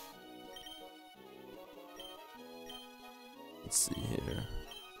 Let's see here.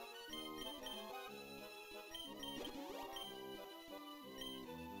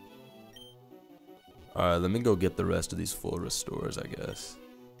 Alright, let me go get the rest of these full restores, I guess.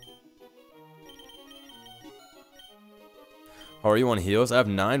 How are you on heals? I have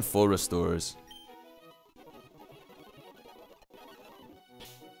 9 full restores.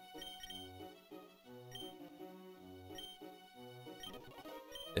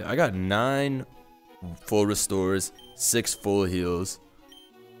 Yeah, I got 9 full restores, 6 full heals.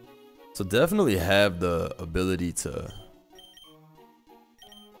 So definitely have the ability to...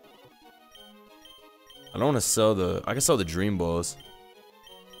 I don't want to sell the... I can sell the dream balls.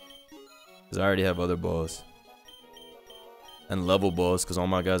 Because I already have other balls. And level balls, because all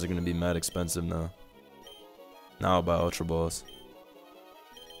my guys are going to be mad expensive now. Now I'll buy ultra balls.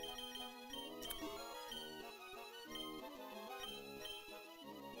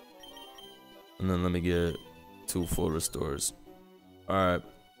 And then let me get 2 full restores. Alright.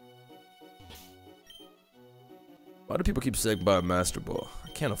 Why do people keep saying buy a master ball? I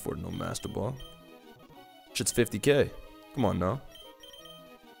can't afford no master ball. Shit's 50k. Come on now.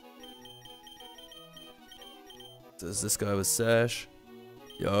 Does this guy have a sash?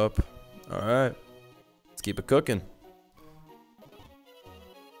 Yup. Alright. Let's keep it cooking.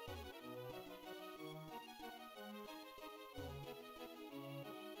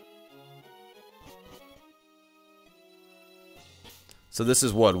 So this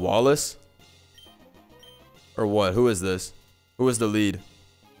is what, Wallace? Or what? Who is this? Who is the lead?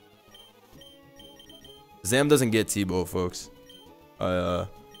 Zam doesn't get Tebow, folks. I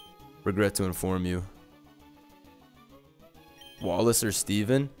regret to inform you. Wallace or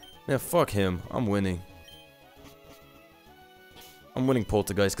Steven? Man, fuck him. I'm winning. I'm winning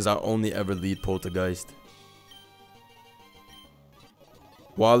Poltergeist because I only ever lead Poltergeist.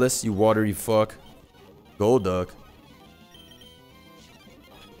 Wallace, you watery fuck. Golduck.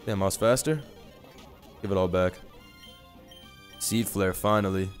 Damn, I was faster. Give it all back. Seed Flare,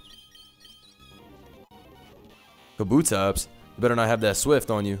 finally. Kabutops. You better not have that Swift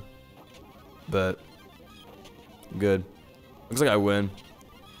on you. But good. Looks like I win.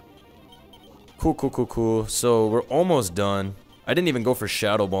 Cool, cool, cool, cool. So we're almost done. I didn't even go for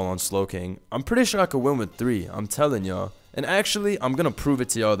Shadow Ball on Slowking. I'm pretty sure I could win with 3. I'm telling y'all. And actually, I'm gonna prove it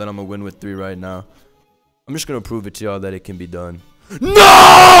to y'all that I'm gonna win with 3 right now. I'm just gonna prove it to y'all that it can be done.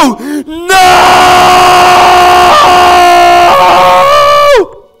 No! No!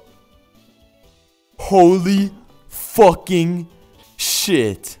 Holy fucking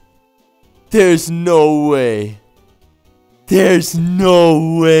shit. There's no way. There's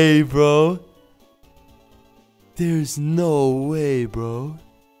no way, bro. There's no way, bro.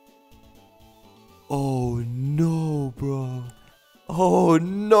 Oh no, bro. Oh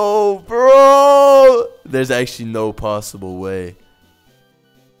no, bro. There's actually no possible way.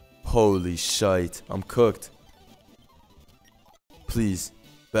 Holy shite. I'm cooked. Please,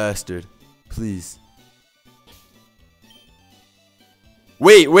 bastard. Please.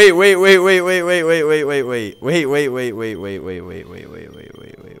 Wait.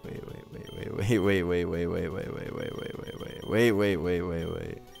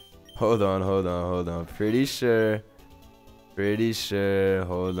 Hold on. Pretty sure.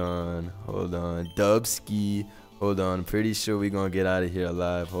 Hold on. Dubski. Hold on. Pretty sure we gonna get out of here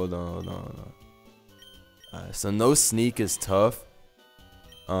alive. Hold on. Alright, so no sneak is tough.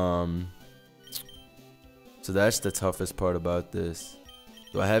 So that's the toughest part about this.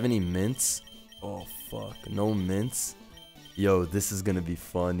 Do I have any mints? Oh fuck, no mints? Yo, this is gonna be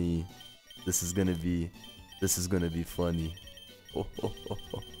funny. This is gonna be funny. Oh.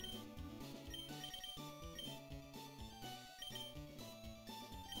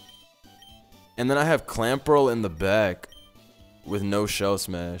 And then I have Clamperl in the back with no Shell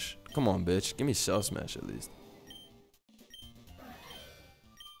Smash. Come on, bitch. Give me Shell Smash at least.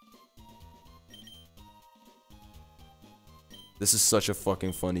 This is such a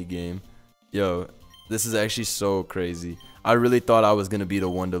fucking funny game. Yo, this is actually so crazy. I really thought I was going to be the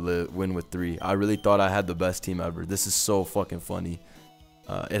one to win with 3. I really thought I had the best team ever. This is so fucking funny.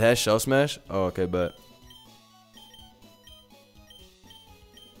 It has Shell Smash? Oh, okay, bet.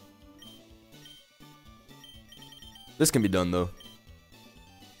 This can be done, though.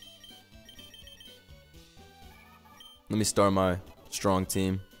 Let me start my strong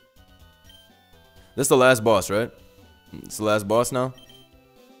team. This is the last boss, right? It's the last boss now?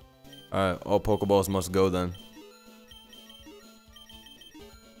 Alright, all Pokeballs must go then.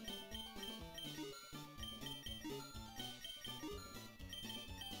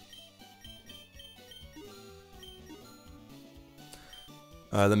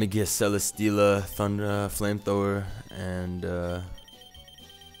 Let me get Celesteela, Thunder, Flamethrower, and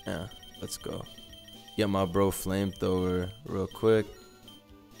yeah, let's go. Get my bro Flamethrower real quick.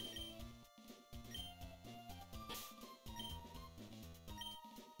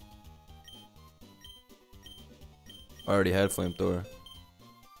 I already had Flamethrower.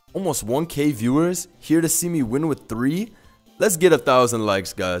 Almost 1K viewers here to see me win with 3. Let's get 1,000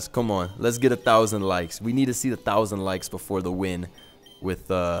 likes, guys. Come on, let's get 1,000 likes. We need to see 1,000 likes before the win with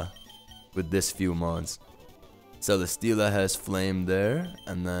this few mons. Celesteela has Flame there,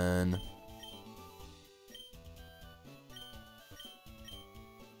 and then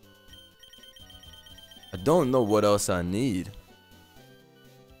I don't know what else I need.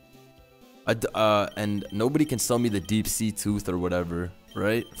 And nobody can sell me the Deep Sea Tooth or whatever,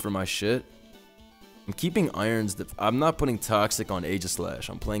 right? For my shit. I'm keeping irons. I'm not putting Toxic on Aegislash.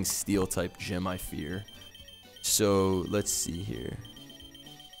 I'm playing Steel type gym, I fear. So let's see here.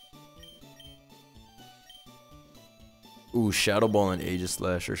 Ooh, Shadow Ball and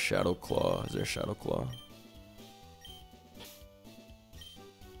Aegislash or Shadow Claw. Is there Shadow Claw?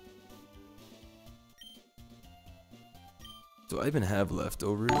 Do I even have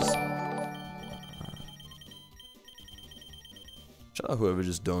leftovers? Shout out whoever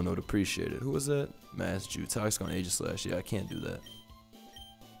just donoed, appreciate it. Who was that? Mass Jew. Toxic on Aegislash. Yeah, I can't do that.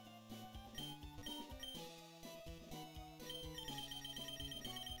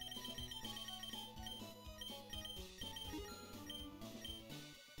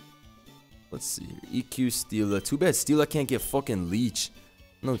 Let's see here. EQ Steela. Too bad Steela can't get fucking Leech.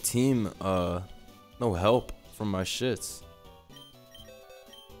 No team, no help from my shits.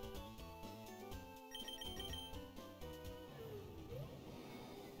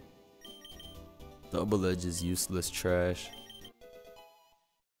 Double Edge is useless trash.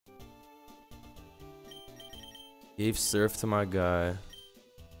 Gave Surf to my guy.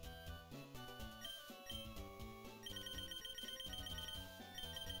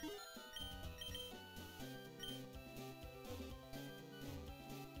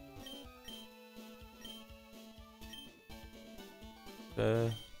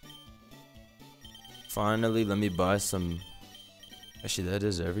 Okay. Finally, let me buy some. Actually, that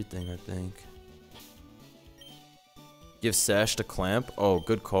is everything, I think. Give Sash to Clamp. Oh,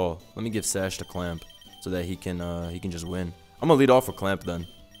 good call. Let me give Sash to Clamp so that he can just win. I'm gonna lead off with Clamp then.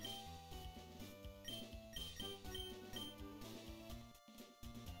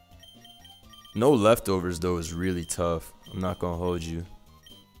 No leftovers though is really tough. I'm not gonna hold you.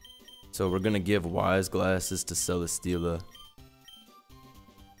 So we're gonna give Wise Glasses to Celesteela.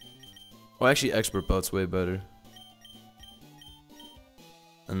 Oh, actually, Expert Belt's way better.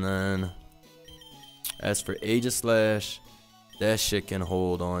 And then, as for Aegislash, that shit can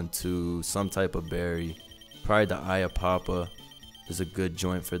hold on to some type of berry. Probably the Ayapapa is a good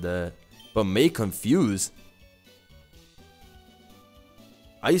joint for that. But may confuse.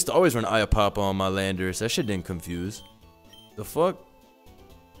 I used to always run Ayapapa on my landers. That shit didn't confuse. The fuck?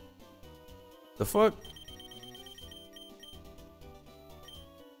 The fuck?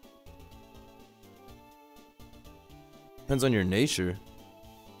 Depends on your nature.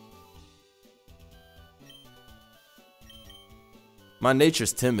 My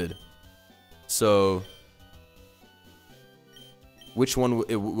nature's timid. So which one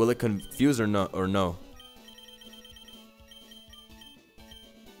will it confuse or no?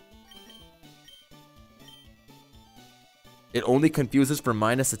 It only confuses for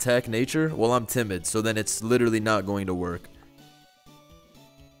minus attack nature? Well, I'm timid, so then it's literally not going to work.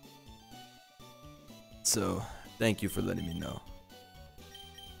 So, thank you for letting me know.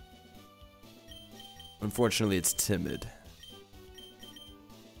 Unfortunately, it's timid.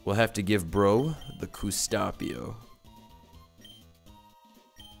 We'll have to give bro the Custapio.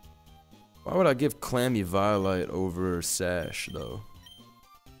 Why would I give Clammy Violet over Sash, though?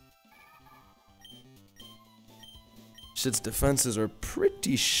 Shit's defenses are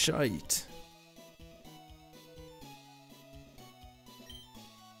pretty shite.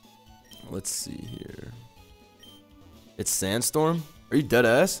 Let's see here. It's Sandstorm? Are you dead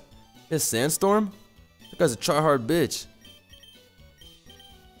ass? It's Sandstorm? That guy's a tryhard bitch.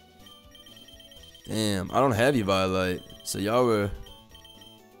 Damn, I don't have Eviolite. So y'all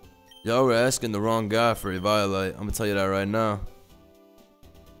were asking the wrong guy for Eviolite. I'm gonna tell you that right now.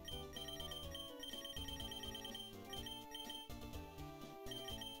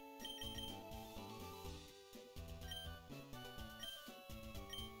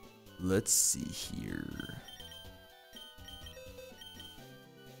 Let's see here.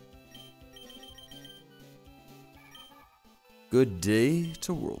 Good day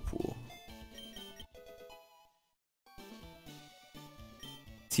to Whirlpool.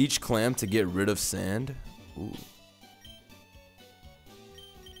 Teach Clam to get rid of sand. Ooh.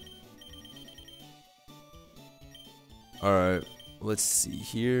 Alright, let's see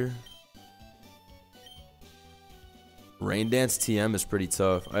here. Rain Dance TM is pretty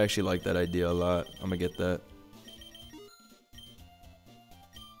tough. I actually like that idea a lot. I'm gonna get that.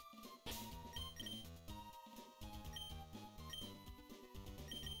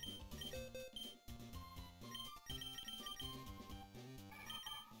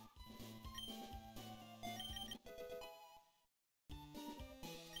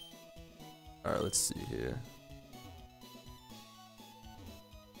 Alright, let's see here.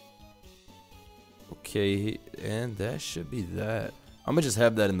 Okay, and that should be that. I'm gonna just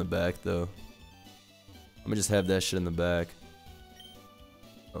have that in the back, though. I'm gonna just have that shit in the back.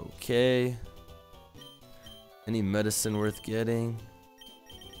 Okay. Any medicine worth getting?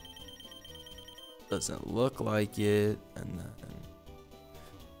 Doesn't look like it. And then,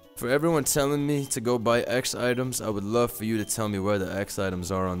 for everyone telling me to go buy X items, I would love for you to tell me where the X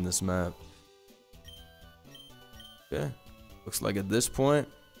items are on this map. Okay. Looks like at this point,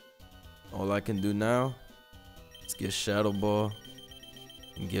 all I can do now is get Shadow Ball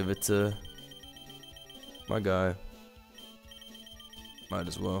and give it to my guy. Might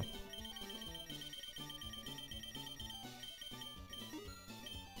as well.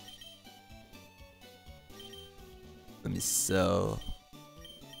 Let me sell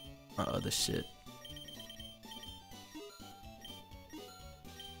my other shit.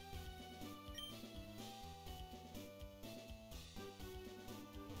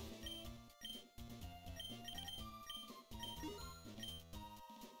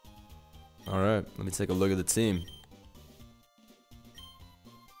 Alright, let me take a look at the team.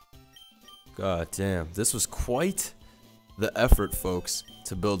 God damn, this was quite the effort, folks,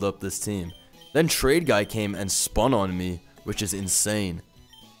 to build up this team. Then Trade Guy came and spun on me, which is insane.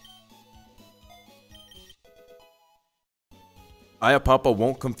 Ayapapa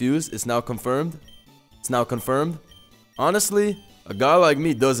won't confuse. It's now confirmed. It's now confirmed. Honestly, a guy like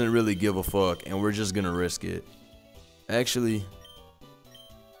me doesn't really give a fuck, and we're just gonna risk it. Actually,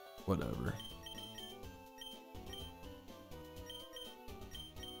 whatever.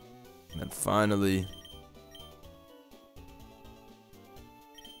 And then finally,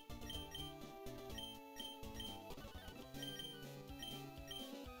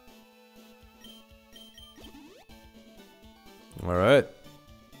 all right.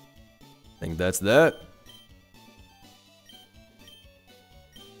 Think that's that.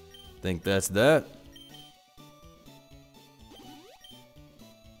 Think that's that.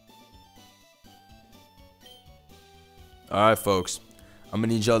 Alright, folks. I'm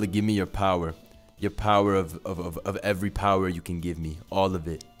gonna need y'all to give me your power. Your power of every power you can give me. All of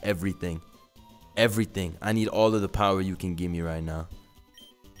it. Everything. Everything. I need all of the power you can give me right now.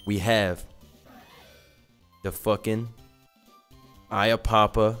 We have the fucking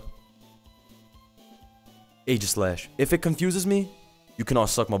Ayapapa Aegislash. If it confuses me, you can all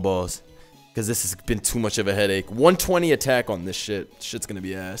suck my balls. Because this has been too much of a headache. 120 attack on this shit. Shit's gonna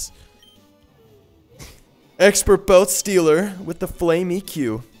be ass. Expert Belt Stealer with the Flame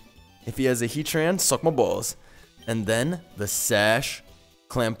EQ. If he has a Heatran, suck my balls. And then the Sash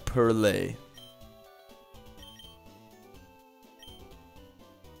Clamperle.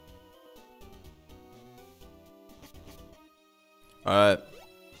 Alright,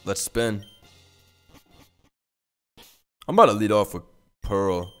 let's spin. I'm about to lead off with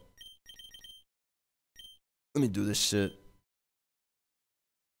Pearl. Let me do this shit.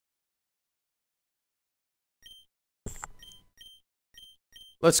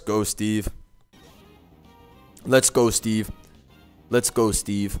 Let's go, Steve. Let's go, Steve. Let's go,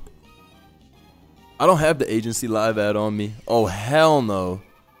 Steve. I don't have the Agency Live ad on me. Oh, hell no.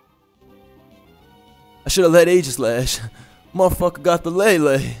 I should have let Aegislash. Motherfucker got the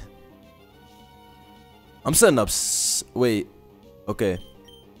Lele. I'm setting up. Wait. Okay.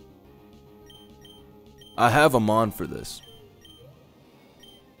 I have a Mon for this.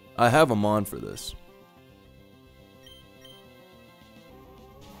 I have a Mon for this.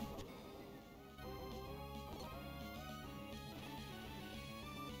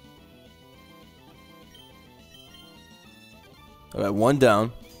 Alright, one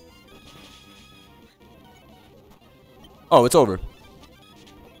down. Oh, it's over.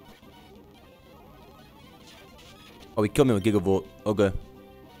 Oh, he killed me with Gigavolt. Okay.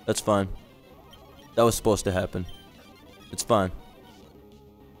 That's fine. That was supposed to happen. It's fine.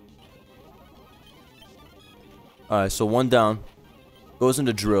 Alright, so one down. Goes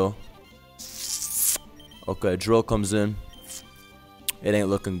into Drill. Okay, Drill comes in. It ain't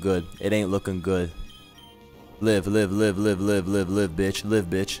looking good. It ain't looking good. Live, live, live, live, live, live, live, bitch. Live,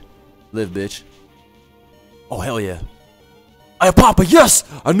 bitch. Live, bitch. Oh, hell yeah. I have Papa, yes!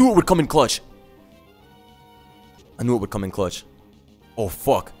 I knew it would come in clutch. I knew it would come in clutch. Oh,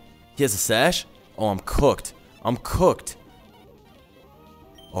 fuck. He has a sash? Oh, I'm cooked. I'm cooked.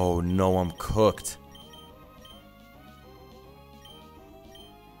 Oh, no, I'm cooked.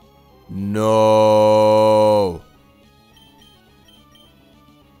 No.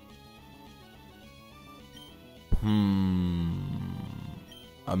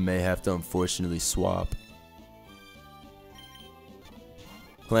 I may have to unfortunately swap.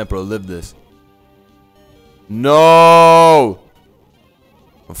 Clampro, live this. No!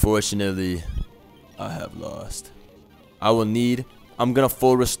 Unfortunately, I have lost. I'm gonna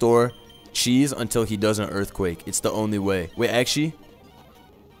full restore Cheese until he does an earthquake. It's the only way. Wait, actually?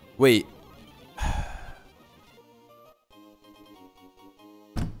 Wait.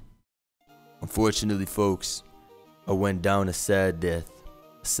 Unfortunately, folks, I went down a sad death.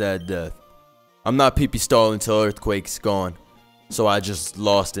 A sad death. I'm not PP stall until earthquake's gone. So I just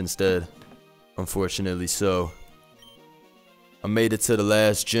lost instead. Unfortunately so. I made it to the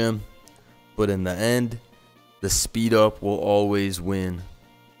last gym. But in the end, the speed up will always win.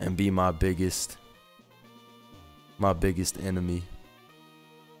 And be my biggest enemy.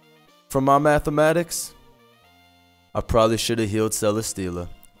 From my mathematics, I probably should have healed Celesteela.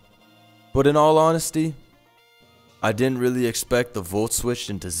 But in all honesty, I didn't really expect the Volt switch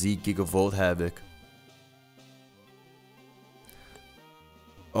into Z Gigavolt Havoc.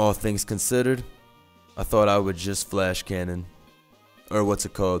 All things considered, I thought I would just Flash Cannon. Or what's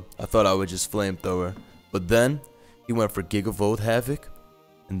it called? I thought I would just Flamethrower. But then, he went for Gigavolt Havoc,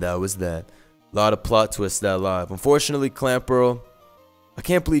 and that was that. A lot of plot twists that live. Unfortunately, Clampro, I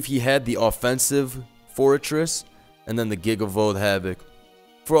can't believe he had the offensive Fortress, and then the Gigavolt Havoc.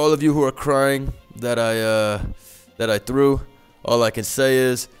 For all of you who are crying that I threw, all I can say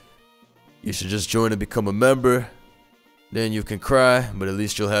is, you should just join and become a member. Then you can cry, but at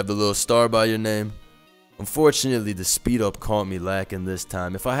least you'll have the little star by your name. Unfortunately, the speed up caught me lacking this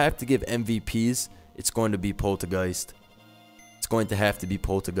time. If I have to give MVPs, it's going to be Poltergeist. It's going to have to be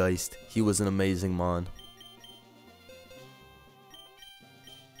Poltergeist. He was an amazing mon.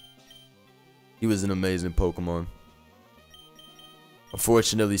 He was an amazing Pokemon.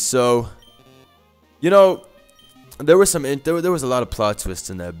 Unfortunately so. You know, there was a lot of plot twists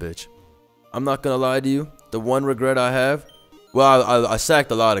in that bitch. I'm not gonna lie to you. The one regret I have, well, I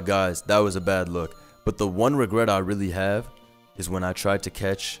sacked a lot of guys. That was a bad look. But the one regret I really have is when I tried to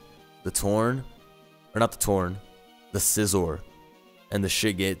catch the Torn, or not the Torn, the Scizor, and the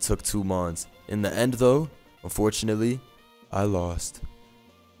shit took 2 mons. In the end, though, unfortunately, I lost.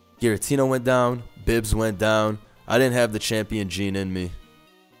 Giratina went down. Bibs went down. I didn't have the champion gene in me.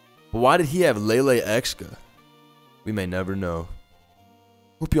 But why did he have Lele Exca? We may never know.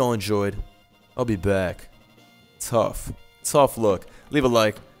 Hope y'all enjoyed. I'll be back. Tough look. Leave a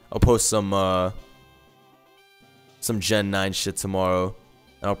like. I'll post some Gen 9 shit tomorrow.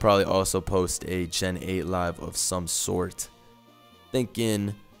 And I'll probably also post a Gen 8 live of some sort.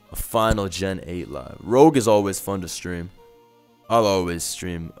 Thinking a final Gen 8 live. Rogue is always fun to stream. I'll always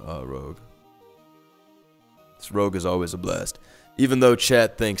stream Rogue. This Rogue is always a blast. Even though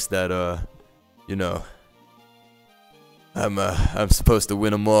chat thinks that you know, I'm supposed to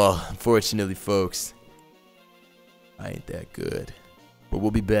win them all. Unfortunately, folks, I ain't that good. But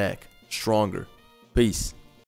we'll be back, stronger. Peace.